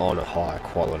on a high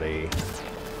quality,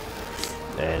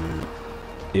 and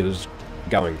it was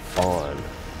going fine,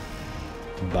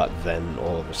 but then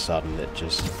all of a sudden it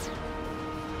just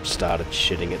started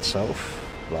shitting itself.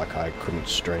 Like, I couldn't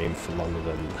stream for longer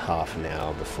than half an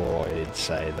hour before it'd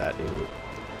say that it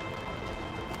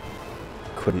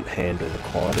couldn't handle the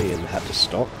quality and had to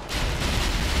stop.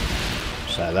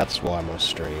 So that's why my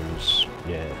streams,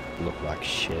 yeah, look like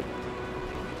shit.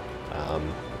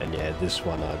 And yeah, this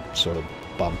one I sort of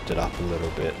bumped it up a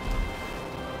little bit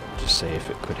to see if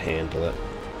it could handle it.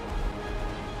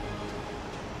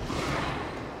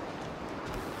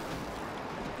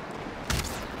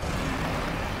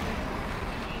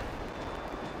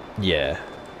 Yeah,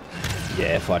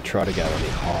 if I try to go any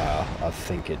higher, I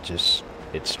think it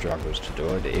struggles to do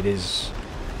it.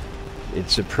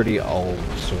 It's a pretty old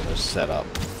sort of setup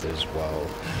as well.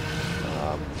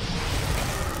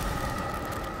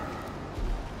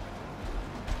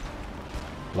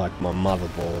 Like, my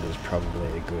motherboard is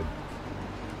probably a good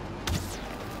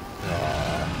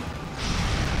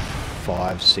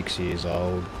 5-6 years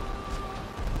old.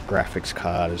 Graphics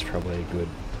card is probably a good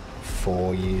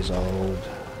 4 years old.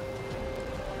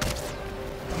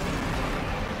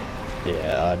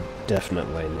 Yeah, I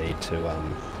definitely need to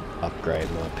upgrade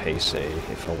my PC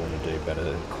if I want to do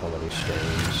better quality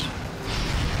streams.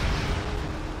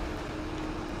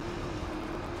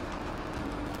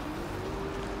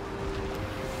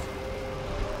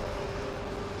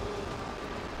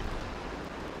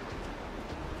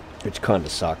 Which kind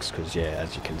of sucks, because yeah,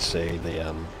 as you can see,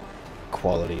 the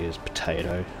quality is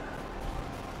potato.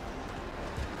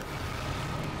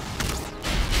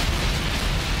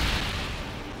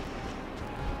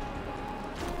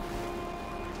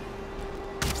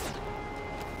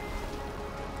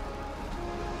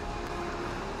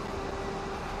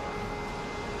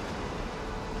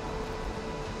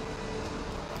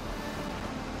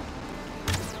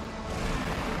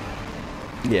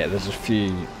 Yeah, there's a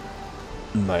few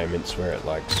moments where it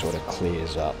like sort of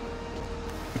clears up,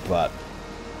 but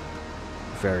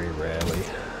very rarely.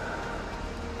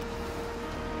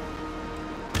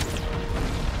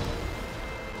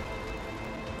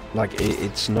 Like,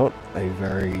 it's not a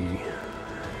very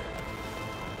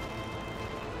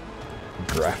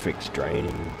graphics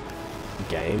draining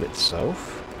game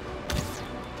itself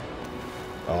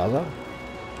either.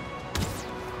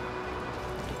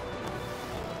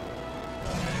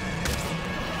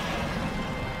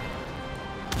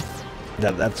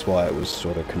 That's why it was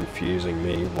sort of confusing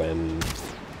me when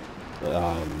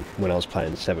I was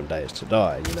playing 7 Days to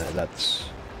Die. You know, that's,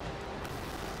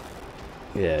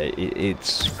 yeah,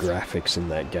 its graphics in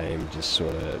that game just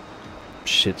sort of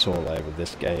shits all over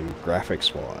this game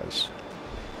graphics wise.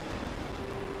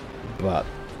 But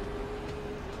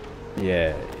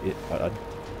yeah,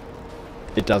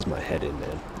 it does my head in,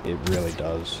 man. It really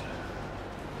does.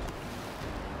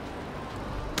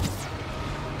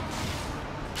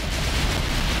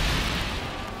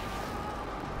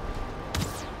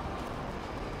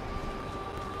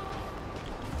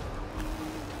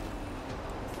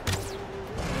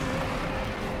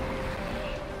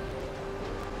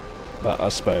 But I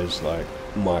suppose, like,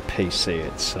 my PC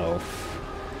itself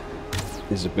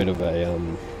is a bit of a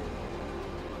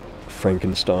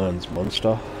Frankenstein's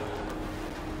monster.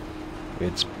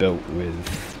 It's built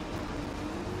with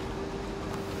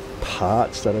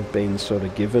parts that have been sort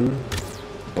of given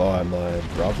by my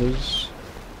brothers.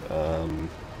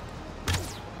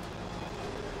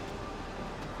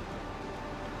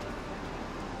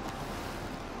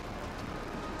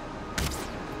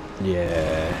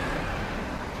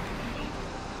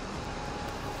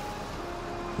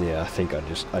 Yeah, I think I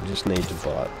just need to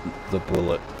buy the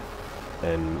bullet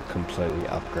and completely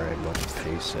upgrade my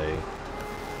PC.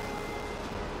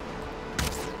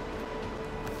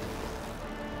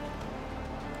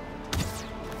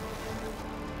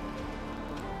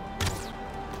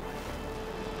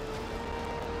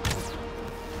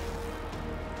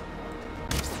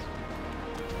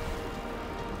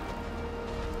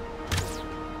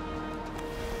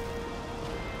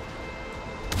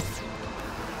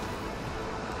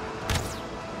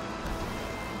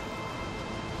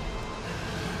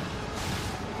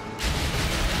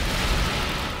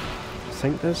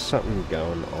 think there's something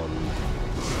going on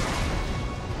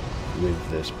with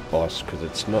this boss because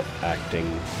it's not acting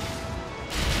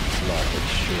like it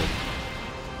should.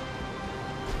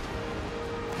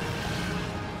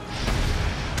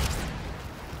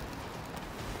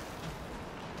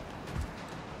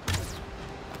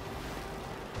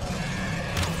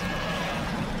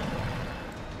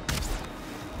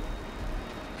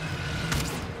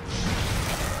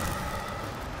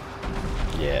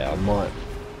 Yeah, I might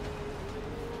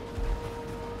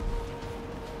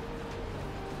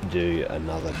do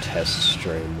another test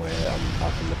stream where I'm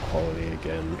upping the quality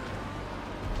again,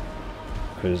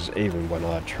 because even when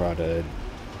I try to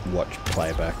watch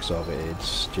playbacks of it,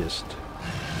 it's just,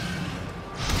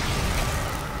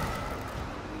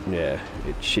 yeah,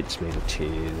 it shits me to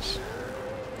tears.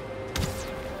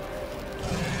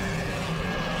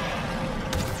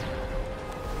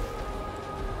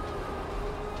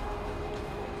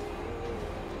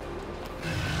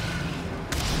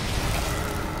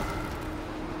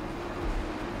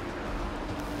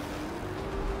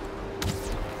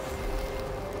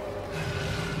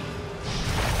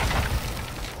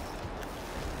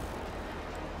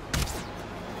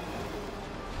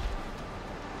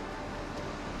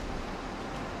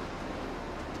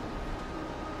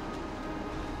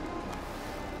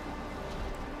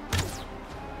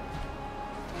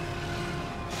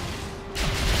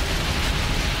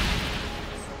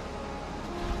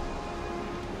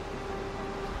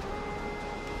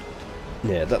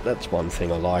 Yeah, that's one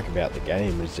thing I like about the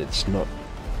game, is it's not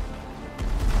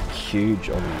huge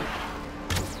on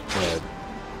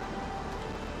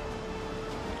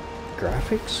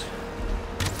graphics.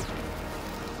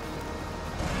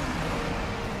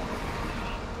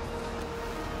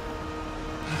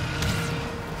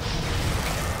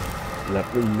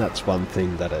 And that's one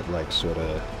thing that it like sort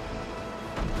of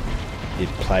it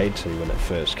played to when it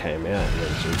first came out,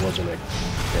 was it wasn't a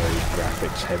very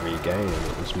graphics heavy game,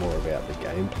 it was more about the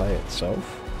gameplay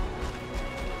itself.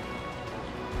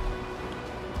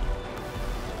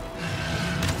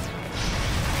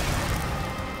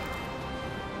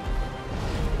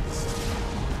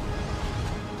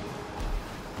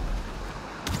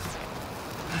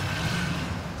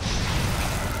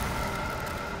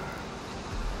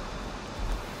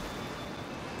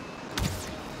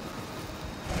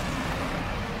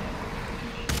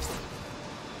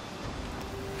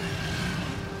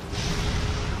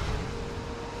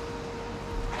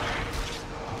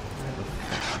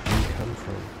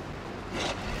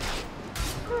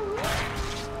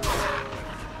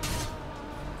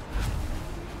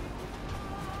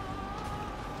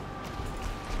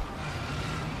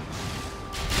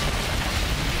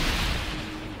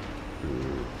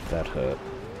 That hurt.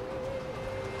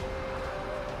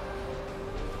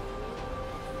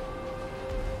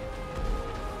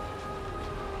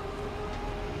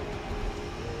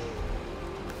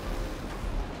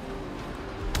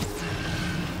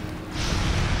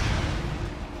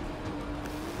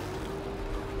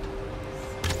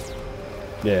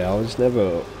 Yeah, I was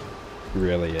never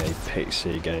really a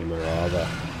PC gamer either.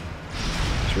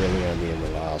 It's really only in the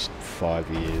last 5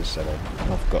 years that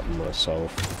I've gotten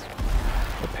myself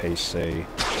a PC.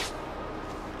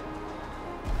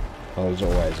 I was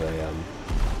always a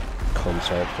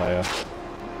console player,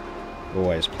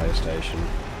 always PlayStation.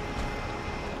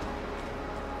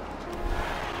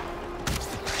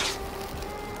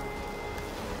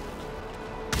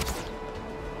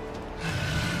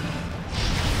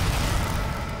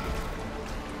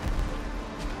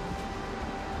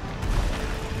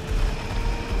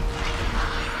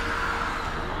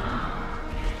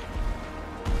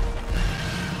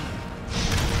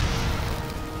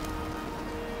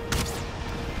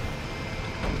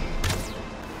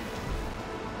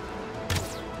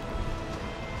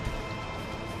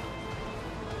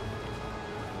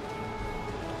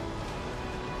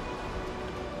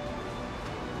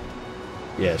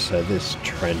 Yeah, so this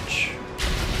trench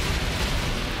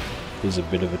is a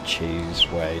bit of a cheese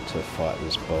way to fight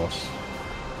this boss.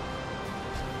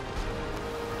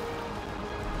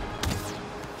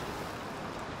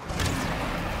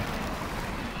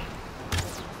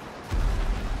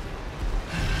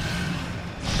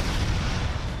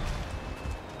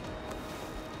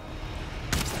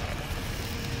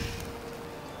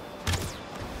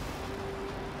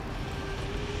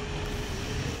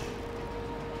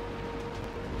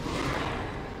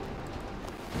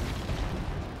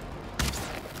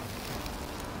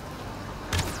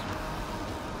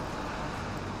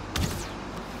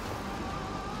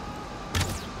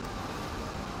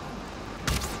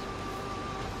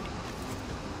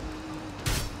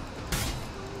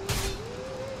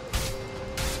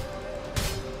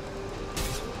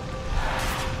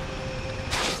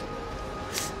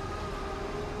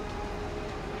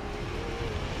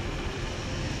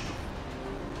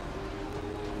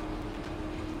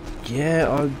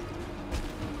 Yeah,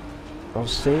 I've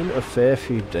seen a fair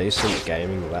few decent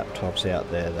gaming laptops out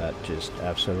there that just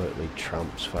absolutely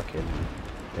trumps fucking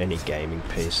any gaming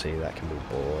PC that can be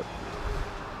bought.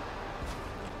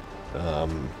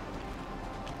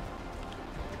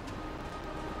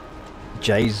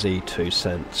 JZ 2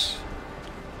 Cents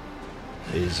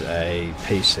is a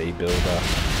PC builder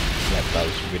that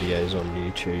does videos on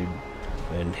YouTube,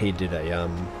 and he did a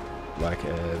like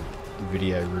a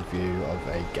video review of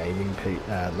a gaming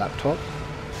laptop,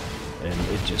 and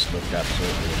it just looked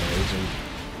absolutely amazing.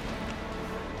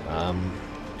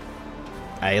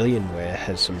 Alienware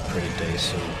has some pretty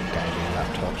decent gaming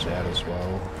laptops out as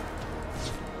well.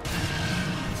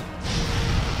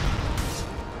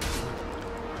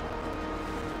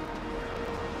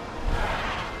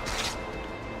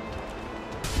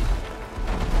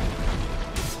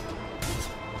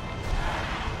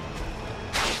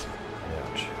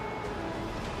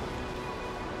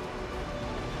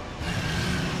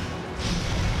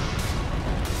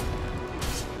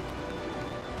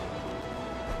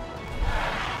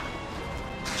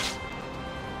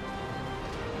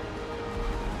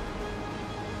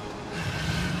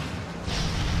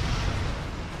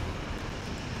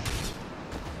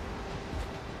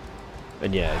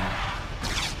 And yeah,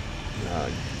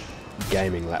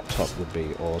 gaming laptop would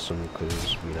be awesome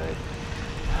because, you know,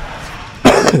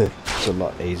 it's a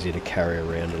lot easier to carry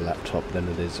around a laptop than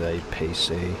it is a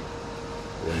PC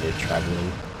when you're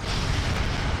traveling.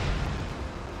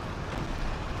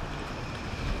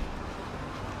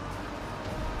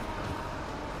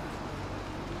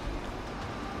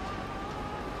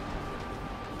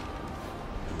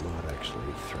 I might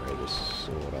actually throw this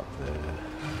sword up there.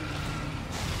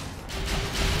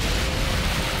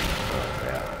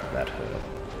 That hurt.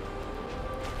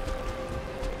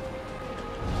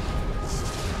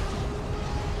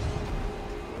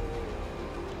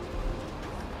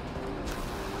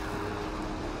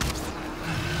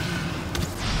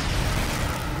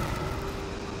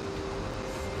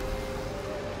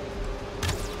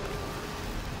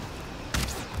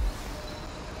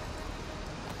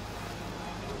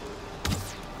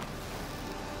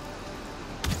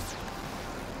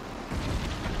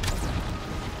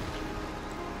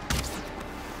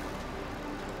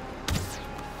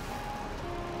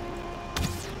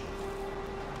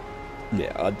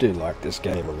 Yeah, I do like this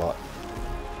game a lot.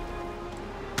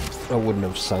 I wouldn't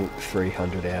have sunk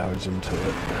 300 hours into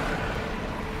it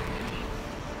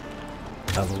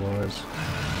otherwise.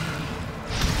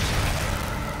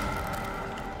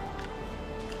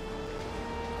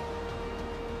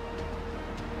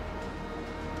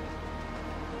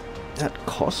 At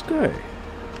Costco?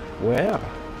 Wow.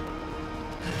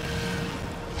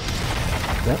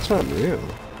 That's unreal.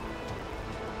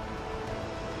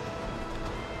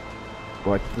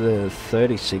 Like the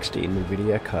 3060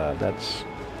 NVIDIA card, that's,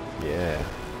 yeah.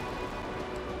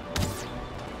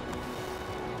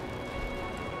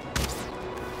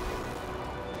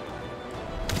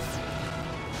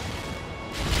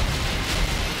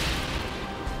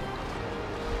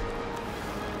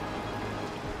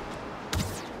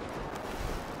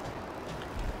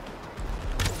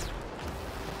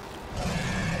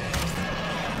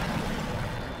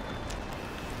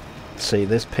 See,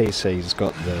 this PC's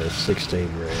got the 16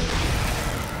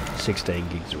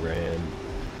 gigs RAM,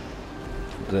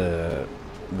 the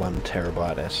 1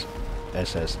 terabyte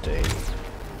SSD,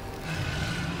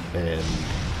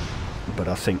 but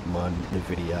I think my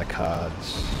NVIDIA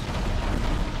card's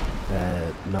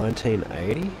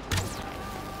 1980.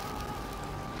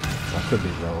 I could be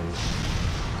wrong.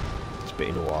 It's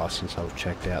been a while since I've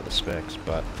checked out the specs,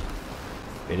 but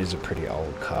it is a pretty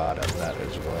old card at that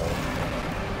as well.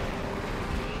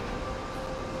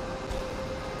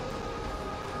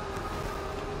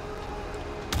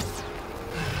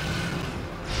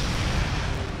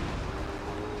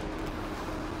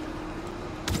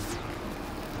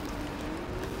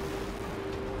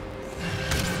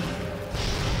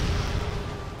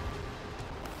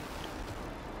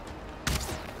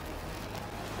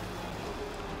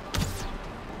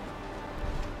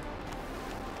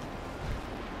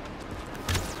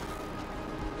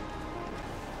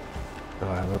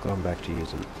 Alright, we're going back to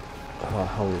using... Oh,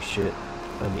 holy shit.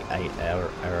 Only 8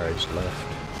 arrows left.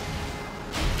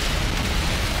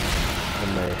 I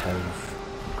may have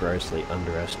grossly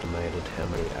underestimated how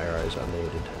many arrows I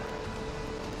needed.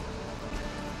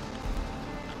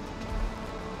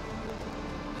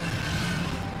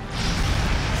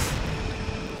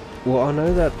 Well, I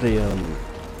know that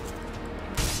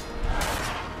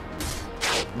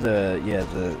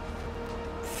the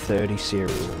 30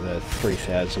 series, the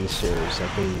 3000 series,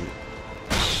 have been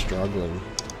struggling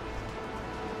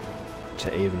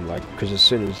to even, like, because as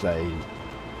soon as they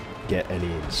get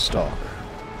any in stock,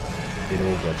 it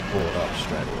all gets bought up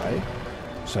straight away.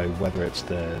 So whether it's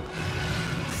the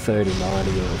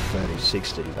 3090 or the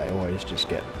 3060, they always just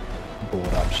get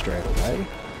bought up straight away.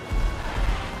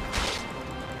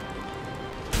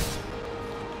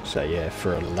 So yeah,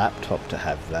 for a laptop to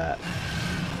have that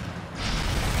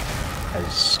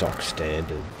as stock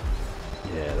standard,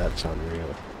 yeah, that's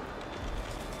unreal.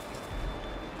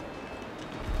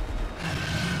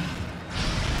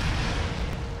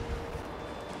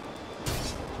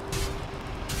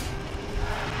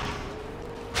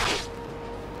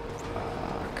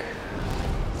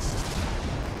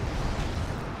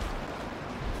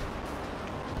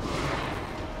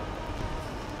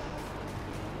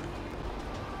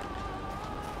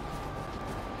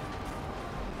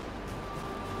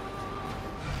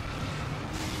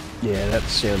 Yeah, that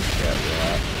sounds about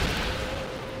right.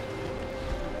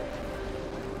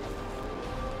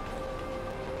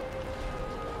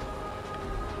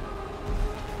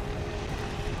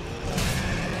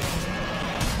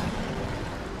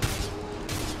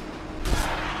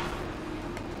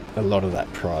 A lot of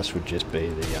that price would just be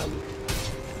the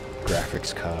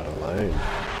graphics card alone.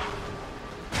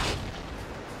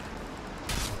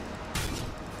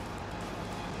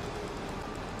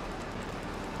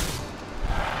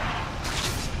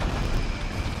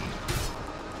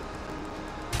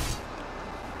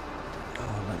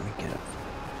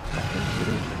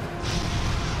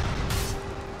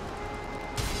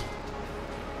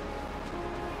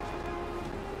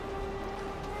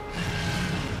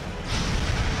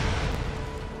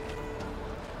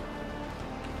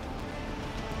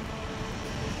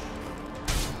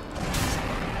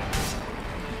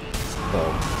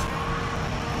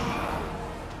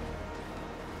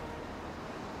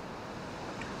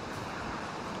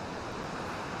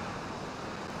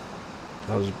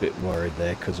 I was a bit worried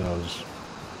there because I was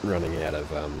running out of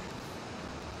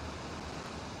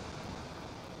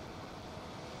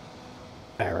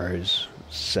arrows,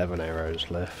 7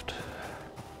 arrows left.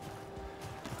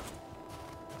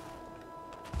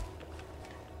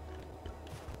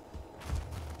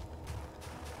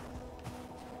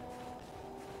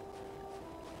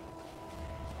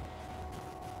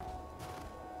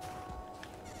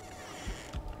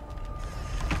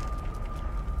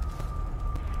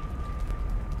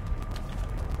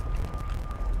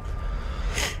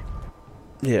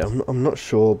 Yeah, I'm not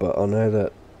sure, but I know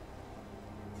that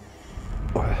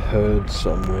I heard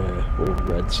somewhere or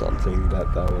read something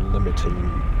that they were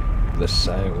limiting the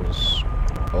sales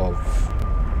of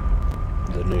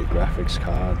the new graphics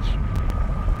cards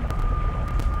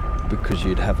because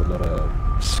you'd have a lot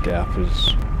of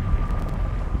scalpers,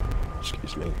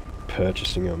 excuse me,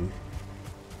 purchasing them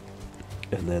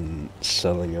and then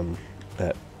selling them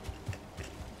at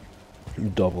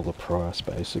double the price,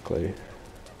 basically.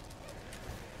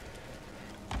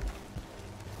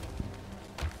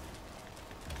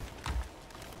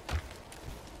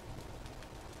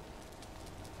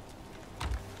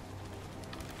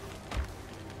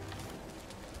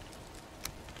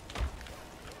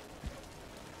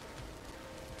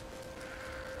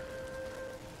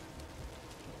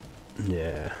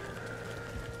 Yeah.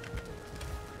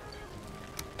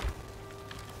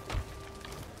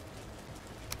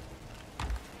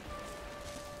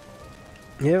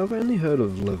 Yeah, I've only heard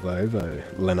of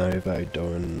Lenovo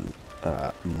doing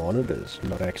monitors,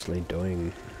 not actually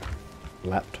doing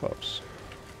laptops.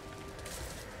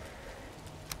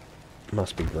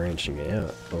 Must be branching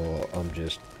out, or I'm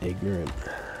just ignorant.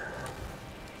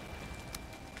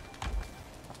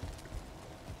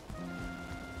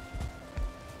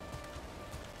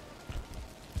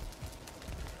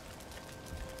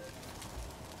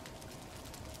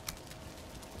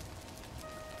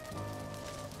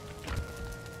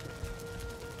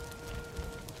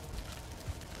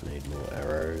 Need more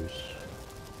arrows.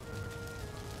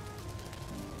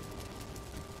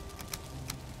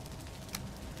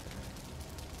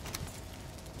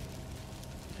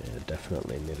 Yeah,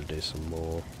 definitely need to do some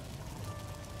more.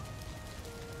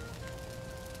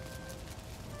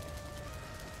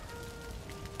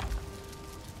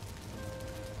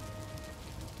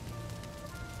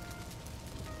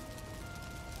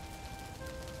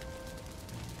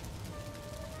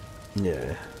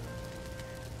 Yeah.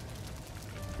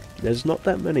 There's not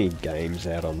that many games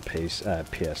out on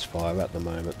PS5 at the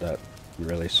moment that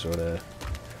really sort of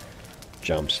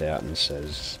jumps out and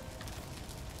says,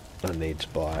 I need to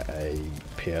buy a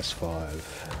PS5.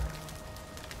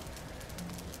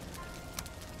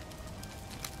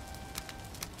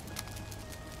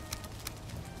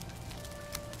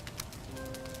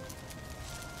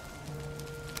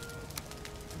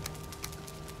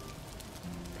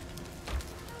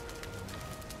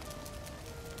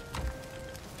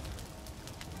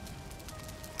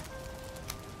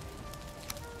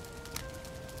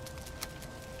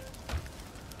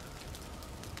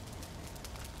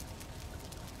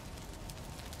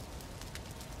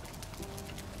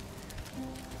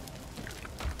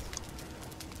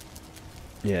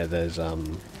 Yeah, there's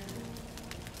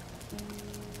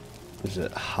is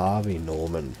it Harvey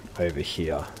Norman over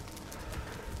here?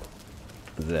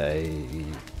 They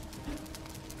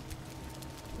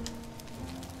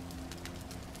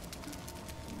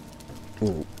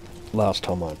well, last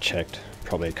time I checked,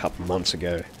 probably a couple months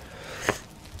ago.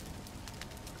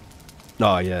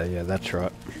 Oh yeah, that's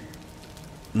right.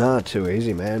 Nah, too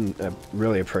easy, man. I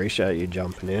really appreciate you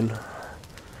jumping in.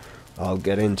 I'll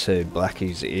get into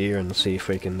Blackie's ear and see if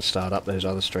we can start up those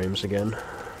other streams again.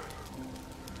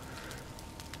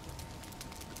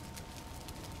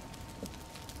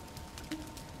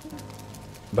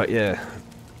 But yeah,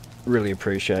 really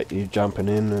appreciate you jumping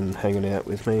in and hanging out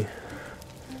with me.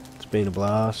 It's been a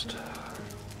blast.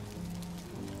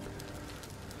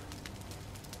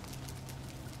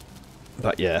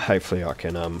 But yeah, hopefully I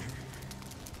can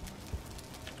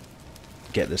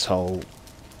get this whole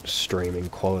streaming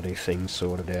quality thing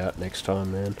sorted out next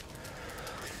time, man.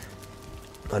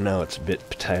 I know it's a bit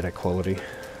potato quality.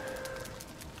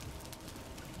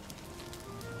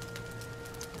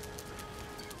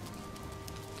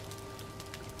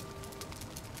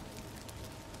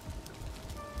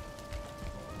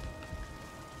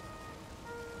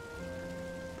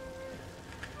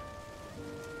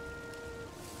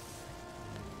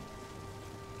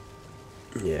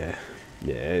 Yeah,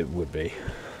 it would be.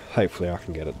 Hopefully I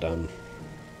can get it done.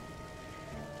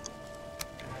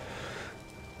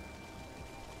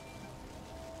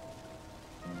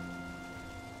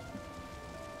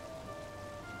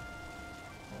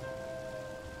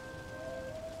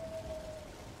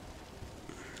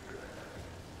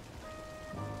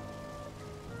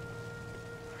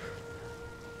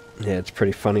 Yeah, it's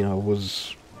pretty funny. I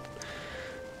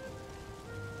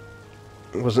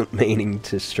wasn't meaning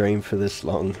to stream for this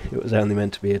long. It was only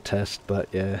meant to be a test, but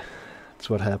yeah, that's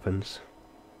what happens.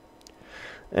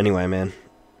 Anyway, man,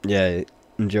 yeah,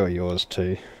 enjoy yours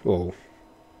too. Well,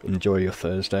 enjoy your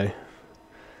Thursday.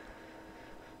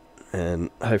 And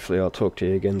hopefully I'll talk to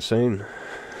you again soon.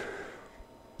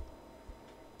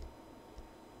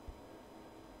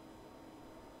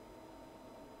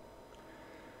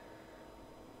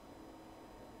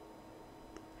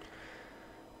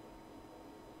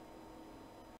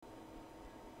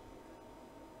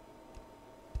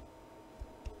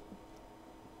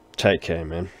 Take care,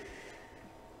 man.